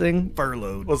weirdest thing?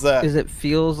 Furloughed. What's that? Is it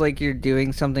feels like you're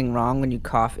doing something wrong when you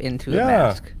cough into a Yeah.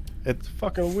 mask. It's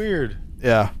fucking weird.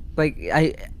 Yeah. Like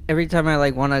every time I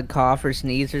like want to cough or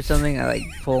sneeze or something, I like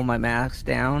pull my mask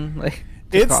down, like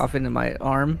to cough into my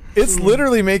arm. It's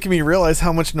literally making me realize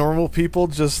how much normal people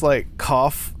just like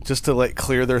cough just to like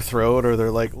clear their throat, or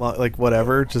they're like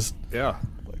whatever. Just yeah.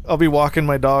 I'll be walking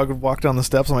my dog, walk down the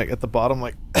steps. I'm like at the bottom,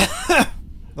 like, and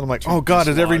I'm like, oh god,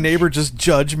 did every neighbor just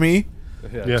judge me?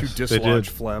 Yeah, Yes, to they dislodge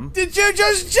did. phlegm. Did you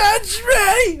just judge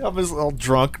me? I'm just all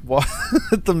drunk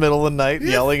at the middle of the night,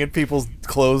 yelling at people's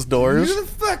closed doors. Who the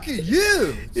fuck are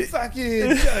you?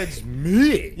 Fucking judge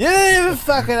me. You don't even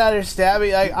fucking understand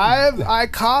me. Like I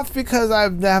cough because I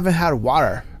haven't had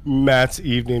water. Matt's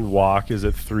evening walk is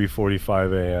at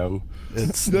 3:45 a.m.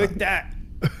 It's Like that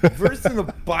verse in the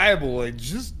Bible, like,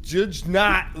 just judge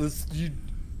not, lest you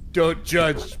don't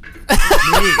judge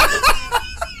me.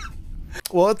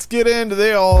 Well, let's get into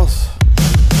the alls.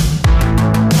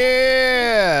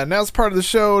 Yeah, now it's part of the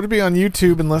show to be on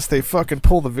YouTube unless they fucking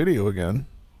pull the video again.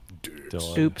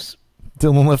 Dylan. Oops.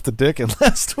 Dylan left the dick in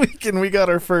last week, and we got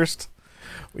our first.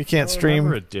 We can't stream.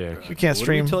 Remember a dick. We can't What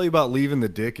stream. did he tell you about leaving the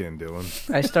dick in,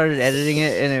 Dylan? I started editing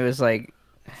it, and it was like,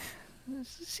 let's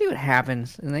see what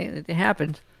happens, and it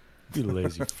happened. You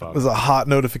lazy fuck. There's a hot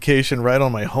notification right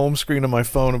on my home screen of my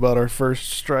phone about our first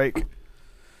strike.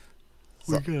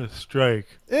 We got a strike.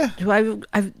 Yeah. Dude,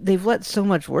 they've let so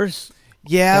much worse.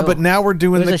 Yeah, No. but now we're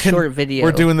doing It was the a short video.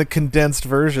 We're doing the condensed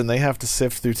version. They have to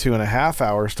sift through 2.5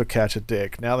 hours to catch a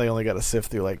dick. Now they only got to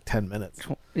sift through like 10 minutes.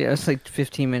 Yeah, it's like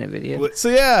 15-minute video. So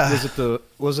yeah,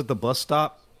 Was it the bus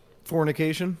stop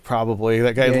fornication? probably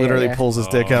that guy Yeah, literally yeah. pulls his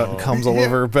dick out and comes all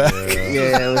over her back.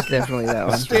 Yeah, it was definitely that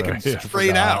one.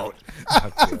 Straight out.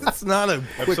 It's not a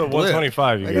quick Episode blip.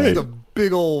 125, you Like, guys. it's a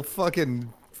big old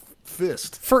fucking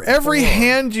fist. For every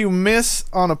hand you miss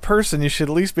on a person, you should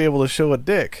at least be able to show a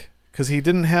dick, because he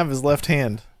didn't have his left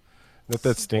hand. Is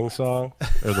that Sting song?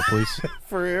 Or the police?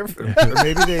 For every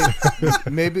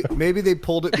Or maybe they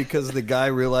pulled it because the guy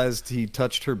realized he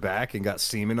touched her back and got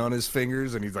semen on his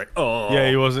fingers, and he's like, oh. Yeah,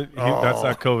 he wasn't. That's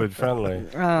not COVID friendly.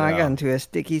 Oh, I got into a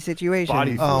sticky situation.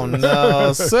 Body Oh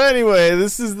no! So anyway,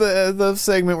 this is the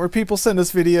segment where people send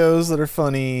us videos that are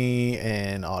funny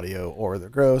and audio, or they're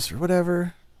gross or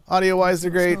whatever. Audio wise,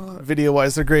 they're great. Video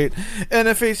wise, they're great.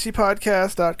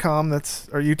 NFHCpodcast.com. That's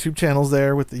our YouTube channel's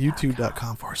there with the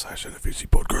youtube.com/NFHC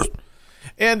podcast.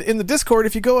 And in the Discord,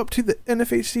 if you go up to the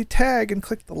NFHC tag and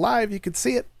click the live, you can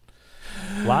see it.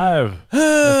 Live.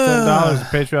 That's $10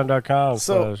 at patreon.com.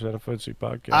 So,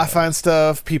 podcast. I find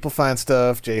stuff, people find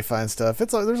stuff, Jay finds stuff.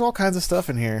 There's all kinds of stuff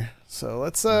in here. So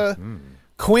let's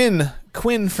Quinn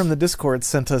from the Discord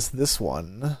sent us this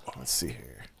one. Let's see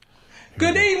here.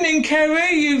 Good evening,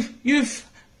 Kerry.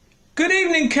 Good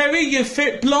evening, Kerry. You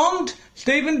fit blonde.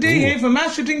 Stephen D here from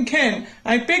Ashton, Kent.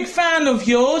 A big fan of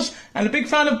yours and a big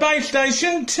fan of Base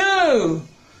Station too.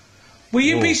 Will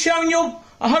you be showing your?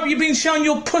 I hope you've been showing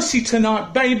your pussy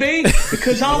tonight, baby,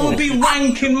 because I will be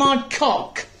wanking my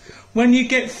cock when you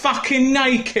get fucking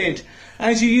naked,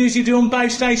 as you usually do on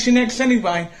Base Station X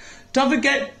anyway. Don't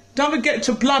forget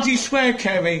to bloody swear,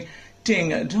 Kerry.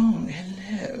 Ding a dong.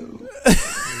 Hello.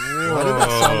 Why did that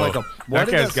sound like a? Why That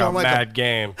did guy's that got sound like mad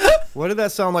game. Why did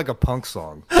that sound like a punk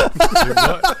song?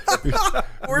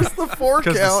 Where's the 4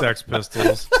 Because the count? Sex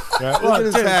Pistols. Yeah. Look at 1,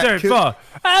 his 2, hat. 3, 4.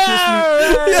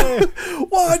 Yeah.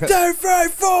 1, 2, 3,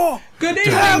 4. Good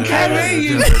evening, Kerry.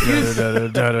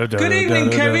 Good evening,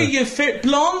 Kerry. You fit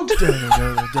blonde.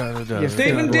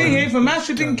 Stephen D here from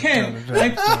Ashton, Kent.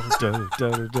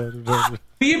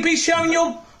 You be showing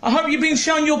your. I hope you've been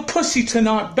showing your pussy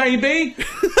tonight, baby.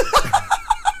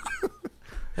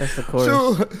 That's the chorus.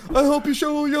 So, I hope you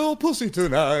show your pussy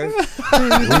tonight.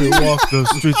 When you walk the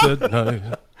streets at night.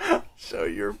 Show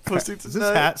your pussy tonight. Does this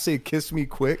hat say "Kiss Me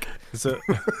Quick"?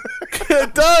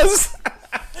 It does.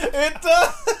 It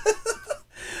does.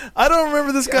 I don't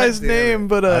remember this guy's name,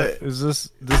 but is this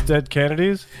Dead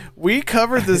Kennedys? we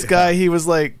covered this guy. He was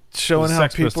like showing how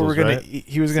Sex people Pistols, were gonna. right?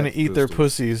 He was gonna eat their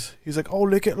pussies. He's like, "Oh,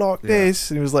 lick it like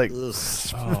this," and he was like,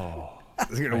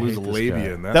 You're gonna lose a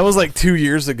labia in that. "That was like 2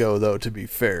 years ago, though. To be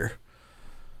fair."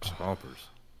 Stompers.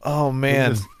 Oh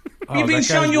man. You've been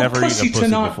showing your pussy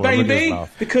tonight, baby,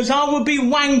 because I will be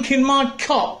wanking my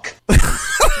cock.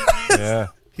 Yeah.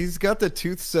 He's got the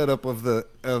tooth setup of the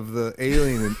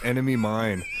alien in Enemy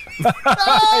Mine. He's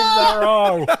not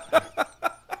wrong.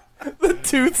 The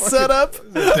tooth setup.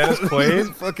 Dennis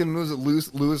Quaid? Fucking was it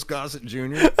Louis Gossett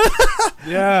Jr.?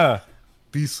 Yeah.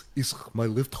 This is my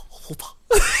left foot.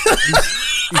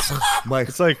 This is my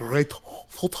right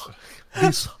foot.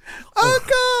 This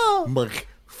are my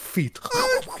feet.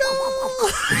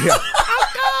 Yeah.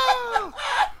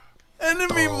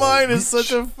 Enemy Mine is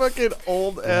such a fucking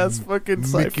old ass fucking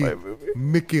sci-fi movie.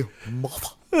 Mickey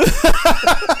Mouse.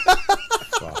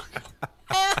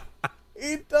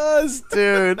 He does,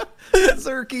 dude.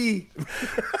 Zerky.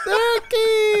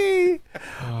 Turkey.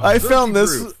 I found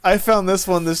this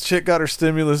one. This chick got her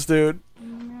stimulus, dude.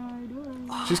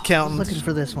 She's counting. Looking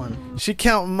for this one. She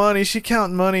counting money. She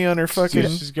counting money on her fucking.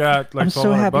 She's got like I'm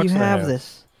so happy you have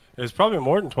this. It's probably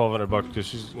more than $1,200 because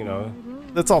she's, you know.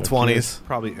 That's all 20s.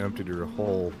 Probably emptied her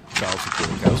whole child support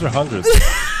account. Those are hundreds.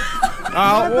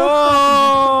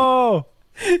 Oh,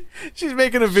 whoa! She's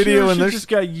making a video and she there's just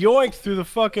got yoinked through the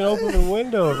fucking open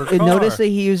window of her car. Notice that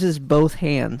he uses both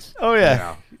hands. Oh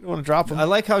yeah. You want to drop them? I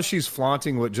like how she's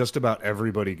flaunting what just about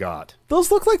everybody got. Those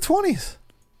look like 20s.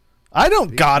 I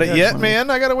don't got it yet,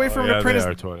 man. I gotta wait for him to print his.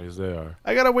 They are 20s. They are.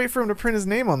 I gotta wait for him to print his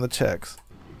name on the checks.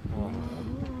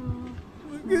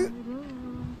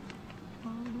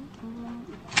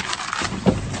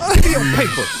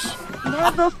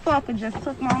 Motherfucker just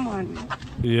took my money.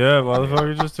 Yeah,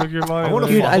 motherfucker just took your money.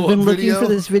 Dude, I've been looking for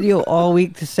this video all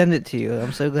week to send it to you.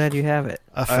 I'm so glad you have it.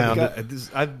 I found it. This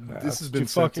has been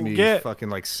sent to me fucking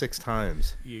like 6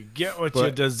 times. You get what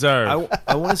you deserve.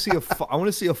 I want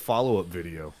to see a follow-up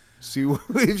video. See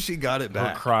if she got it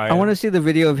back. Crying. I want to see the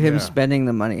video of him spending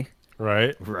the money.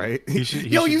 Right? He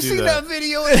Yo, you see that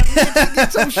video? That bitch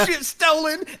get some shit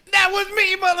stolen? That was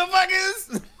me,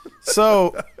 motherfuckers.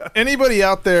 So, anybody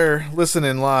out there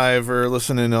listening live or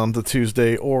listening on the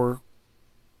Tuesday or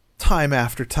time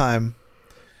after time,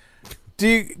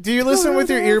 do you listen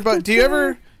with your earbud? Do you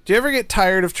ever get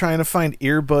tired of trying to find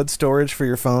earbud storage for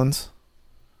your phones?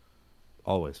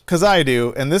 Always. Because I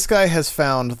do, and this guy has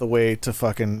found the way to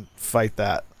fucking fight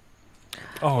that.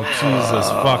 Oh, Jesus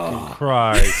fucking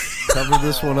Christ. Cover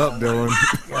this one up, Dylan.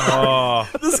 Oh.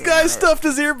 This guy stuffed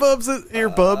his earbuds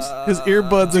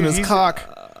in his cock.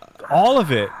 All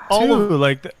of it.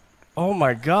 Like, oh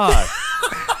my God.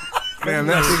 Man,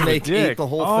 that snake ate the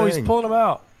whole thing. Oh, he's pulling them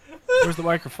out. Where's the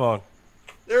microphone?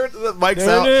 The mic's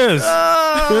there out. It is.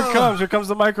 Here it comes. Here comes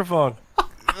the microphone.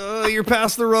 You're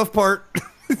past the rough part.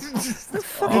 It's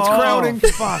crowding.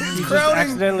 Fuck. He just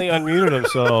accidentally unmuted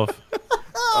himself.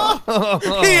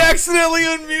 He accidentally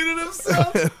unmuted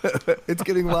himself. It's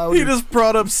getting louder. He just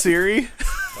brought up Siri.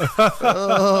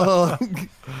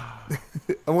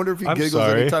 I wonder if he giggles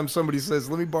anytime somebody says,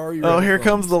 "Let me borrow your." Oh, here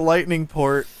comes the lightning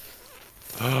port.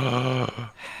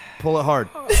 Pull it hard,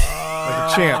 like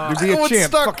a champ. You'd be a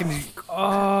champ. Fucking the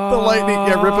lightning.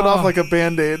 Yeah, rip it off like a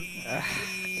band-aid.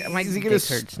 My dick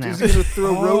hurts now. Is he gonna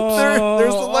throw ropes?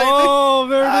 There's the lightning. Oh,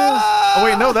 there it is. Oh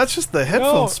wait, no, that's just the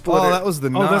headphone splitter. Oh, that was the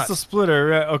knot. Oh, that's the splitter.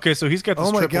 Right. Okay, so he's got this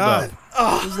tripled up.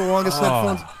 This is the longest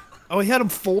headphones. Oh, he had them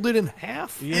folded in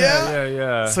half?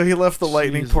 Yeah. So he left the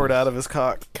lightning port out of his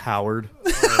cock. Coward.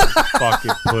 Oh,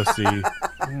 fucking pussy.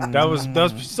 That was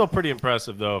still pretty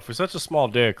impressive though. For such a small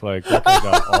dick, like that guy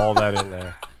got all that in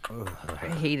there. I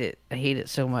hate it. I hate it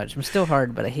so much. I'm still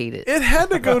hard, but I hate it. It had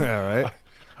to go. Yeah, right.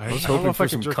 I was hoping for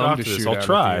some cum to shoot. I'll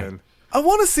try. I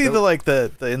want to see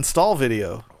the install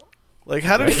video. Like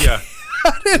how did he? Yeah.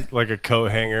 Like a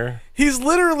coat hanger. He's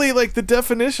literally like the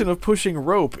definition of pushing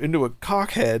rope into a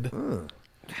cockhead.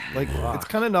 Like, it's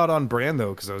kind of not on brand,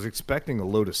 though, because I was expecting a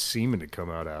load of semen to come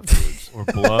out afterwards. Or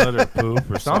blood or poop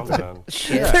or something.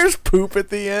 Yeah. There's poop at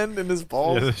the end in his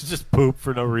balls. Yeah, there's just poop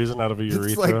for no reason out of a urethra.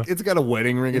 It's like, it's got a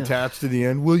wedding ring attached to the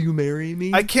end. Will you marry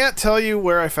me? I can't tell you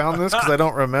where I found this because I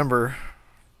don't remember.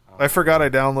 I forgot I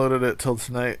downloaded it till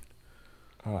tonight.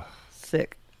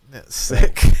 Sick. Yeah,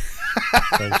 sick.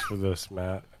 Thanks for this,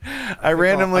 Matt. I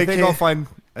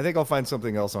think I'll find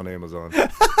something else on Amazon.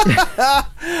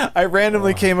 I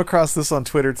randomly came across this on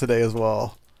Twitter today as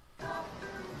well.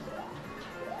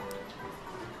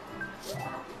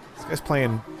 This guy's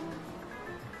playing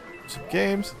some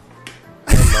games.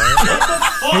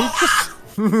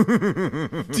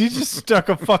 He just stuck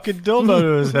a fucking dildo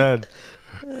to his head.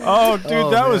 Oh,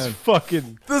 dude, that was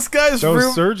fucking. That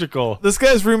was surgical. This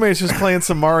guy's roommate's just playing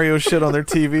some Mario shit on their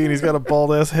TV, and he's got a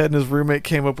bald ass head. And his roommate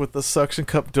came up with the suction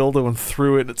cup dildo and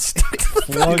threw it, and it stuck to the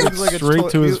Plugged like straight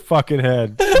to his fucking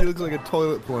head. He looks like a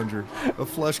toilet plunger, a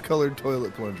flesh-colored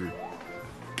toilet plunger.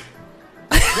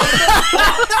 Dude,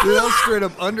 that was straight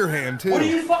up underhand too. What are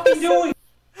you fucking doing?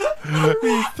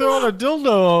 He's throwing a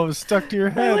dildo stuck to your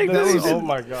head. Like that that. was, oh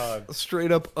my god. A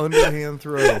straight up underhand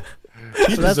throw.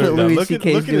 He So that's what deserved that. Louis Look at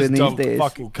C.K.'s his doing dumb these days.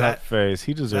 fucking cut face.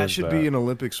 He deserves that. That should be an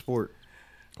Olympic sport.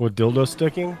 What, dildo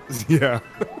sticking? Yeah.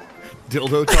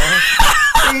 Dildo toss.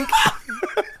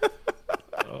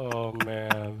 Oh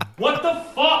man. What the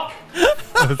fuck?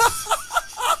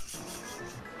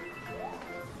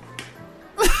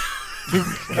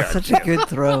 That's such a good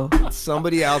throw.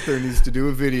 Somebody out there needs to do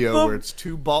a video where it's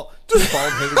two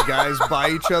bald-headed guys by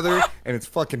each other, and it's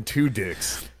fucking two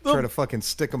dicks trying to fucking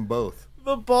stick them both.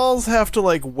 The balls have to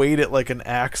like weight it like an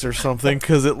axe or something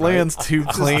because it lands too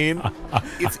clean.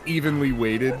 It's evenly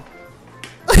weighted.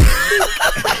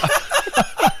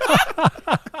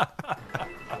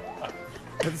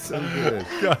 That's so good.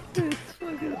 God. It's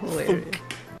fucking hilarious.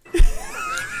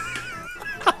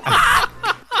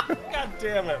 God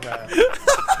damn it, man.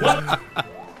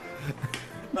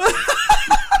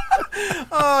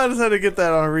 Oh, I just had to get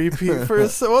that on repeat for a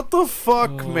second. What the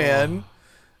fuck, man?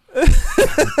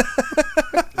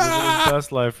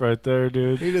 Best life right there,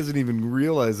 dude. He doesn't even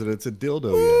realize that it's a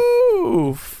dildo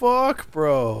Ooh, fuck,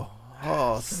 bro.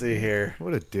 Oh, let's see here. yet.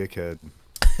 What a dickhead.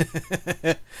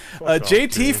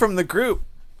 JT from the group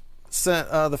sent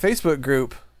the Facebook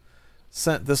group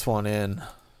sent this one in.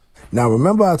 Now,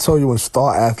 remember I told you when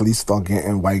star athletes start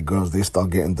getting white girls, they start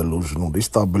getting delusional. They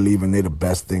start believing they're the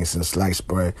best thing since sliced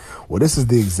bread. Well, this is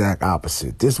the exact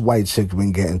opposite. This white chick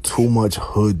been getting too much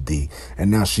hood D, and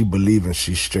now she believing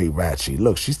she's straight ratchet.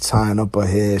 Look, she's tying up her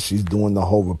hair. She's doing the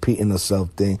whole repeating herself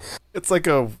thing. It's like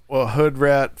a hood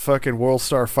rat fucking world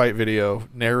star fight video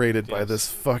narrated by this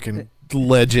fucking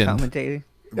legend. Commentating.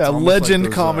 Yeah, almost legend like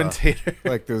those, commentator.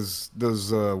 Like those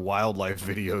wildlife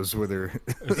videos where they're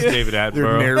David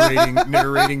Attenborough.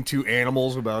 narrating two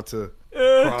animals about to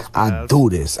cross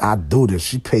paths. I do this.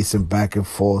 She pacing back and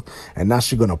forth, and now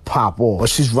she's gonna pop off. But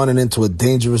she's running into a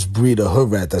dangerous breed of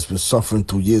hood rat that's been suffering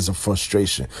through years of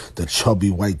frustration, the chubby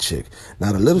white chick.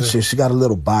 Now the little chick, she got a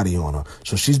little body on her,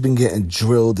 so she's been getting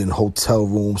drilled in hotel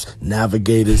rooms,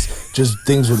 navigators, just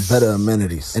things with better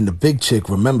amenities. And the big chick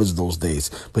remembers those days,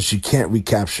 but she can't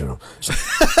recapture them.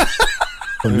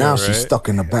 But now she's stuck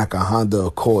in the back of Honda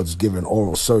Accords giving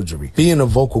oral surgery. Being a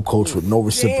vocal coach with no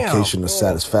reciprocation or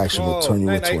satisfaction will turn you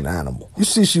into an animal. You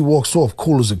see, she walks off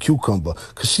cool as a cucumber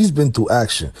because she's been through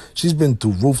action. She's been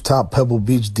through rooftop Pebble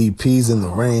Beach DPs in the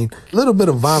rain. A little bit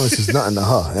of violence is nothing to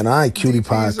her. And I ain't cutie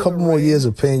pie. A couple more years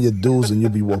of paying your dues and you'll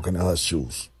be walking in her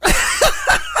shoes.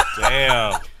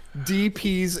 Damn.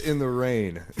 DPs in the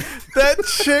rain. That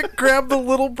chick grabbed the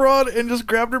little broad and just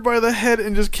grabbed her by the head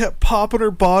and just kept popping her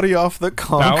body off the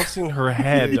conch. Bouncing her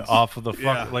head off of the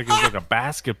fuck like it was like a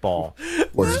basketball.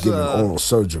 Was giving oral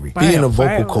surgery. Being a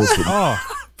vocal coach with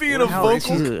Being a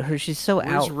vocal. She's so Where's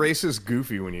out. racist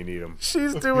Goofy when you need him?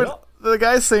 She's doing. The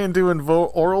guy's saying doing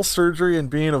oral surgery and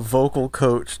being a vocal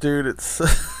coach, dude. It's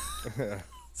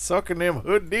sucking them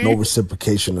hood D. no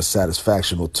reciprocation or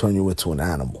satisfaction will turn you into an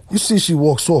animal. You see, she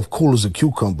walks off cool as a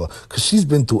cucumber because she's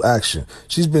been through action.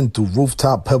 She's been through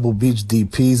rooftop Pebble Beach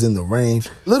DPs in the rain.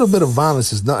 A little bit of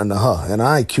violence is nothing to her. And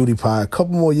I ain't cutie pie. A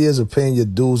couple more years of paying your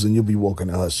dues and you'll be walking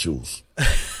in her shoes.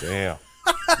 Damn.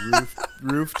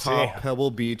 Rooftop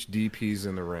Pebble Beach DPs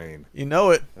in the rain. You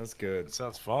know it. That's good.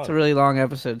 Sounds fun. It's a really long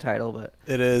episode title, but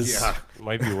It is. Yeah.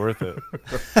 Might be worth it.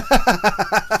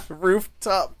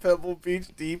 Rooftop Pebble Beach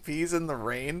DPs in the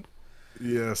rain.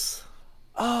 Yes.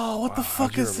 Oh, what the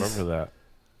fuck How'd you is this? remember that?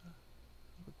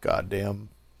 Goddamn.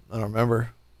 I don't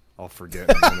remember. I'll forget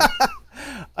in a minute.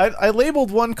 I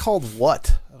labeled one called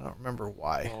What? I don't remember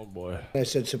why. Oh boy. I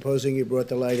said, supposing you brought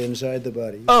the light inside the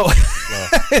body. Oh,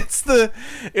 it's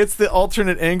the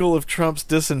alternate angle of Trump's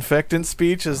disinfectant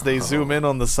speech as they zoom in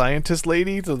on the scientist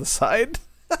lady to the side,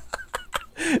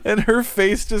 and her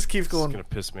face just keeps going. It's gonna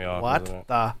piss me off. What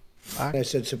the? I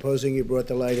said, supposing you brought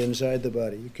the light inside the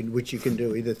body, which you can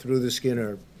do either through the skin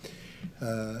or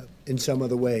in some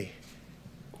other way.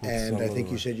 And I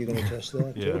think you said you're going to test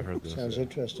that, too? Yeah, I heard this. Sounds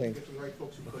interesting.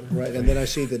 Right, and then I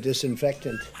see the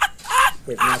disinfectant,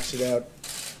 where it knocks it out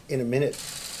in a minute.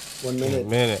 1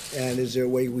 minute. And is there a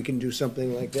way we can do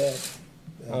something like that?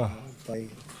 By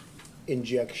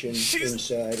injection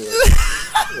inside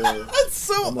or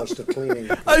almost a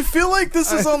cleaning. I feel like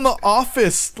this is on The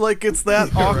Office. Like it's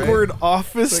that awkward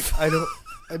office. Like,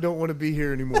 I don't want to be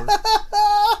here anymore.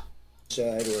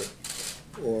 Inside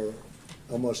or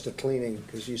almost a cleaning,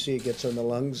 because you see it gets on the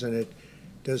lungs and it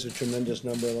does a tremendous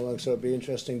number of the lungs. So it'd be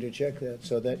interesting to check that.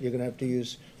 So that you're going to have to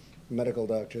use medical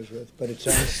doctors with. But it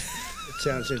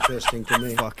sounds interesting to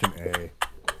me. Fucking A.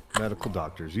 Medical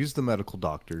doctors. Use the medical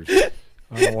doctors.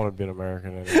 I don't want to be an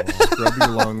American anymore. Scrub your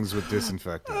lungs with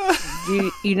disinfectant.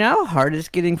 You know how hard it's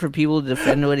getting for people to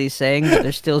defend what he's saying, but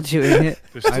they're still doing it?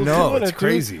 I know, it's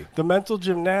crazy. Dude. The mental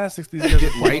gymnastics these guys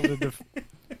get light.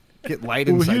 Get light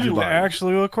inside your body.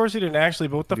 Actually, well, of course he didn't actually,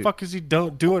 but what the fuck is he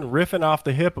doing riffing off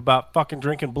the hip about fucking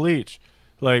drinking bleach?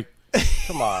 Like,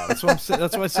 come on. That's what I'm saying.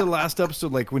 That's why I said last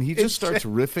episode, like when he just starts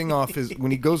riffing off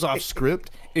when he goes off script,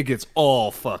 it gets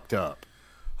all fucked up.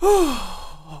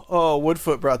 Oh,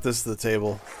 Woodfoot brought this to the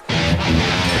table.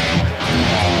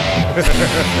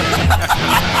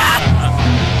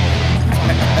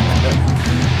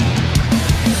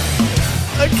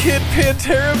 A Kid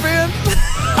Pantera band?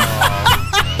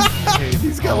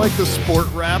 He's got like the sport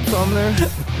wraps on there.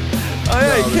 Oh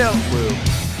yeah, you can't.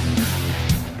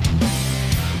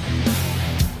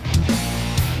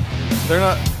 They're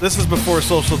not. This is before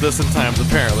social distance times.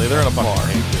 Apparently, they're in a bar.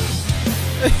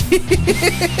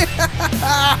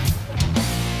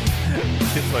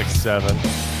 Kid's like 7.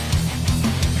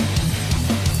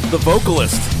 The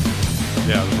vocalist.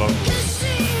 Yeah, the vocalist.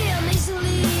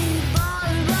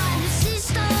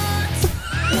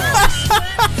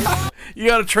 You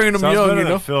gotta train them Sounds young, better you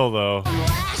know. than Phil, though. I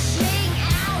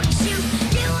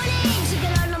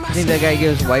think that guy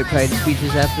gives white pride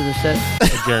speeches after the set.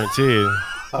 Guaranteed.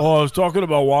 Oh, I was talking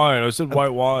about wine. I said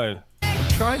white wine. I'm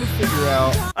trying to figure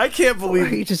out. I can't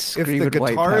believe you just if the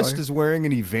white guitarist power. is wearing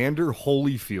an Evander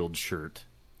Holyfield shirt.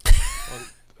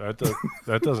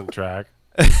 That doesn't track.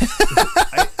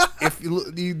 If you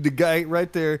look, the guy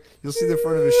right there, you'll see the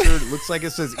front of his shirt. It looks like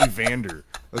it says Evander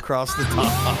across the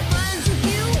top.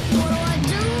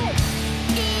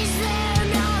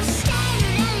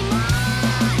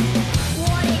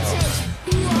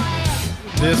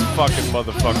 This fucking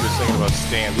motherfucker singing about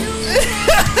standards.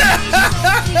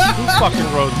 Who fucking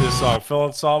wrote this song? Phil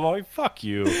Anselmo? Fuck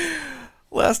you.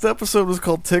 Last episode was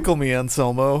called Tickle Me,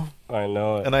 Anselmo. I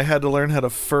know it. And I had to learn how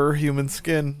to fur human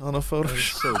skin on a photo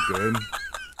shoot. So good.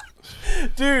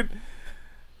 Dude.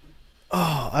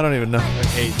 Oh, I don't even know. I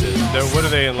hate this. What are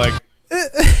they in, like...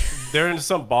 They're in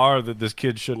some bar that this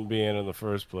kid shouldn't be in the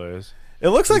first place. It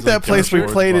looks like that place we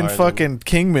played in fucking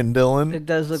Kingman, Dylan. It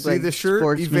does look See like the shirt?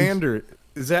 Sportsman's. Evander.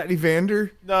 Is that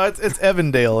Evander? No, it's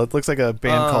Evandale. It looks like a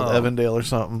band called Evandale or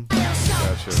something.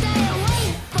 Gotcha.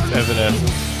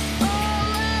 Evanescence.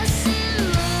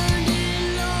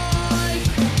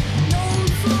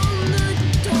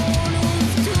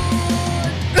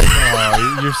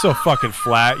 Oh, you're so fucking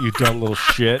flat, you dumb little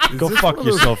shit. Go fuck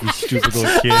yourself, you stupid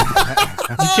little kid.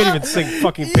 You can't even sing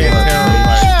fucking Pantera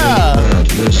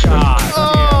right. God.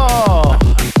 Oh!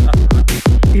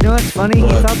 You know what's funny? He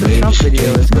thought the Trump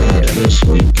video was going to get him.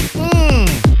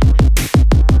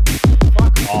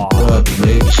 Fuck off.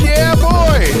 Yeah,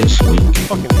 boy! I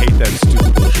fucking hate that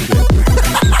stupid little shit.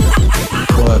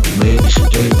 What makes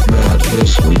Dave mad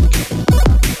this week?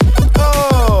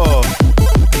 Oh!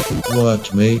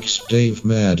 What makes Dave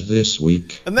mad this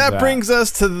week? And that brings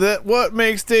us to what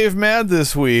makes Dave mad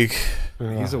this week.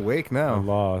 He's awake now. I'm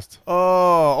lost.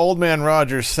 Oh, Old Man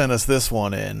Rogers sent us this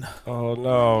one in. Oh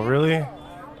no, really?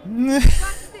 You're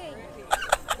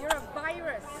a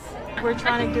virus. We're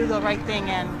trying to do the right thing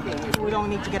and we don't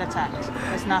need to get attacked.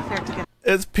 It's not fair to get.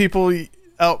 It's people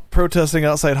out protesting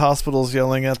outside hospitals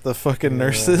yelling at the fucking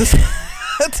nurses,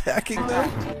 attacking them.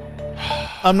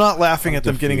 I'm not laughing at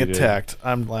them getting attacked.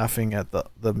 I'm laughing at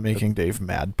the making Dave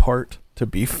mad part, to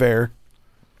be fair.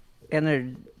 And they're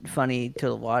funny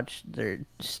to watch. Their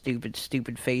stupid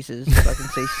faces fucking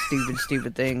say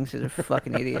stupid things. They're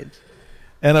fucking idiots.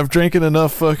 And I've drinking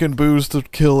enough fucking booze to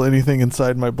kill anything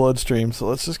inside my bloodstream, so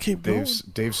let's just keep going.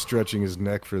 Dave's stretching his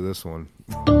neck for this one.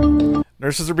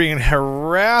 Nurses are being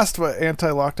harassed by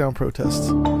anti-lockdown protests.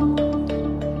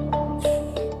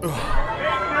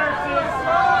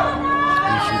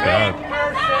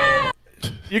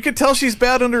 You can tell she's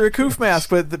bad under a Coof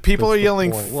mask, but the people are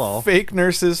yelling fake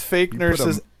nurses,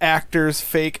 actors,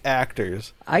 fake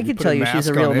actors. I can tell you she's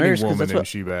a real nurse because that's what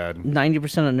she bad.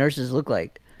 90% of nurses look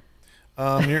like.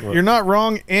 You're not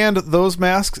wrong, and those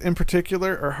masks in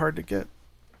particular are hard to get.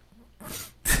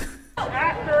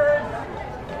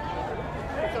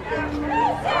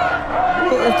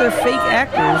 Well, if they're fake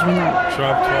actors, we know.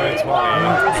 Trump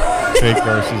 2020. Fake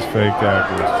nurses, fake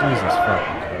actors. Jesus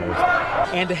fucking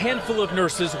Christ. And a handful of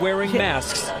nurses wearing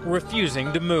masks,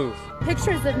 refusing to move.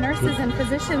 Pictures of nurses and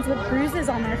physicians with bruises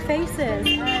on their faces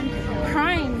and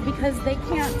crying because they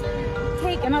can't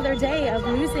take another day of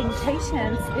losing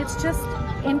patients. It's just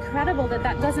incredible that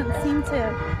that doesn't seem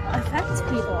to affect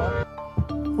people.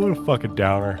 What a fucking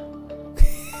downer.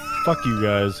 Fuck you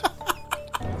guys.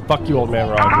 Fuck you, old man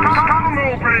Rogers.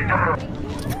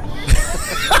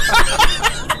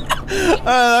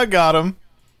 I got him.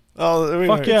 Oh,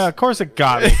 fuck yeah, of course it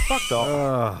got me. Fuck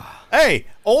off. Hey,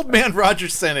 old man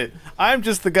Rogers sent it. I'm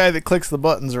just the guy that clicks the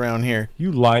buttons around here.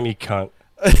 You limey cunt.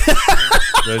 Did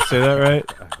I say that right?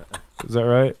 Is that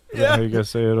right? Is that how you guys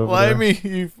say it over there? Limey,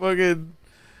 you fucking...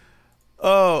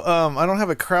 Oh, I don't have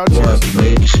a crowd I lost.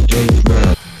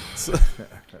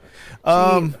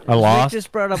 Zack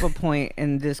just brought up a point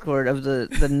in Discord of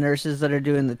the nurses that are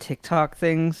doing the TikTok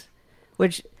things,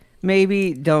 which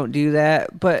maybe don't do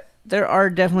that, but there are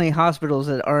definitely hospitals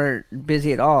that aren't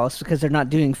busy at all because they're not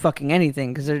doing fucking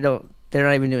anything because they're not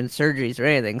even doing surgeries or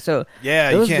anything. So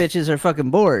yeah, those bitches are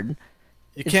fucking bored.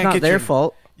 It's not their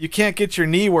fault. You can't get your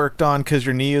knee worked on because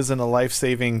your knee isn't a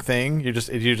life-saving thing. You just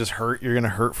hurt. You're gonna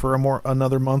hurt for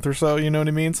another month or so. You know what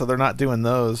I mean? So they're not doing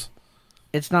those.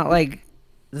 It's not like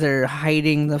they're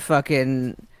hiding the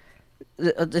fucking.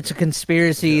 It's a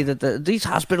conspiracy that these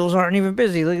hospitals aren't even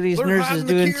busy. Look at these nurses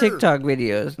doing TikTok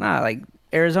videos. Nah, like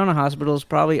Arizona hospitals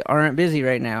probably aren't busy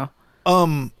right now.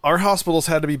 Our hospitals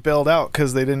had to be bailed out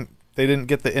because they didn't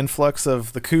get the influx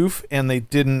of the Coof, and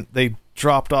they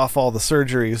dropped off all the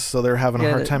surgeries, so they're having a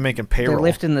hard time making payroll. They're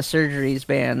lifting the surgeries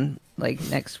ban like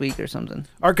next week or something.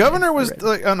 Our governor was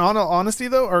like, in all honesty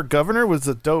though, our governor was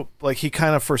a dope. Like he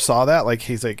kind of foresaw that. Like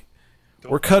he's like,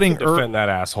 we're cutting. Defend that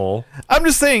asshole. I'm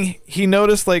just saying he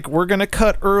noticed like we're gonna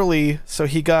cut early, so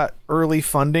he got early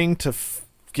funding to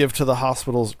give to the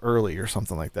hospitals early or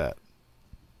something like that.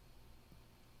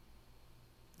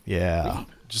 Yeah.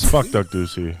 Just fuck Doug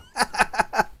Ducey.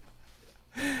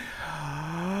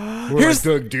 Here's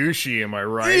Doug Ducey, am I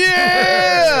right?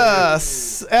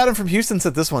 Yes! Adam from Houston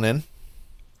sent this one in.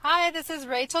 Hi, this is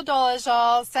Rachel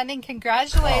Dolezal sending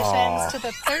congratulations to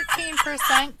the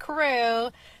 13%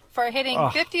 crew for hitting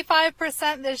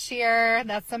 55% this year.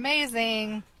 That's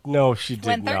amazing. No, she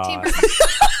did not.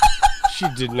 She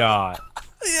did not.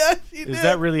 Yeah, she did. Is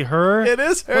that really her? It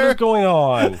is her. What is going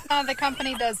on? The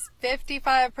company does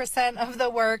 55% of the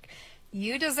work.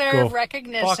 You deserve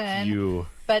recognition. Fuck you.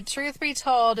 But truth be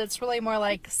told, it's really more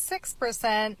like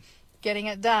 6% getting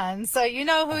it done. So you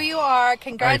know who you are.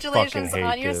 Congratulations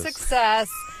on your success.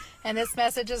 And this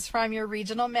message is from your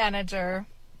regional manager.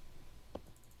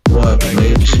 What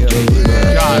makes you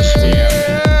God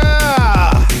damn.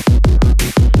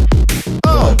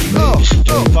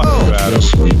 Fuck you, Adam.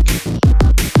 Is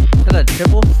that a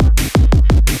triple?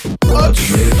 What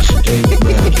makes Dave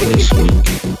mad this week?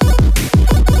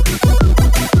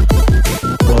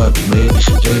 What makes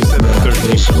Dave mad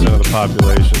this 13% week? of the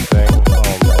population thing.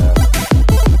 Oh man.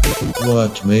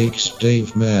 What makes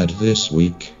Dave mad this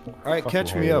week? All right,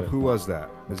 catch me up. Who was that?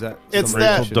 Is that It's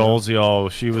Rachel that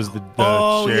Dolezal. She was the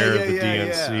chair of the yeah,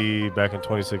 DNC back in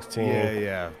 2016.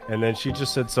 Yeah. And then she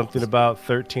just said something about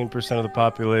 13% of the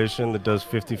population that does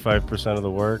 55% of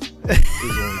the work. Is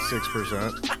only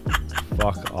 6%.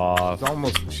 Fuck off.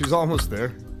 She's almost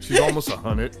there. She's almost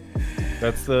 100.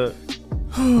 That's the.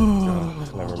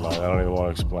 Never mind. I don't even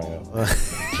want to explain it.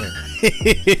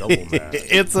 Double math.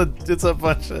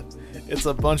 It's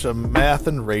a bunch of math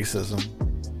and racism.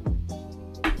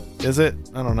 Is it?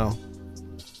 I don't know.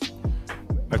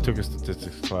 I took a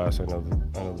statistics class. I know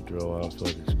the drill. I don't feel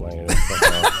like explaining it. Fuck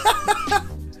off.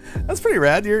 That's pretty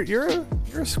rad. You're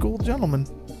a school gentleman.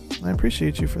 I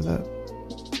appreciate you for that.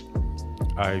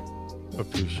 I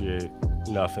appreciate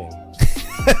nothing.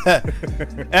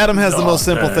 Adam has the most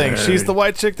simple thing. She's the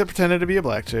white chick that pretended to be a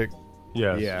black chick.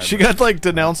 Yes. Yeah. She got like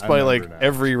denounced by like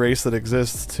every race that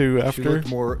exists too. After She looked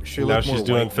now more she's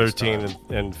doing white this 13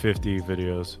 and 50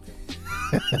 videos.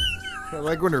 I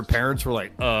like when her parents were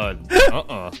like,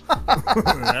 that's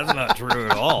not true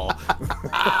at all.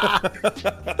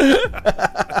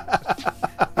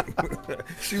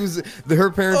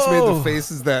 Her parents made the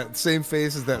faces, that same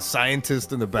face as that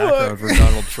scientist in the background for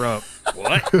Donald Trump.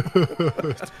 What?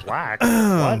 It's black.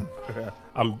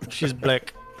 What? She's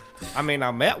black. I mean,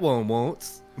 I met one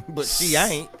once, but she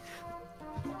ain't.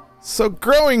 So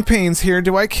growing pains here.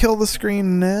 Do I kill the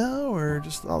screen now, or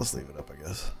I'll just leave it up, I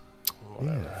guess.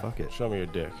 Whatever. Yeah, fuck it. Show me your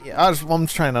dick. Yeah, I'm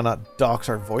trying to not dox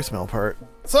our voicemail part.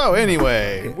 So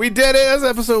anyway, we did it as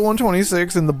episode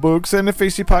 126 in the books.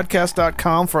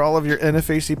 NFACpodcast.com for all of your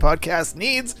NFAC podcast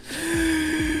needs.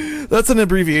 That's an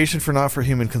abbreviation for Not for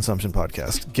Human Consumption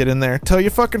Podcast. Get in there. Tell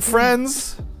your fucking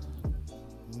friends.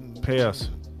 Pay us.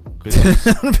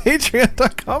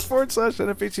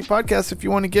 Patreon.com/NFAC podcast if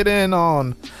you want to get in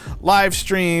on live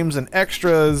streams and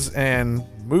extras and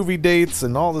movie dates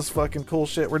and all this fucking cool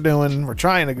shit we're doing. We're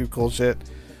trying to do cool shit.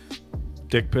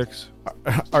 Dick pics.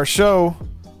 Our show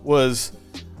was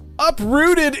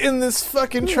uprooted in this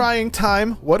fucking trying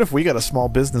time. What if we got a small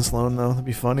business loan, though? That'd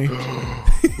be funny.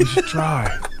 We should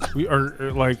try. We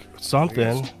are like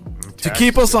something. To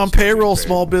keep us on payroll,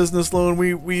 small business loan,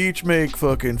 we each make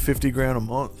fucking $50,000 a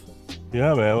month.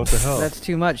 Yeah, man. What the hell? That's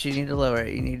too much. You need to lower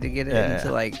it. You need to get it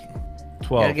into like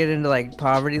 12. Gotta get into like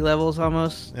poverty levels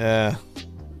almost. Yeah.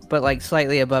 But like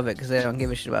slightly above it because they don't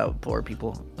give a shit about poor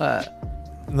people. Then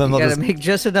you gotta make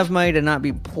just enough money to not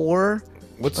be poor.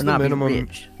 What's or the not minimum? Be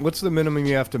rich. What's the minimum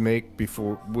you have to make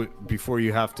before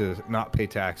you have to not pay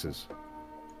taxes?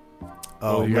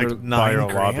 Oh, you like gotta buy your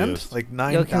own $9,000? lobbyist. Like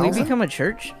 9,000? Yo, can we become a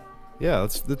church? Yeah,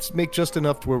 let's make just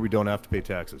enough to where we don't have to pay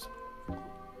taxes.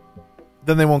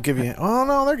 Then they won't give you. Oh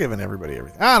no, they're giving everybody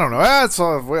everything. I don't know. That's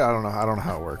all. I don't know. I don't know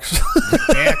how it works.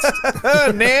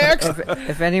 Next.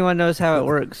 If anyone knows how it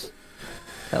works,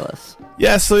 tell us.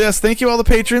 Yes. So yes, thank you all the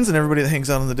patrons and everybody that hangs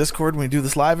out on the Discord. We do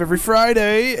this live every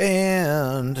Friday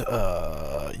and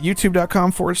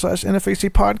YouTube.com/NFAC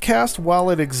podcast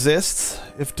while it exists.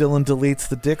 If Dylan deletes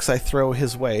the dicks I throw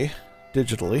his way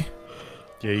digitally.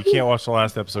 Yeah, you can't watch the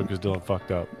last episode because Dylan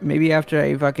fucked up. Maybe after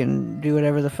I fucking do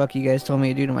whatever the fuck you guys told me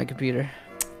to do to my computer.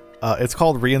 It's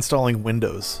called reinstalling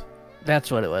Windows. That's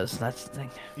what it was. That's the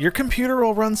thing. Your computer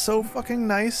will run so fucking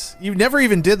nice. You never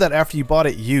even did that after you bought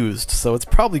it used, so it's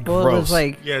probably gross. It was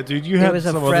like, yeah, dude, you had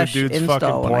some other dude's fucking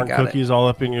porn cookies all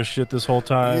up in your shit this whole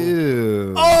time.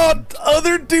 Ew. Oh,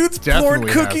 other dude's porn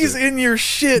Definitely cookies has it. in your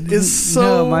shit is so...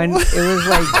 No, mine, it was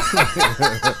like...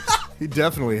 He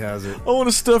definitely has it. I want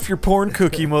to stuff your porn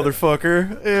cookie,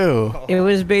 motherfucker. Ew. It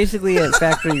was basically a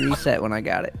factory reset when I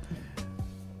got it.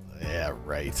 Yeah,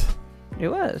 right. It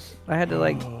was. I had to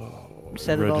like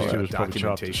set it all up.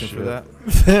 Documentation for that.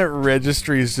 That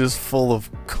registry is just full of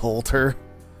Coulter.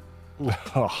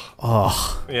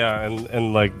 Oh. Yeah,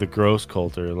 and like the gross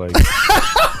Coulter, like.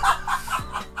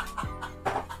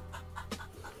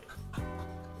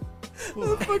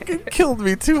 That fucking killed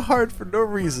me too hard for no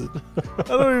reason.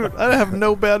 I have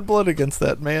no bad blood against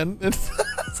that man. It's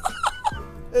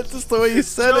just the way you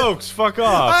said Jokes, fuck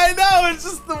off. I know, it's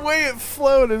just the way it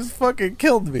flowed. It fucking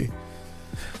killed me.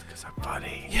 Because I'm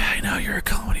funny. Yeah, I know, you're a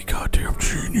comedy goddamn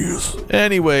genius.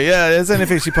 Anyway, yeah, it's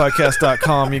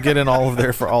NFACpodcast.com. You get in all of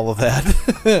there for all of that.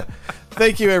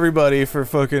 Thank you, everybody, for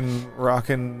fucking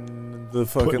rocking the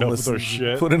fucking putting up with our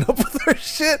shit. Putting up with our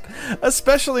shit,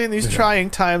 especially in these trying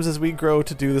times as we grow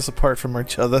to do this apart from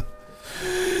each other.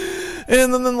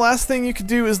 And then the last thing you could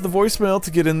do is the voicemail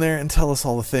to get in there and tell us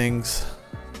all the things.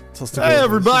 Hey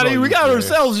everybody, we got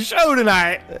ourselves a show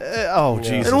tonight. Oh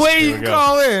Jesus! And the way you can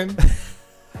call in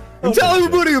and tell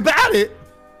everybody about it,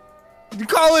 you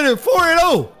call in at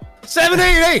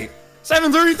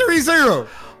 480-788-7330.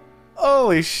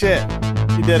 Holy shit!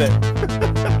 You did it.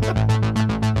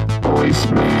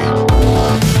 Voicemail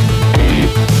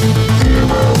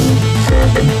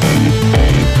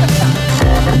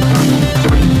 800-788-7330.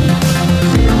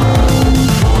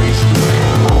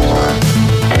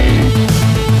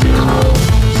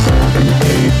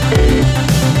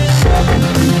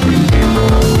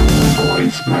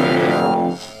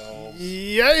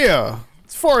 Yeah.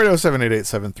 It's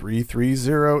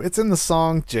 480-788-7330. It's in the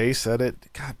song. Jay said it.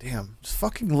 God damn. Just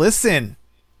fucking listen.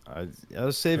 I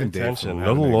was saving attention. Dave.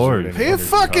 No, the Lord. Pay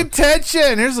fucking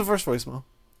attention. Here's the first voicemail.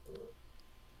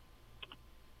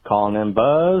 Calling in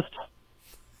buzzed.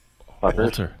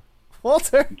 Fuckers.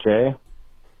 Walter. Jay,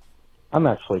 I'm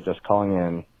actually just calling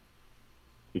in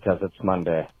because it's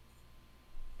Monday.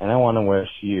 And I want to wish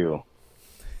you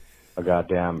a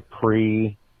goddamn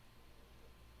pre-Earth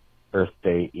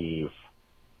Day Eve.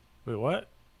 Wait, what?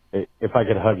 If I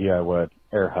could hug you, I would.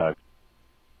 Air hug.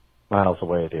 Miles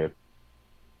away, dude.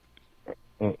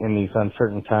 in these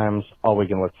uncertain times, all we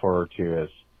can look forward to is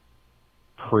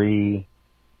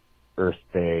pre-Earth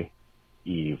Day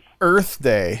Eve. Earth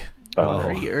Day.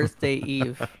 Pre-Earth Day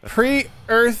Eve.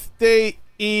 Pre-Earth Day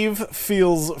Eve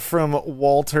feels from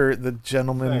Walter, the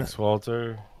gentleman. Thanks,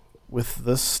 Walter. With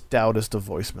the stoutest of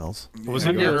voicemails. Was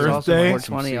it your Earth Day,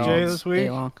 CJ, this week?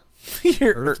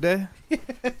 Your Earth Day?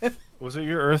 Was it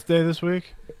your Earth Day this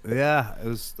week? Yeah, it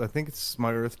was. I think it's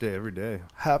my Earth Day every day.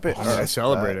 Happy. I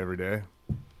celebrate every day.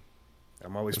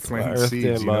 I'm always planting Earth seeds.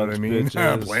 Day You know what I mean?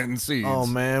 bitches. Planting seeds. Oh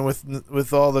man,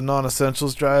 with all the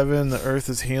non-essentials driving, the Earth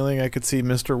is healing. I could see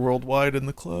Mr. Worldwide in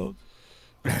the clouds.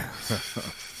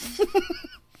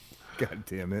 God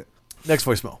damn it! Next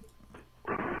voicemail.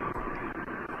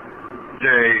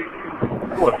 Jay,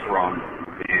 what's wrong,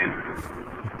 man?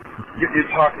 You're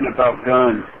talking about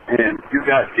guns, and you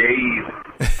got Dave,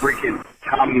 freaking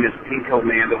communist pinko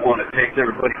man, that want to take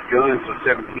everybody's guns. So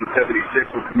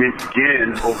 1776 was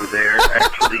Michigan over there,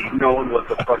 actually knowing what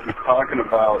the fuck he's talking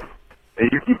about,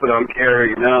 and you keep it on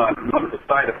carrying on. One of the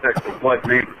side effects of what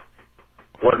makes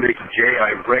Jay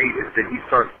irate is that he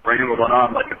starts rambling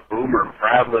on like a boomer,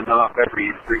 prattling off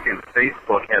every freaking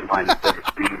Facebook headline he's ever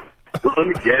seen. So let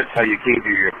me guess how you came to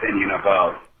your opinion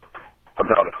about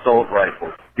assault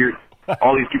rifles.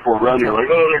 All these people are running like,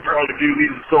 oh, they're trying to do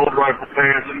these assault rifle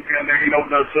fans, and there ain't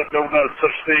no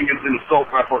such thing as an assault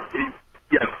rifle.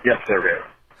 Yes, there is.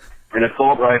 An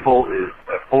assault rifle is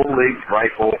a full-length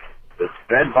rifle that's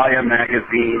fed by a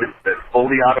magazine that's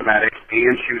fully automatic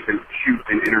and shoots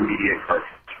an intermediate cartridge.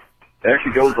 It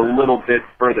actually goes a little bit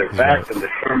further back than the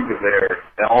term was there,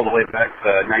 all the way back to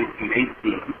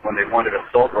 1918, when they wanted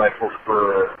assault rifles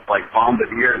for, like,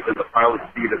 bombardiers and the pilots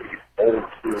needed these old,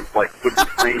 like, wooden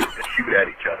planes to shoot at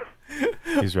each other.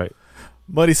 He's right.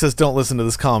 Muddy says, don't listen to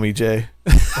this commie, Jay.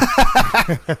 So,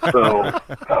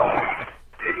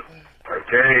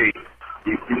 Jay,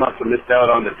 you must have missed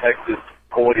out on the Texas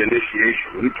Holy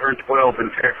Initiation. When you turn 12 in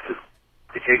Texas,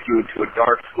 they take you into a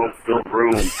dark, smoke-filled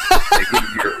room. They give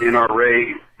you your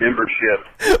NRA membership.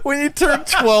 When you turn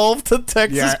 12, the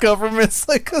Texas government's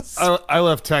like a... I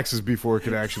left Texas before it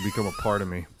could actually become a part of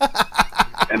me.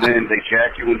 And then they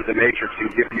jack you into the Matrix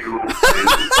and give you an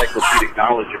encyclopedic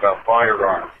knowledge about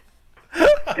firearms.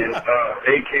 And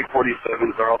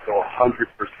AK-47s are also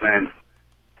 100%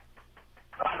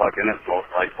 fucking assault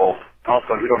rifle.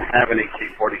 Also, you don't have an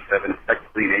AK-47,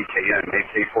 technically an AKM.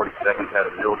 AK-47s had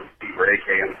a milled receiver,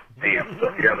 AKM stamp. So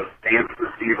if you have a stamped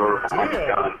receiver on your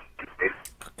gun,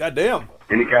 God damn.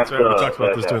 and you got we talked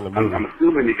about this during the movie. I'm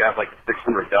assuming you got like the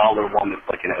 $600 one that's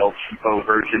like an El Cheapo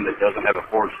version that doesn't have a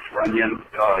forged trunnion.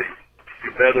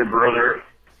 You better, brother.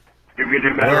 You can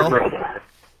do better, brother.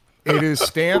 It is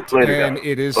stamped and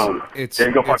it's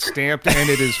stamped and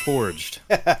it is forged.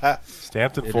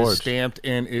 Stamped and It forged. is stamped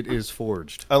and it is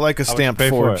forged. I like a stamped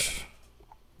forge.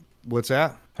 What's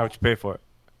that? How much you pay for it?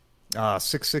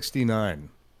 $669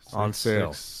 on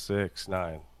sale.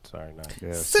 669. Sorry, 9. Yeah,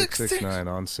 $669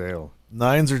 on sale.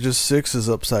 9s are just 6s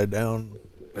upside down.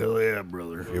 Hell yeah,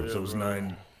 brother. It was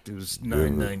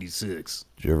 $9.96.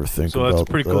 Did you ever think so about that's a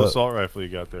pretty cool that? assault rifle you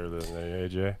got there, then,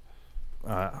 AJ.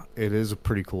 It is a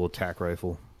pretty cool attack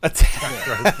rifle. Attack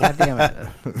rifle. God damn it.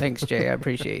 Thanks, Jay. I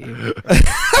appreciate you.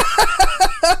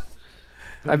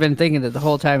 I've been thinking it the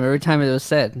whole time. Every time it was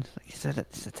said, he said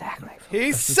it's attack rifle.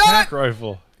 He It's said attack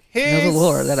rifle. You know the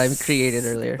lore that I've created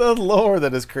earlier. The lore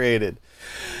that is created.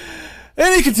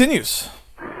 And he continues.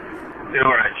 All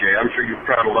right, Jay, I'm sure you've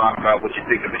prattled on about what you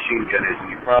think a machine gun is,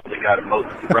 and you probably got it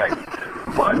mostly right.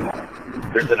 But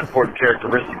there's an important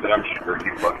characteristic that I'm sure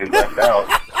you fucking left out,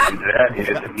 and that is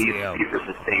it needs to be for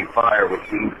sustained fire, which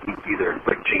means it needs either a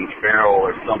quick change barrel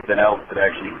or something else that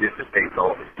actually dissipates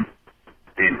all of it.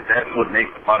 And that's what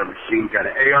makes a modern machine gun.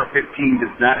 An AR-15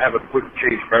 does not have a quick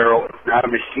change barrel. It's not a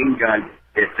machine gun.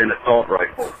 It's an assault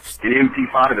rifle. An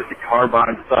MP5 is a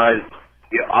carbine-sized,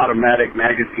 automatic,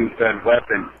 magazine-fed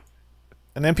weapon.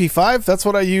 An MP5? That's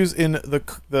what I use in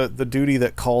the duty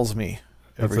that calls me.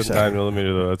 That's a 9mm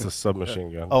though. That's a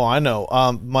submachine gun. Oh, I know.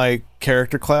 My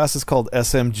character class is called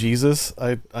SM Jesus.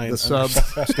 The sub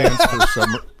stands for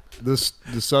the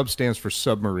sub stands for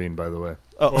submarine, by the way.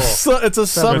 Oh, so it's a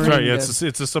submarine. That's right. Yeah,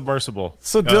 it's a submersible.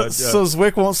 So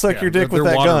Zwick won't suck your dick with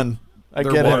that gun. I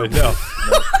get it. No.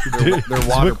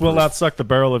 Zwick will not suck the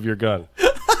barrel of your gun.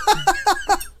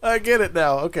 I get it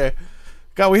now. Okay.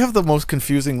 God, we have the most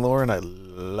confusing lore, and I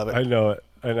love it. I know it.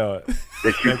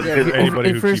 Anybody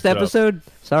in who first keeps it up. episode,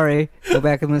 sorry, go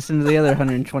back and listen to the other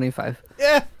 125.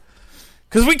 Yeah.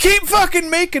 Because we keep fucking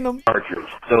making them. Cartridge,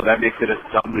 so that makes it a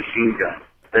submachine gun.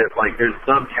 There's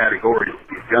subcategories to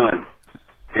these guns.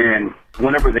 And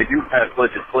whenever they do pass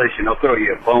legislation, I'll throw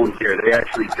you a bone here. They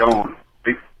actually don't.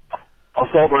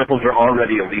 assault rifles are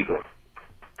already illegal.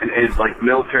 And it's like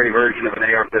military version of an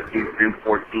AR-15 and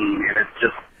M14, and it's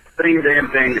just same damn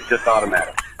thing. It's just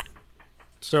automatic.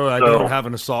 So I don't have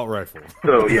an assault rifle.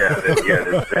 So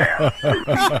it's bad.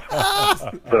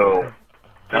 So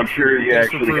I'm sure you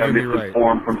actually got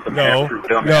misinformed from some extra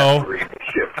dumbassery.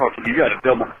 Shit, fucking, you gotta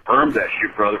double confirm that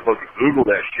shit, brother. Fucking Google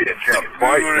that shit. Check it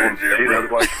twice. You know what I'm saying?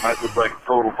 Otherwise, you might look like a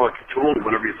total fucking tool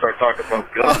whenever you start talking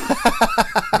about guns.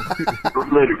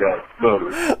 Later, guys.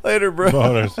 Boners. Later, bro.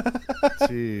 Boners.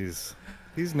 Jeez.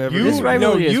 He's never. This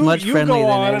rivalry is much you friendlier go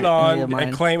on than and any on of mine.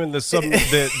 and claiming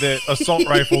that assault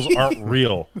rifles aren't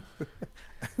real.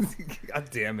 God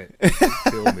damn it!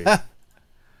 Kill me.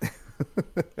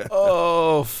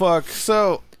 Oh fuck!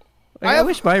 So I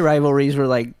wish my rivalries were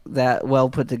like that well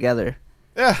put together.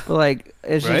 Yeah, but like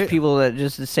it's just people that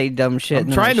just say dumb shit. I'm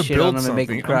and trying to shit on build them and make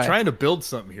them something. cry. I'm trying to build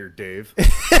something here, Dave.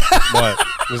 What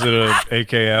is it? A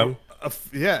AKM?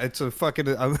 Yeah, it's a fucking.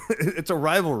 It's a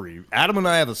rivalry. Adam and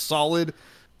I have a solid,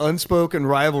 unspoken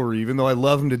rivalry. Even though I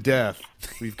love him to death,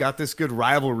 we've got this good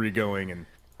rivalry going, and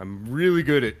I'm really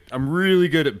good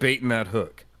at baiting that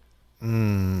hook. You're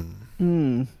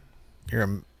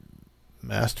a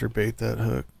masturbate that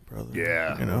hook, brother.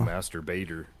 Yeah, you know, I'm a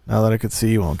masturbator. Now that I could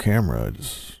see you on camera, I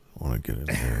just want to get in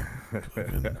there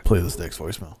and play this next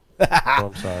voicemail.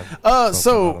 I'm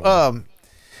sorry.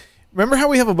 Remember how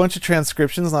we have a bunch of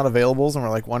transcriptions not availables, and we're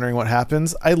like wondering what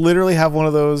happens? I literally have one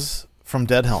of those from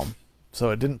Dead Helm, so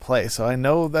it didn't play. So I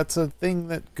know that's a thing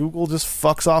that Google just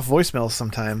fucks off voicemails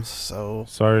sometimes. So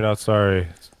sorry, not sorry.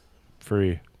 It's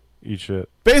free. Eat shit.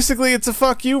 Basically, it's a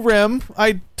fuck you, Rem.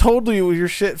 I told you your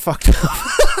shit fucked up.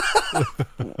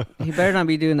 He better not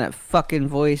be doing that fucking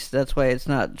voice. That's why it's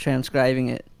not transcribing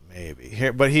it. Maybe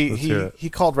here, but he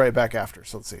called right back after.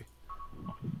 So let's see.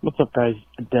 What's up, guys?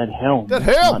 Dead Helm. Dead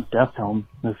Helm. Not Death Helm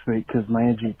this week because my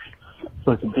Edgy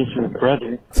fucking bitch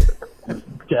brother.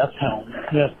 Death Helm.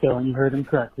 Yes, Dylan, you heard him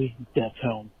correctly. Death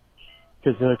Helm.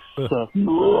 Because it looks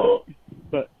so.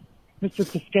 But Mr.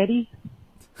 Cascetti,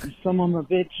 you son of a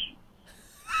bitch.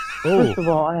 First of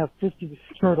all, I have 50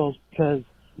 turtles because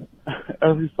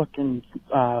every fucking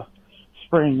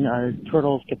spring our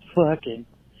turtles get fucking.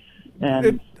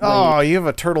 And you have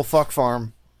a turtle fuck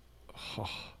farm.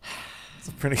 It's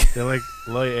pretty. They like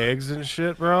lay eggs and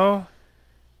shit, bro.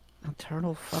 A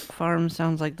turtle fuck farm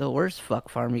sounds like the worst fuck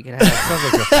farm you could have. Sounds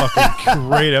like a fucking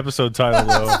great episode title,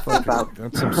 though.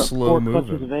 That's some slow 4 moving.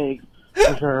 clutches of eggs,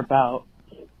 which are about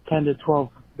 10 to 12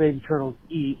 baby turtles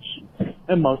each,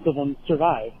 and most of them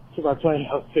survive. So that's why I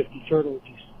have 50 turtles.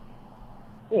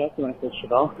 Yeah, that's a nice little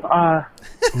shit off.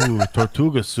 Ooh,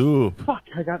 tortuga soup. Fuck,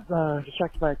 I got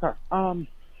distracted by a car.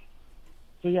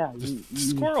 So yeah, you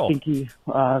squirrel. stinky,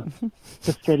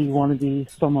 Cascetti wannabe,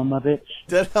 son of a bitch.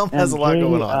 Dead Helm has a lot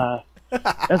going on.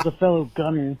 As a fellow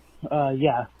gunner,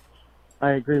 yeah,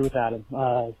 I agree with Adam.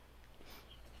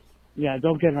 Yeah,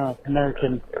 don't get an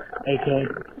American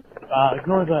AK.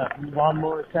 Ignore the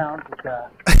lawnmower sound. It's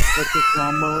electric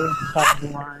lawnmower, top of the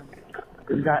line.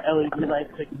 We got LED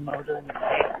lights, taking the motor.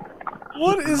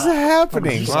 What is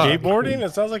happening? He's skateboarding?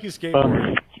 It sounds like he's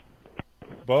skateboarding.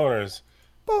 Boners.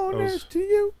 Boners to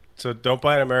you. So don't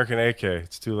buy an American AK.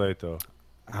 It's too late, though.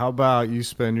 How about you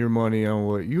spend your money on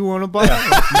what you want to buy? You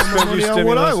spend money on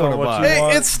what I want to buy.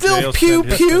 Hey, it's still pew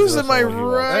pews. Am I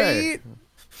right?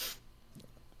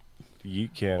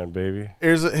 Yeet cannon, baby.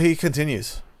 He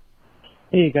continues.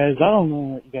 Hey guys, I don't know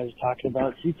what you guys are talking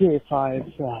about. GTA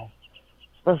 5,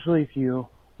 especially if you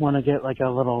want to get like a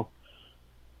little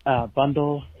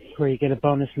bundle where you get a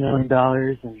bonus $1 million,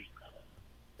 and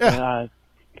because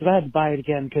I had to buy it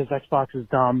again because Xbox is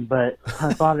dumb, but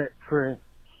I bought it for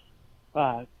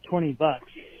 $20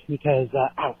 because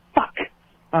oh fuck,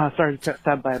 sorry to get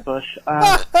stabbed by a bush.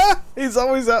 He's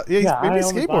always out. Yeah, I maybe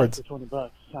only bought it skateboards. for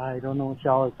 $20. I don't know what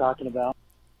y'all are talking about.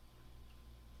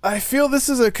 I feel this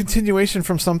is a continuation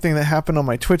from something that happened on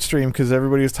my Twitch stream because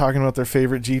everybody was talking about their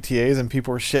favorite GTAs and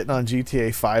people were shitting on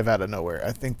GTA 5 out of nowhere.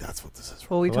 I think that's what this is.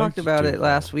 Well, we talked about it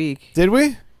last week. Did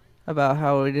we? About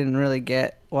how we didn't really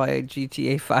get why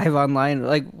GTA 5 online.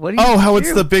 Like, what do you how do?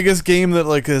 it's the biggest game that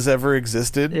like has ever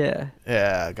existed. Yeah.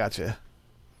 Yeah, gotcha.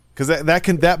 Because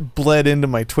that bled into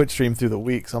my Twitch stream through the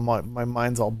week, so my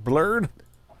mind's all blurred.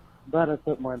 But I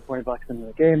put more than $20 into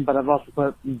the game, but I've also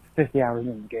put 50 hours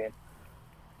in the game.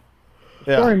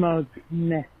 Yeah. Story mode,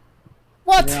 meh.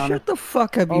 What? Shut the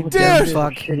fuck up, you Dude! dumb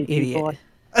fucking idiot.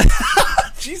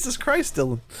 Jesus Christ,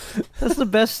 Dylan. That's the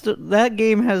best. That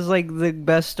game has like the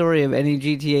best story of any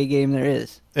GTA game there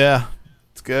is. Yeah,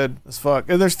 it's good as fuck.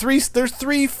 And there's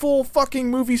three full fucking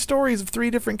movie stories of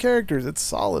 3 different characters. It's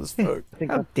solid as fuck. I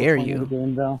think How that's dare the point you? of the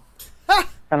game, though. Kind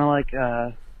of like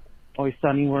Always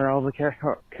Sunny, where all the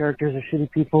characters are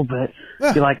shitty people, but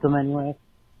you like them anyway.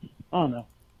 I don't know.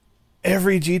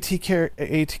 Every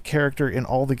GT8 character in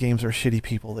all the games are shitty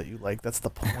people that you like. That's the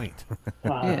point.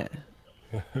 Yeah.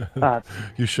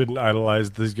 You shouldn't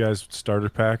idolize these guys' starter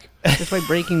pack. That's why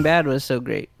Breaking Bad was so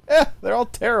great. Yeah, they're all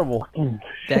terrible.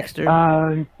 Dexter.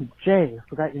 Jay, I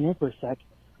forgot your name for a sec.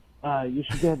 You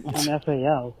should get an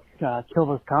FAL. Kill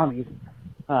those commies.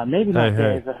 Maybe not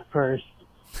Dave at first.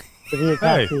 But he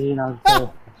attacks you,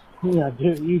 so yeah,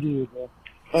 you do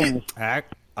it.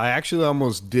 I actually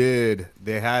almost did.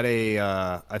 They had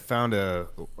I found a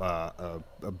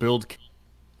build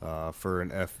for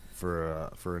an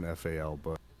FAL,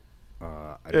 but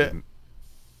I didn't.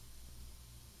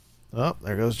 Oh,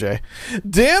 there goes Jay.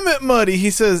 Damn it, Muddy. He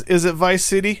says, "Is it Vice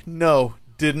City?" No,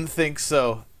 didn't think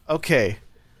so. Okay.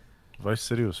 Vice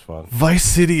City was fun. Vice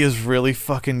City is really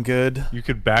fucking good. You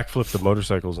could backflip the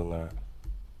motorcycles in that.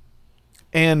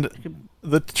 And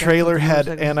the trailer had,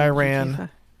 and I ran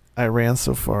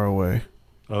so far away.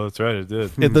 Oh, that's right, it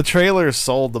did. The trailer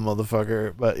sold the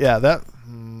motherfucker, but yeah,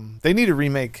 they need a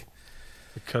remake.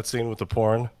 The cutscene with the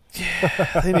porn.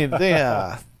 Yeah, they need.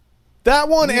 That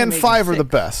one and 5 are the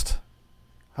best.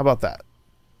 How about that?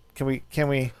 Can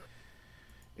we?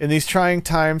 In these trying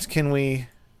times, can we?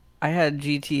 I had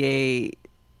GTA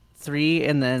 3,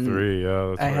 and then 3. Yeah,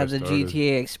 that's I had the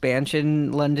GTA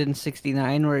expansion, London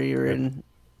 '69, where you're in.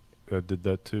 I did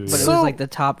that too. But it was like the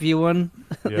top view one.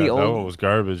 Yeah, the old... that one was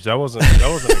garbage. That wasn't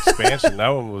expansion. That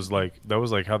one was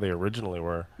like how they originally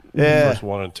were. Yeah. First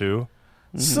 1 and 2.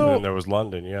 So and then there was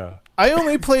London. Yeah. I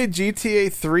only played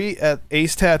GTA 3 at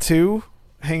Ace Tattoo,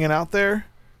 hanging out there,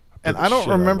 and I don't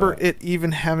remember it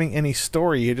even having any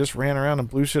story. You just ran around and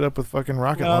blew shit up with fucking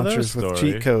rocket launchers with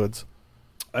cheat codes.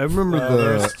 I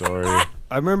remember the story.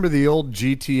 I remember the old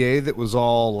GTA that was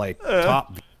all like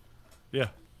top. Yeah.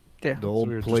 Yeah. The old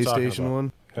PlayStation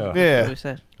one. Yeah.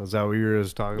 Was that what you were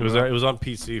talking about? It was on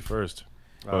PC first.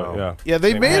 Oh. Yeah. Yeah,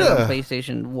 they made a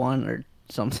PlayStation 1 or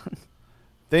something.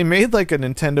 They made like a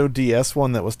Nintendo DS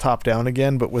one that was top down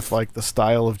again, but with like the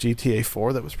style of GTA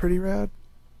 4 that was pretty rad.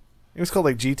 It was called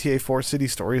like GTA 4 City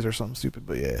Stories or something stupid,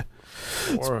 but yeah.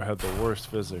 4 had the worst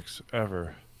physics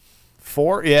ever.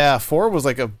 4? Yeah, 4 was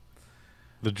like a...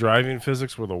 The driving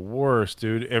physics were the worst,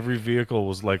 dude. Every vehicle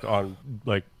was like on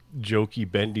like jokey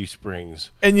bendy springs.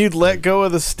 And you'd let go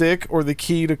of the stick or the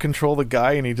key to control the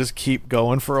guy and he'd just keep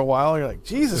going for a while. You're like,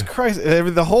 Jesus Christ.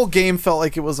 The whole game felt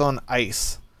like it was on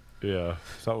ice. Yeah,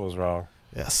 something was wrong.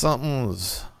 Yeah, something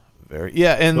was very...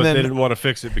 Yeah, and but then... they didn't want to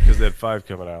fix it because they had 5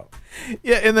 coming out.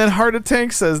 Yeah, and then Heart of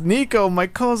Tank says, Nico, my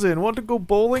cousin, want to go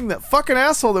bowling? That fucking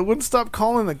asshole that wouldn't stop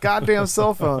calling the goddamn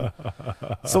cell phone.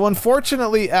 So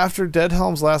unfortunately, after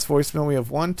Deadhelm's last voicemail, we have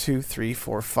 1, 2, 3,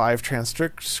 4, 5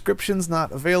 transcriptions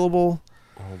not available.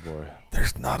 Oh boy.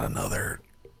 There's not another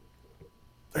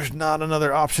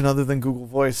option other than Google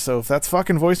Voice, so if that's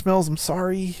fucking voicemails, I'm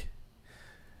sorry.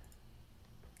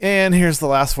 And here's the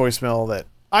last voicemail that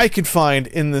I could find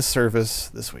in this service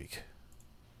this week.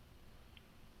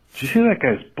 Did you see that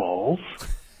guy's balls?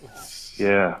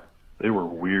 Yeah, they were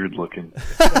weird looking.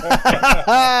 Classic.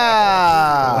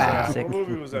 What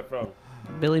movie was that from?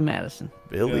 Billy Madison.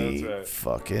 Billy right.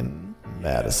 fucking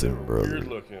Madison, brother. Weird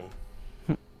looking.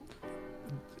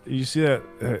 You see that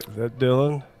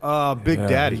Dylan? Big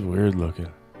Daddy. He's weird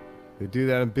looking. They do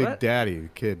that in Big Daddy, the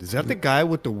kid. Is that the guy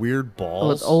with the weird balls?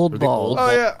 Oh, it's old balls.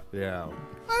 Oh, yeah. Yeah.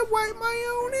 I wipe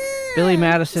my own ear. Billy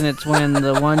Madison, it's when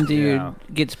the one dude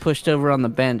gets pushed over on the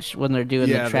bench when they're doing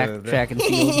the track and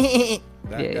field.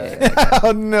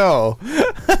 Oh, no.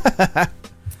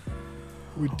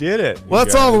 We did it. Well,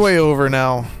 that's all the way over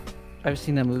now. I've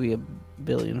seen that movie a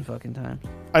billion fucking times.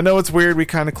 I know it's weird we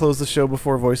kind of close the show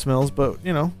before voicemails, but,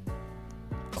 you know,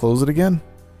 close it again.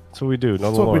 That's what we do.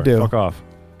 That's what we do. Fuck off.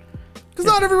 Because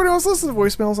not everybody wants to listen to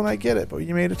voicemails, and I get it, but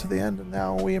you made it to the end, and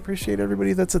now we appreciate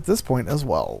everybody that's at this point as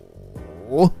well.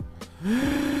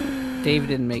 Dave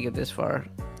didn't make it this far.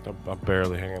 I'm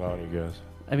barely hanging on, you guys.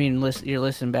 I mean, you're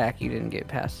listening back, you didn't get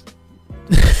past.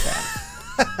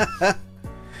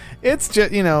 It's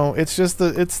just, you know, it's just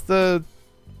the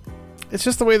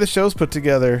way the show's put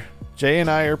together. Jay and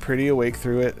I are pretty awake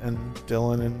through it, and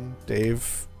Dylan and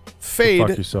Dave fade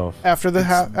Fuck yourself. after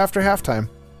after halftime.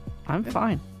 I'm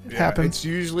fine. It happens. It's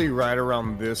usually right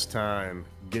around this time,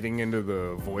 getting into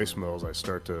the voicemails, I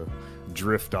start to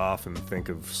drift off and think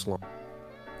of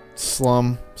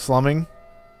slumming.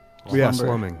 Yeah,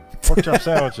 slumming. Pork chop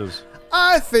sandwiches.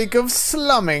 I think of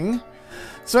slumming.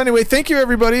 So anyway, thank you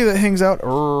everybody that hangs out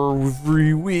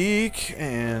every week,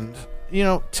 and you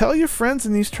know, tell your friends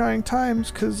in these trying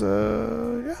times, because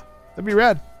yeah, that'd be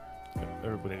rad.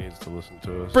 Everybody needs to listen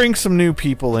to us. Bring some new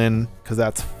people in, because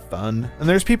that's fun. And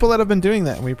there's people that have been doing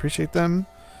that, and we appreciate them.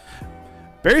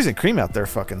 Berries and Cream out there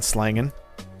fucking slanging.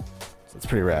 So it's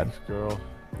pretty rad. Girl.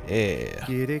 Yeah.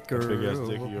 Get it, girl. Big ass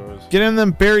dick of yours. Get in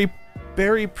them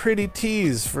berry pretty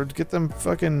tees get them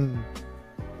fucking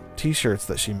t-shirts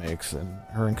that she makes, and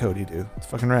her and Cody do. It's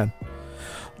fucking rad.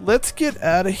 Let's get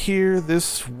out of here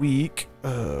this week.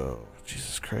 Oh,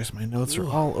 Jesus Christ, my notes are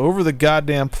all over the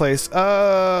goddamn place.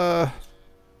 This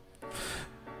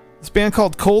band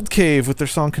called Cold Cave with their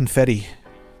song Confetti.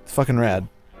 It's fucking rad.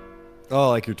 Oh,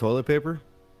 like your toilet paper?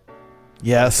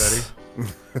 Yes.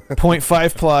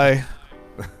 0.5 ply.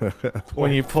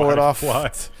 When you pull it off.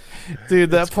 Dude,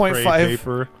 that 0.5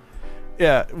 paper.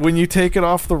 Yeah, when you take it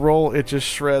off the roll, it just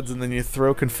shreds, and then you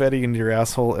throw confetti into your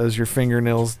asshole as your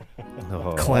fingernails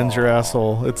cleanse your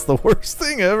asshole. It's the worst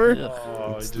thing ever.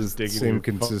 It's just the same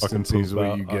consistency as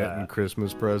what you get in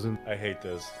Christmas present. I hate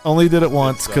this. Only did it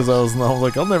once because I was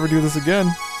like, I'll never do this again.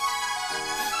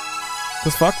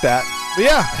 Because fuck that. But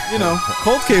yeah, you know,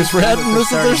 Cold Cave's red, and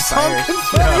this is their song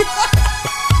Confetti.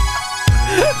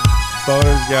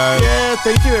 Boners, guys. Yeah,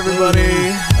 thank you, everybody.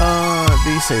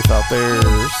 Be safe out there.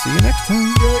 See you next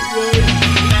time.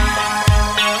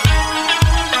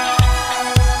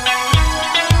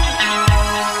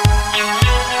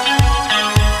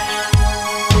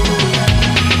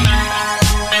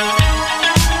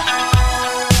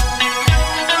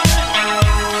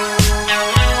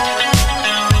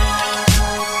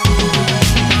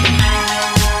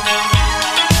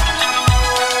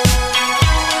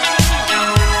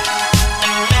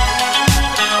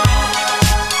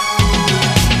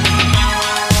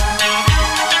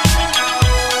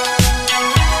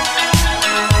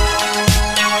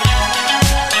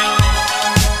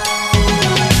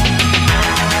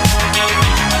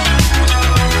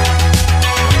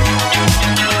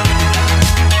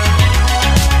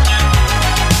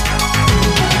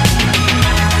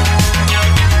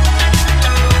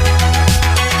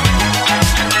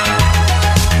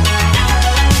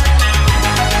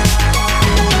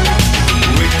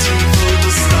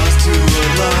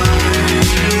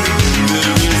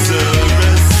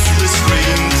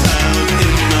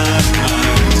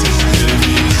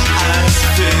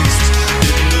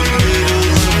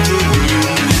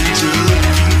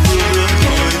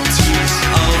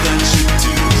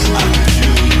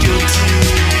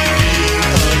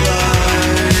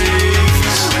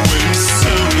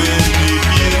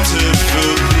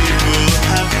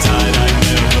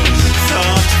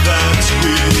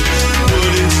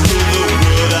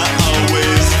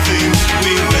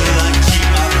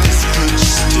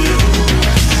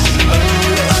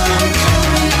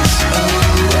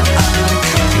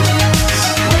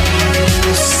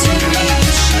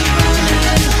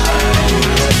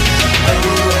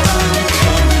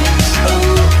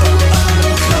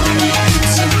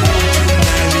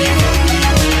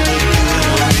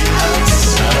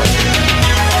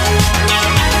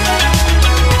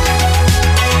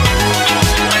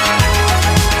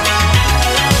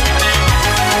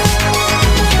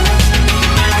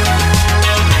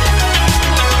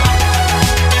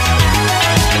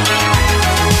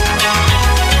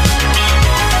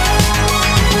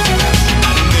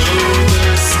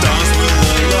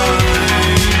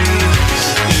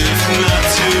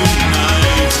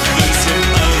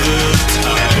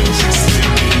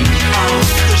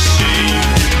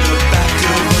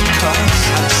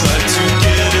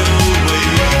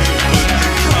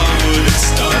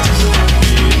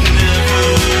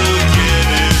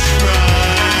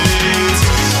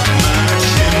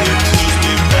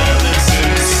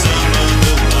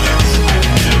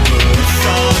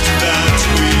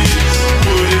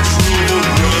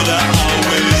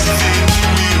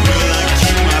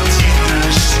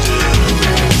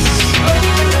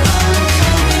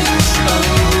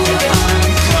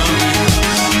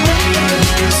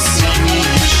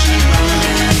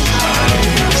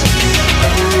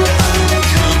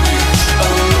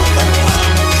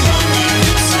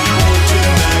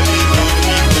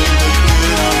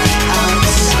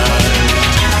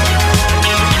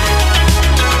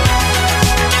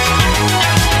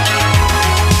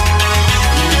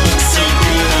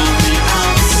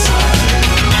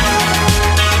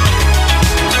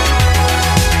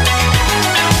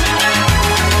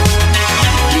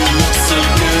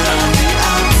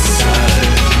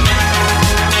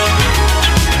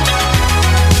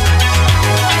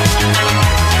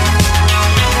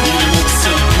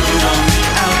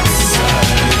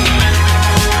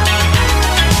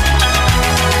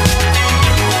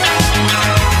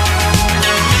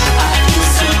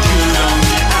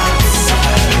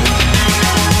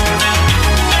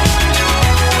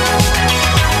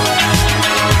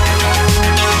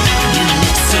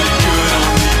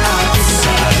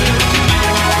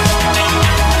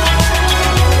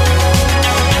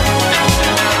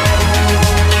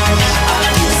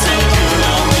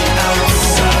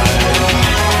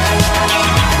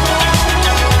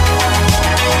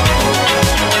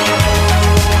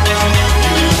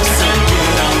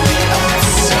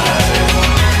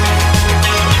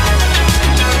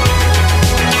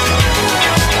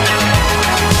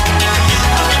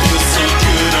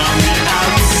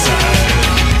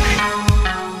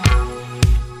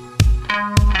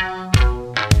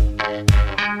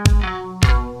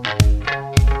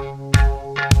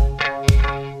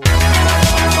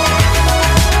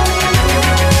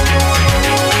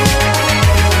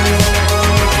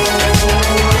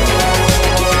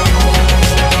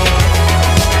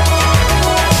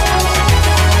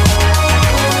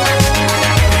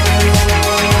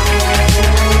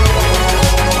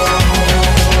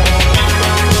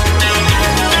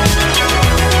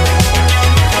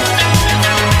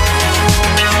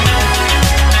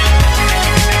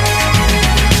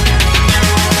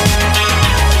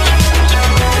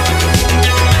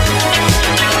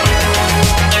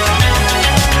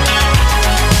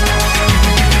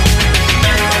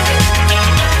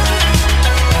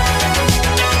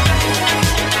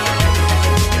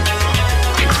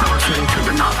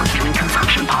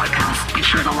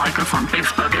 like us on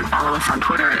Facebook and follow us on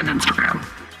Twitter and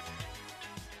Instagram.